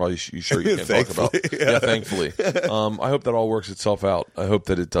lawsuit, which I'm probably sure you can't talk about. Yeah, thankfully. I hope that all works itself out. I hope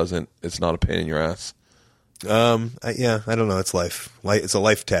that it's not a pain in your ass. I don't know. It's life. It's a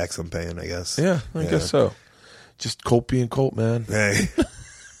life tax I'm paying, I guess. Yeah, I guess so. Just Colt being Colt, man. Hey.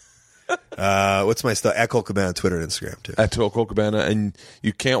 What's my stuff? At Colt Cabana on Twitter and Instagram, too. At Colt Cabana. And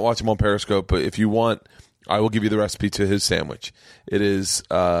you can't watch him on Periscope, but if you want, I will give you the recipe to his sandwich. It is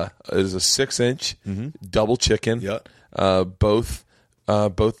a 6-inch double chicken. Yep. Both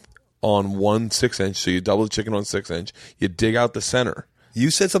on one 6-inch. So you double the chicken on 6-inch. You dig out the center. You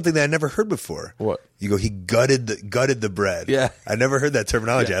said something that I never heard before. What? You go, he gutted the bread. Yeah. I never heard that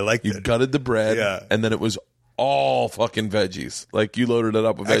terminology. Yeah. I like it. You gutted the bread, and then it was all fucking veggies. Like, you loaded it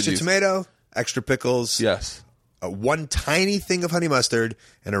up with extra veggies. Tomato, extra pickles. Yes. One tiny thing of honey mustard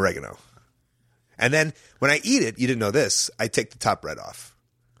and oregano. And then when I eat it, you didn't know this, I take the top bread off.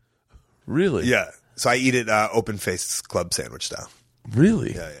 Really? Yeah. So I eat it open-faced club sandwich style.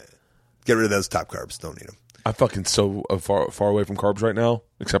 Really? Yeah. Get rid of those top carbs. Don't eat them. I'm fucking so far away from carbs right now,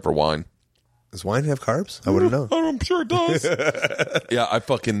 except for wine. Does wine have carbs? I wouldn't know. I'm sure it does. Yeah,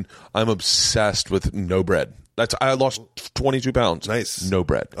 I'm obsessed with no bread. I lost 22 pounds. Nice. No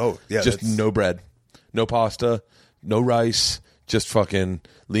bread. Oh, yeah. Just no bread. No pasta. No rice. Just fucking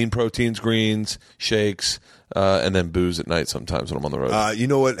lean proteins, greens, shakes, and then booze at night sometimes when I'm on the road. You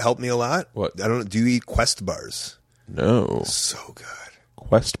know what helped me a lot? What? I don't know. Do you eat Quest bars? No. So good.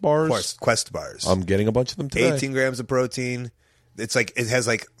 Quest bars? Quest bars. I'm getting a bunch of them today. 18 grams of protein. It's like, it has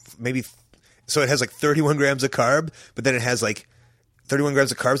like maybe, so it has like 31 grams of carb, but then it has like 31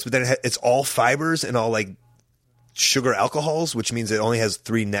 grams of carbs, but then it's all fibers and all like sugar alcohols, which means it only has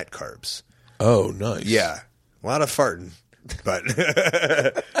 3 net carbs. Oh, nice. Yeah. A lot of farting,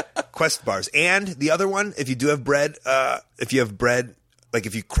 but Quest bars. And the other one, if you do have bread, like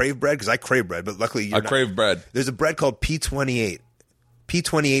if you crave bread, because I crave bread, but luckily I crave bread. There's a bread called P28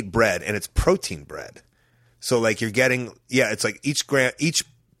 bread, and it's protein bread. So like you're getting, it's like each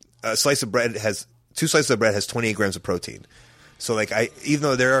slice of bread has 2 slices of bread has 28 grams of protein. So like even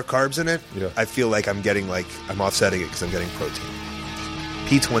though there are carbs in it, Yeah. I feel like I'm offsetting it because I'm getting protein.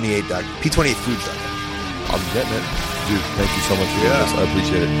 P28foods.com. I'm getting it. Dude, thank you so much for doing this. I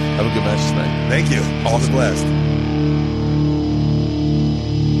appreciate it. Have a good match tonight. Thank you. Awesome. Blessed.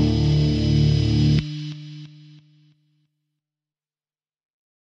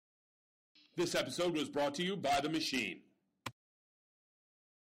 This episode was brought to you by The Machine.